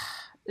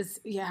 it's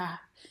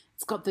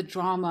got the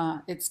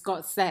drama. It's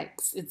got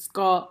sex. It's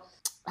got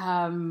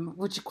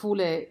what you call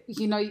it?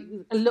 You know,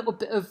 a little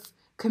bit of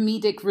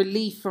comedic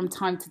relief from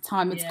time to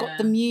time. It's got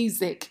the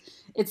music.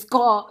 It's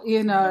got,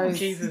 you know,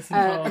 Jesus,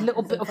 a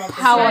little bit of proper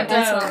power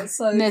sweat.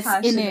 So in it.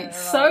 passionate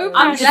So about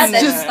I'm it. glad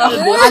that you Just, started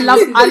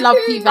I love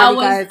P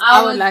Valley, guys. I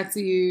I would was- like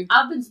to you.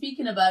 I've been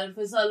speaking about it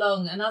for so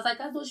long, and I was like,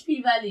 I watched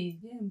P Valley.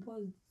 Yeah, and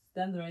Paul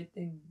done the right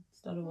thing.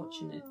 Started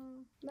watching it.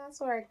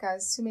 That's alright,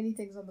 guys. Too many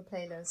things on the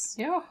playlist.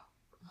 Yeah.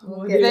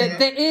 We'll get there.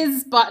 There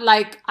is, but,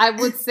 like, I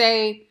would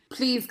say,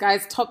 please,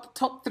 guys,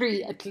 top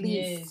 3 at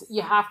least. Yes.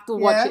 You have to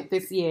watch Yeah. it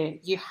this year.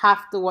 You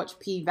have to watch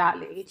P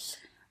Valley.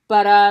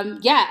 But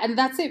yeah, and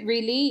that's it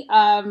really.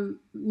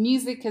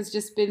 Music has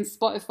just been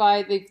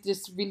Spotify. They've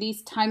just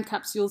released time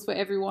capsules for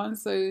everyone.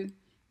 So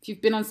if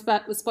you've been on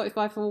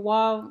Spotify for a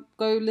while,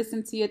 go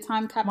listen to your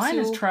time capsule. Mine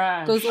is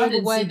trash. Goes I all the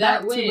didn't way see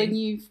that back to way. when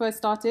you first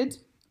started.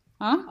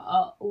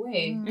 Huh?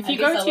 Wait. If I you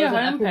guess go I to your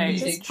wasn't Apple homepage,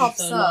 Music It just for pops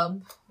so up.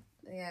 long.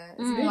 Yeah,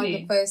 it's Mm. like Really?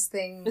 the first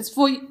thing. It's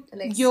for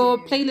next your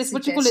to playlist.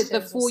 What do you call it? The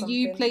suggestions or For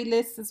You something.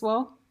 playlist as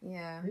well.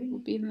 Yeah. Will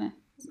be in there.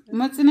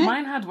 What's in it?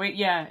 Mine had,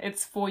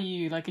 it's For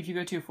You. Like, if you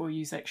go to your For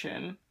You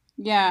section.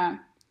 Yeah.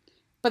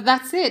 But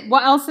that's it.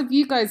 What else have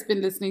you guys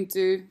been listening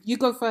to? You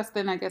go first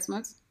then, I guess,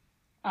 Max.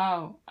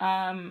 Well,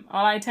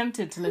 I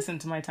attempted to listen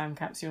to my time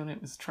capsule and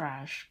it was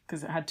trash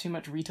because it had too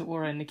much Rita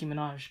Ora and Nicki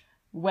Minaj.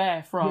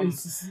 Where from?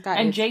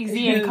 And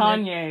Jay-Z and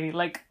Kanye,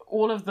 like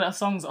all of the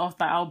songs off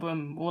that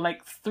album were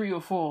like 3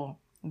 or 4.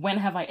 When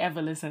have I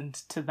ever listened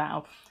to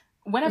that?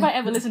 When have I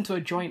ever listened to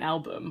a joint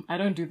album? I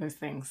don't do those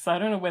things, so I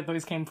don't know where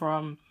those came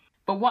from.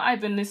 But what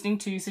I've been listening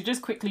to, so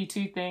just quickly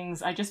 2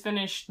 things. I just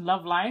finished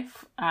Love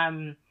Life,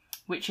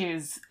 which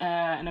is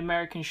an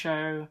American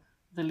show.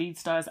 The lead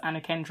star is Anna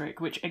Kendrick,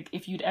 which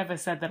if you'd ever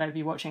said that I'd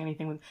be watching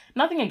anything with...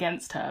 Nothing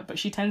against her, but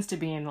she tends to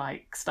be in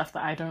like stuff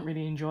that I don't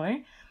really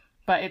enjoy.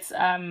 But it's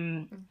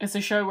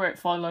a show where it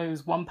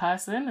follows one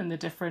person and the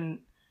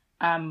different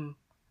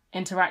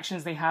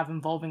interactions they have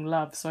involving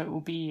love. So it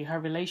will be her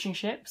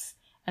relationships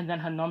and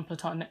then her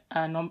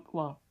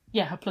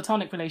her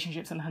platonic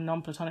relationships and her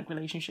non-platonic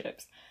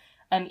relationships.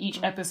 And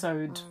each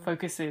episode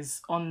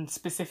focuses on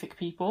specific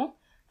people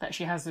that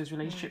she has those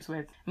relationships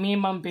with. Me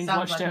and Mum binge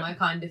watched like it. My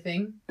kind of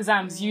thing.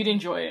 Zams, you'd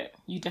enjoy it.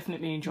 You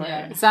definitely enjoy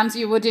it. Zams,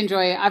 you would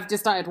enjoy it. I've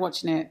just started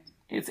watching it.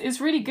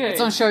 It's really good. It's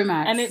on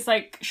Showmax. And it's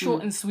like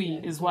short and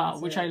sweet as well,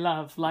 which I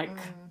love. Like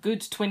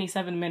good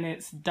 27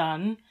 minutes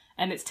done.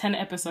 And it's 10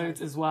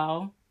 episodes as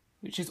well,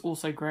 which is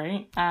also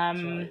great.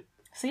 So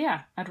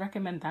yeah, I'd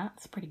recommend that.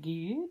 It's pretty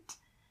good.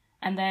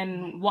 And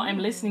then what I'm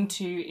listening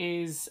to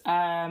is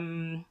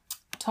Tom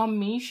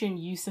Misch and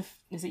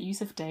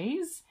Yusuf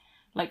Days?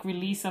 Like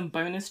release some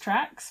bonus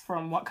tracks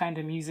from What Kind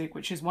of Music,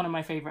 which is one of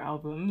my favourite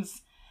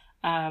albums.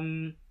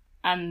 And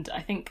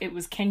I think it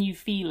was Can You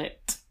Feel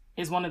It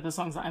is one of the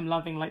songs that I'm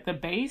loving. Like the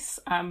bass,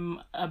 I'm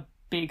a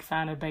big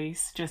fan of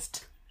bass.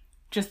 Just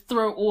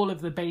throw all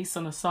of the bass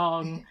on a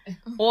song.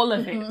 All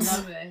of it.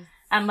 Love it.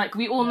 And like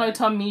we all know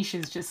Tom Misch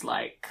is just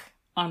like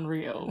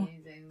unreal.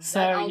 Amazing. So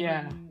That album,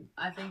 yeah.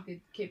 I think it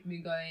kept me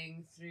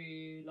going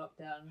through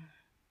lockdown.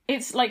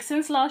 It's like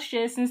since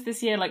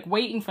this year, like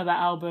waiting for that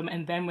album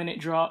and then when it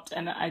dropped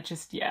and I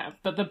just,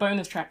 but the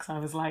bonus tracks, I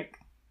was like,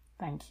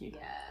 thank you.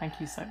 Yeah. Thank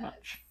you so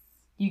much.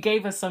 You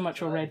gave us so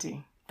much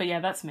already. But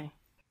yeah, that's me.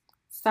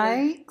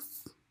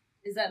 Sykes.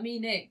 Is that me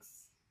next?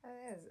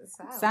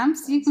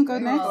 Sams, you can go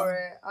next.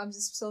 I'm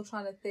just still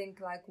trying to think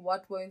like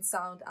what won't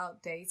sound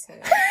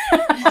outdated.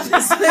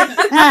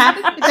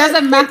 It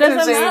doesn't matter.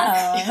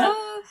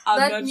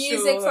 That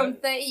music from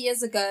 30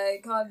 years ago,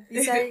 can't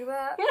be saying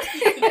that.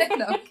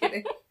 No, I'm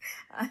kidding.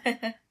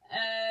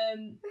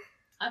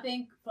 I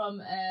think from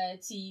a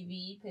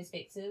TV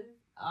perspective,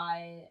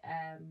 I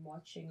am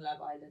watching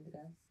Love Island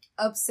again.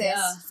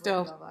 Obsessed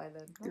Still. with Love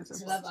Island.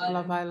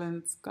 Love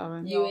Island's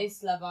going.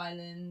 US Love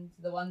Island,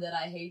 the one that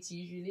I hate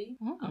usually.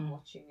 I'm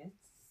watching it.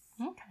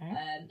 Okay.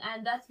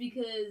 And that's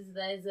because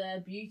there's a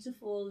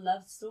beautiful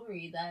love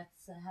story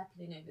that's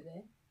happening over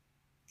there.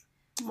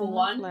 For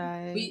one,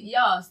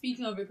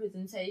 speaking of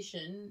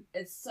representation,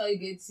 it's so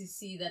good to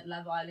see that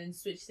Love Island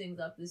switched things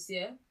up this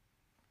year.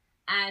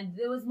 And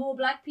there was more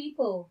black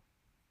people.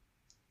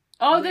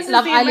 Oh, this is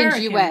Love the Island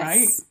American, US.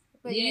 right?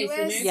 But Yes,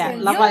 US, Yeah,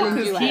 and Love Island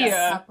Europe US. has Here,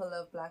 a couple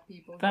of black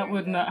people. That doing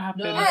would not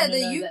happen. No, Yeah, no,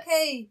 the no,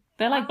 UK.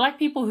 They're like black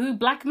people who?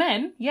 Black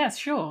men? Yes,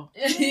 sure.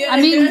 I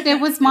mean, there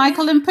was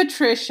Michael and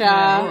Patricia.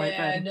 Yeah, alright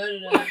then. No.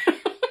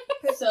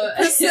 So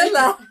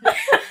Priscilla.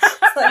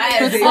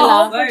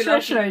 Priscilla.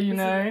 Patricia, you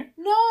know.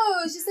 No,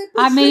 she said Patricia.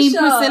 I mean,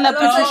 Priscilla, I love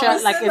Patricia,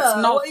 like, it's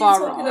not what far are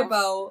you talking off.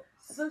 about?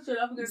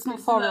 It's not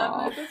far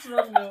off.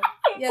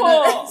 Yeah,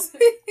 no, that's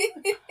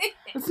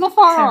It's not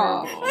far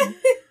off.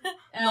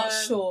 not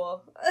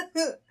sure.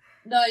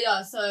 No,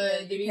 yeah, so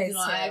Yeah, the UK's reason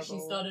I actually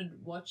terrible. started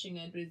watching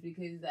it was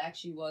because there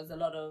actually was a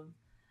lot of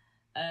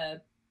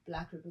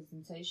black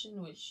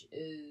representation, which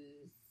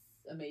is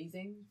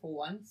amazing for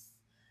once.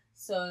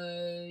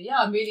 So, yeah,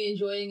 I'm really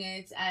enjoying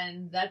it.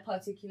 And that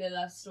particular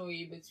love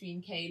story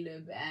between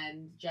Caleb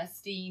and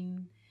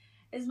Justine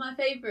is my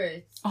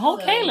favourite. Oh,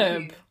 So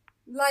Caleb. cute.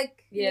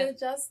 Like, Yeah. you're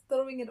just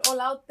throwing it all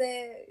out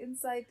there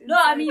inside. No,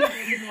 I mean, haven't I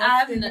watched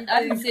haven't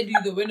anything. said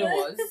who the winner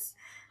was.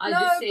 I No,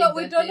 just said but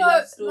we that don't their know.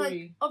 love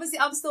story. Like, obviously,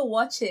 I'm still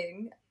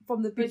watching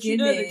from the But you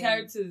beginning. know the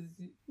characters.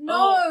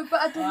 No, but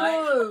I don't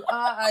know.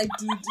 I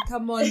dude,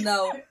 come on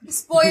now.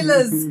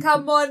 Spoilers,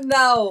 come on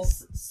now.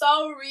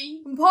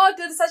 Sorry. Pa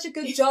did such a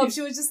good job. She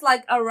was just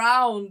like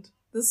around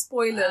the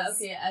spoilers.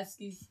 Okay,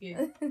 ASCII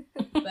skin.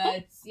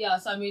 But yeah,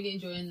 so I'm really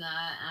enjoying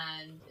that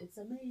and it's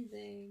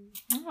amazing.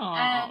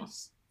 Aw. And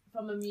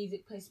from a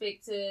music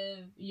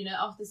perspective, you know,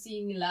 after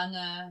seeing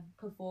Langa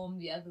perform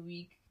the other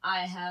week,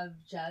 I have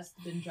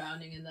just been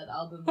drowning in that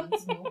album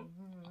once more.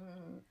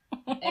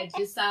 It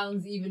just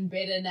sounds even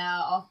better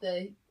now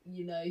after,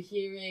 you know,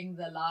 hearing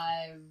the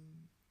live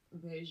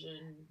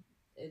version.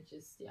 It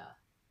just,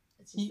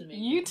 it's just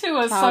amazing. You two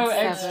are Proud so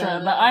seven.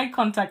 extra. The eye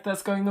contact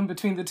that's going on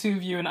between the two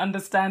of you and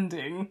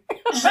understanding.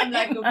 I'm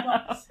like a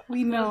boss.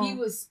 We know. He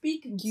was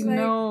speaking to You me.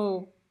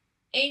 know.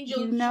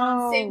 Angel You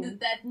know. transcended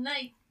that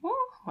night.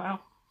 Oh, wow.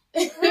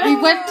 We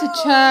went to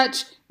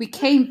church, we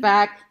came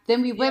back,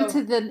 then we went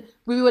Yo.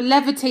 we were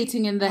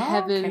levitating in the Okay,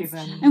 heavens,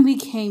 then. and we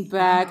came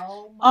back.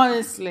 Oh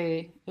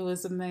Honestly, it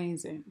was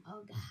amazing.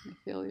 Oh god. I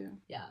feel you.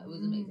 Yeah, it was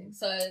amazing.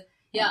 So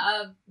yeah,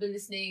 I've been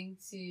listening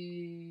to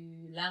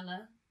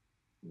Langa,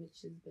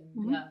 which has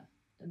been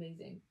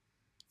amazing.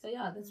 So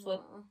yeah,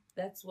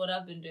 that's what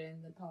I've been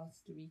doing the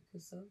past week or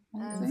so.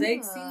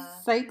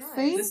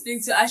 Sexy.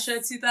 Listening to Usher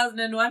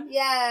 2001.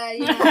 Yeah,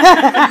 you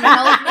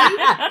helped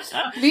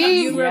me.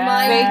 Leave You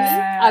remind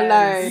me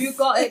alone. You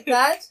got it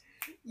bad.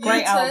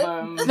 Great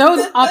album.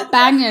 Those are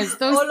bangers.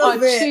 Those All are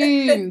of it.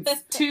 tunes.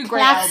 Two great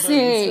Classic. albums.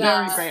 Very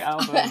Nah, great I'm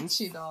albums.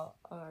 actually not.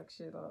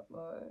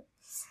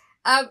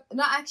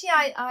 No, actually,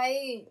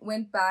 I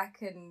went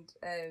back and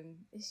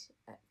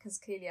because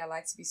clearly I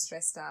like to be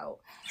stressed out,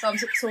 so I'm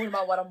talking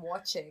about what I'm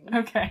watching.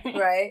 Okay.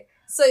 Right.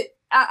 So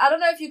I don't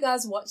know if you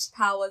guys watched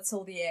Power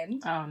till the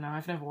end. Oh no,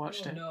 I've never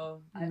watched it.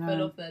 No, I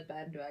fell off that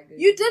bandwagon.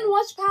 You didn't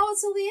watch Power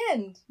till the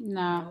end.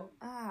 No.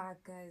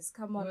 Guys,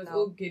 come on I was now.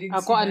 all getting I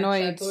too got much.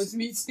 annoyed. I thought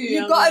me too.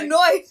 You I'm got like,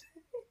 annoyed.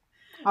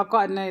 I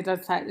got annoyed. I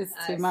was like, it's too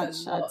That's a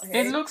much. lot.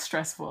 It looks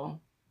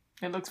stressful.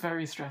 It looks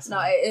very stressful.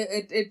 No,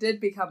 it did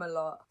become a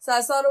lot. So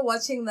I started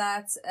watching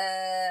that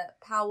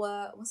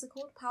Power. What's it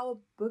called? Power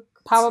Book.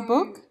 Power 2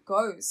 Book?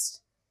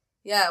 Ghost.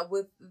 Yeah,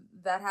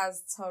 that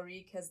has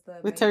Tariq as the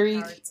With main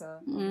Tariq. character.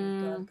 Oh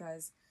my god,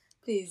 guys,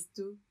 please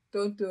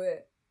don't do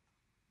it.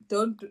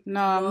 Don't.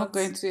 No, I'm not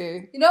going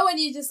to. You know when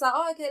you just like,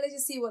 oh, okay, let's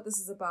just see what this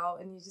is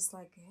about, and you're just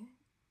like,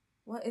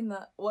 what in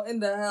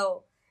the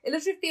hell? It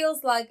literally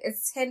feels like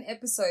it's 10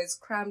 episodes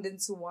crammed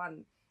into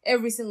one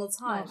every single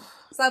time.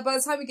 It's like by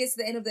the time you get to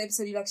the end of the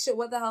episode, you're like, shit,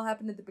 what the hell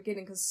happened at the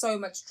beginning? Because so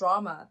much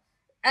drama,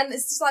 and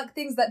it's just like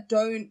things that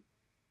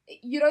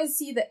you don't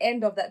see the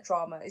end of that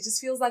drama. It just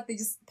feels like they're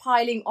just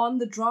piling on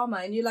the drama,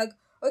 and you're like,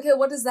 okay,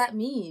 what does that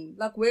mean?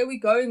 Like, where are we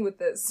going with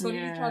this? What are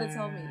you trying to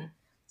tell me?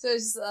 So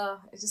it's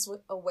just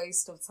a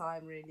waste of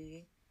time,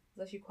 really. I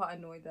was actually quite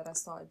annoyed that I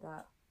started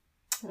that.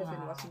 Could have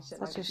been watching shit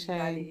such like a P shame.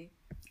 Valley.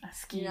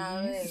 You know what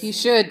I mean? You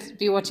should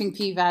be watching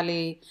P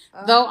Valley.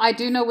 Though I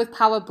do know with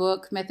Power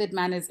Book, Method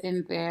Man is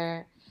in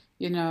there.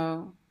 You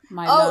know,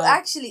 my love.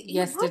 Actually,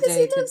 Yesterday, why does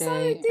he look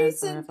today, so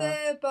decent and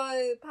there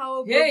by Power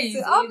Book? Yeah,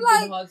 he's I'm always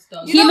like, been hot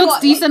stuff. you He know looks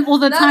what? decent all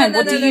the time.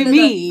 What do you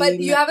mean? But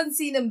you haven't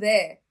seen him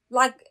there.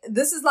 Like,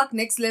 this is like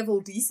next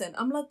level decent.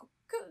 I'm like,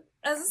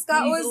 as this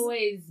guy He's was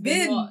always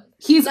been. been hot.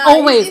 He's Nah,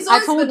 always, he's I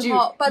always told been you,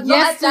 hot, but not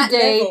at that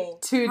yesterday, level.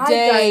 today,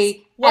 Hi, guys.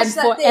 Watch and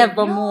that thing.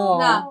 forevermore.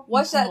 Nah,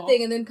 watch that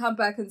thing and then come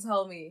back and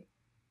tell me.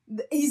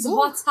 He's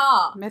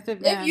hotter.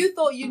 Method Man. If you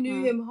thought you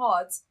knew him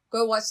hot,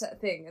 go watch that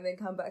thing and then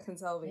come back and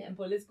tell me. Yeah,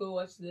 but let's go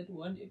watch that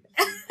one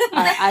episode.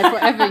 I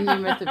forever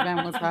knew Method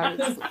Man was hot.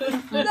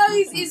 No,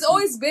 he's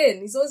always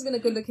been a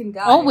good looking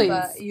guy. Always.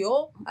 But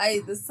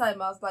this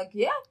time I was like,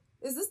 yeah,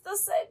 is this the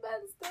same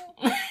man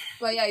still?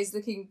 But yeah, he's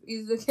looking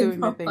Doing the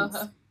proper. things.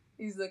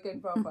 He's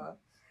looking proper.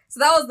 So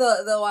that was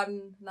the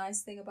one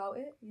nice thing about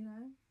it, you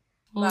know.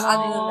 But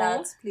other than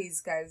that,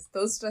 please guys,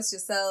 don't stress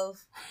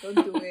yourself. Don't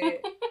do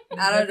it.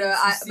 I don't know.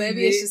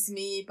 Maybe it's just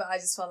me, but I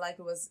just felt like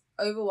it was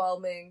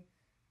overwhelming.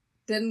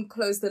 Didn't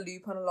close the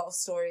loop on a lot of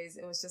stories.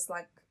 It was just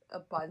like a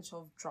bunch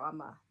of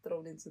drama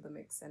thrown into the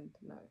mix, and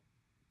no.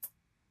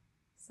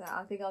 So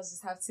I think I'll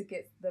just have to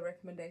get the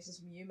recommendations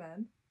from you,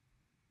 man,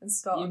 and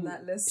start on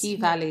that list. P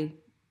Valley.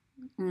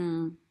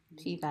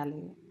 P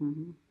Valley.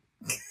 Mm-hmm.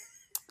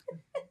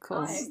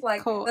 Cool. It's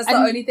like cool. that's And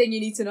the only thing you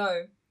need to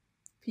know.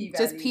 P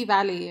Valley. just P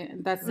Valley.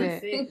 That's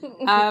it.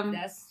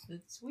 That's the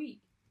tweet.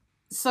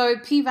 So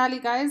P Valley,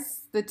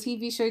 guys, the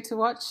TV show to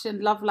watch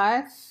and Love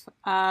Life.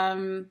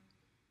 Langa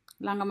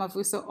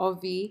Mavuso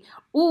Ovi.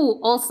 Oh,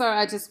 also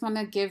I just want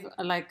to give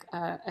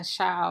a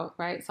shout out,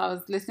 right? So I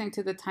was listening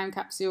to the Time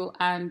Capsule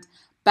and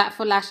Bat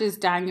for Lashes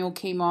Daniel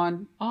came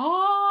on.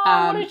 Oh,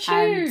 what a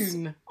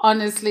tune! And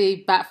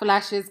honestly, Bat for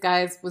Lashes,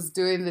 guys, was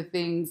doing the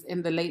things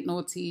in the late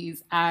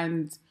noughties,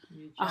 and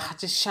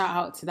just shout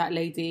out to that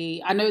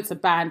lady. I know it's a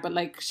band, but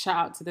like shout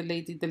out to the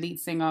lady, the lead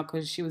singer,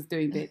 because she was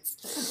doing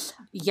bits.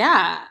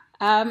 Yeah.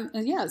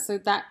 So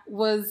that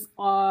was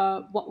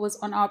what was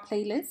on our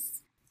playlist.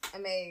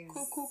 Amazing.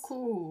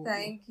 Cool.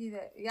 Thank you.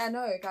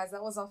 No, guys,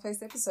 that was our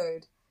first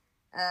episode.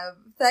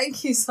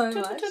 Thank you so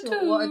much.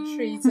 What a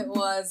treat it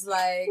was.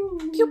 Like,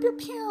 Pew pew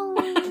pew.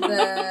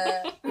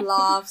 the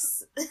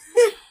laughs,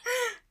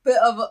 bit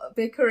of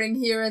bickering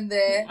here and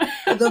there.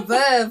 The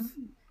verve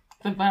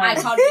I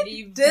can't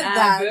believe did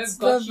that.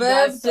 The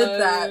Verve did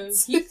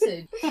that.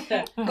 Heated. I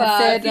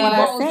said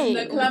what I The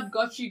said. club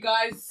got you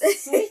guys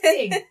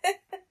sweating.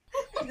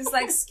 Just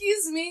like,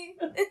 excuse me,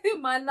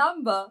 my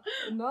number.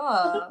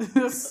 No.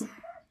 You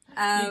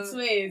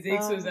swear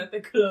Zix was at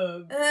the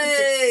club.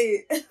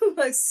 Hey,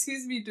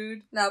 excuse me,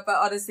 dude. No, but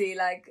honestly,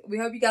 like, we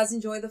hope you guys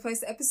enjoyed the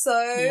first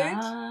episode.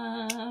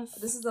 Yes.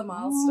 This is a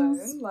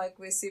milestone. Like,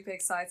 we're super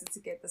excited to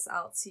get this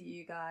out to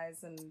you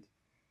guys and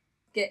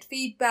get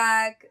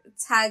feedback.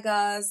 Tag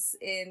us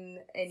in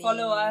any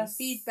Follow us.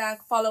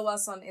 feedback. Follow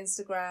us on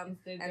Instagram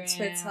and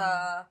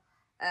Twitter.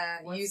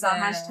 Use our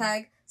WhatsApp.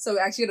 hashtag. So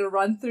we're actually gonna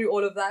run through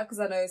all of that because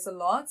I know it's a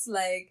lot.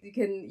 Like, you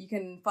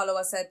can follow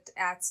us at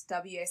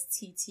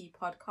WSTT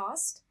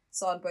Podcast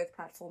So on both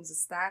platforms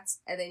it's that.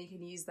 And then you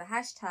can use the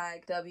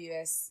hashtag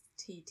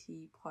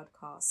WSTT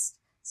podcast.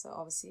 So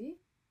obviously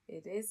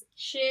it is.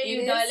 Share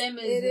your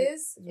dilemmas. It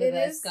is. With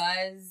us,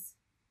 guys.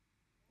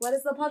 What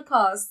is the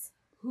podcast?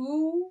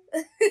 Who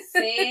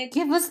said?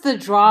 Give us the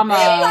drama.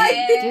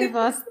 Yeah. Give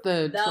us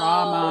the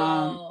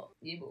drama. No.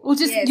 Or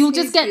just Yes, you'll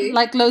just please get do.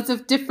 like loads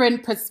of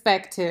different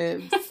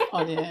perspectives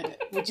on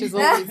it, which is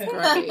always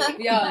great.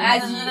 Yeah,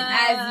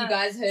 as you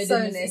guys heard So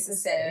in this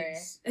necessary.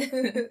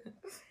 episode.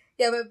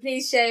 Yeah, but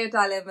please share your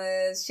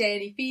dilemmas, share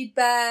any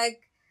feedback,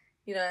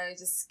 you know,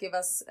 just give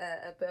us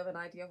a bit of an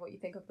idea of what you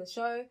think of the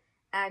show.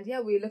 And yeah,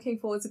 we're looking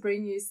forward to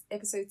bringing you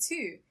episode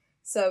 2.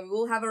 So we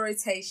will have a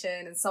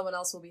rotation and someone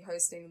else will be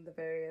hosting the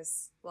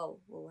various, well,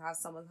 we'll have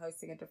someone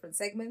hosting a different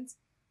segment,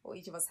 or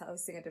each of us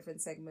hosting a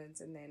different segment,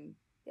 and then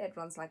yeah, it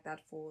runs like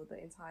that for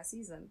the entire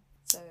season.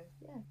 So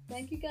yeah,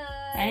 thank you guys.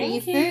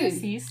 Thank See you. you soon.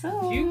 See you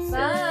soon.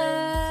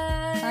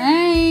 Bye.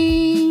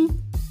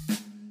 Bye.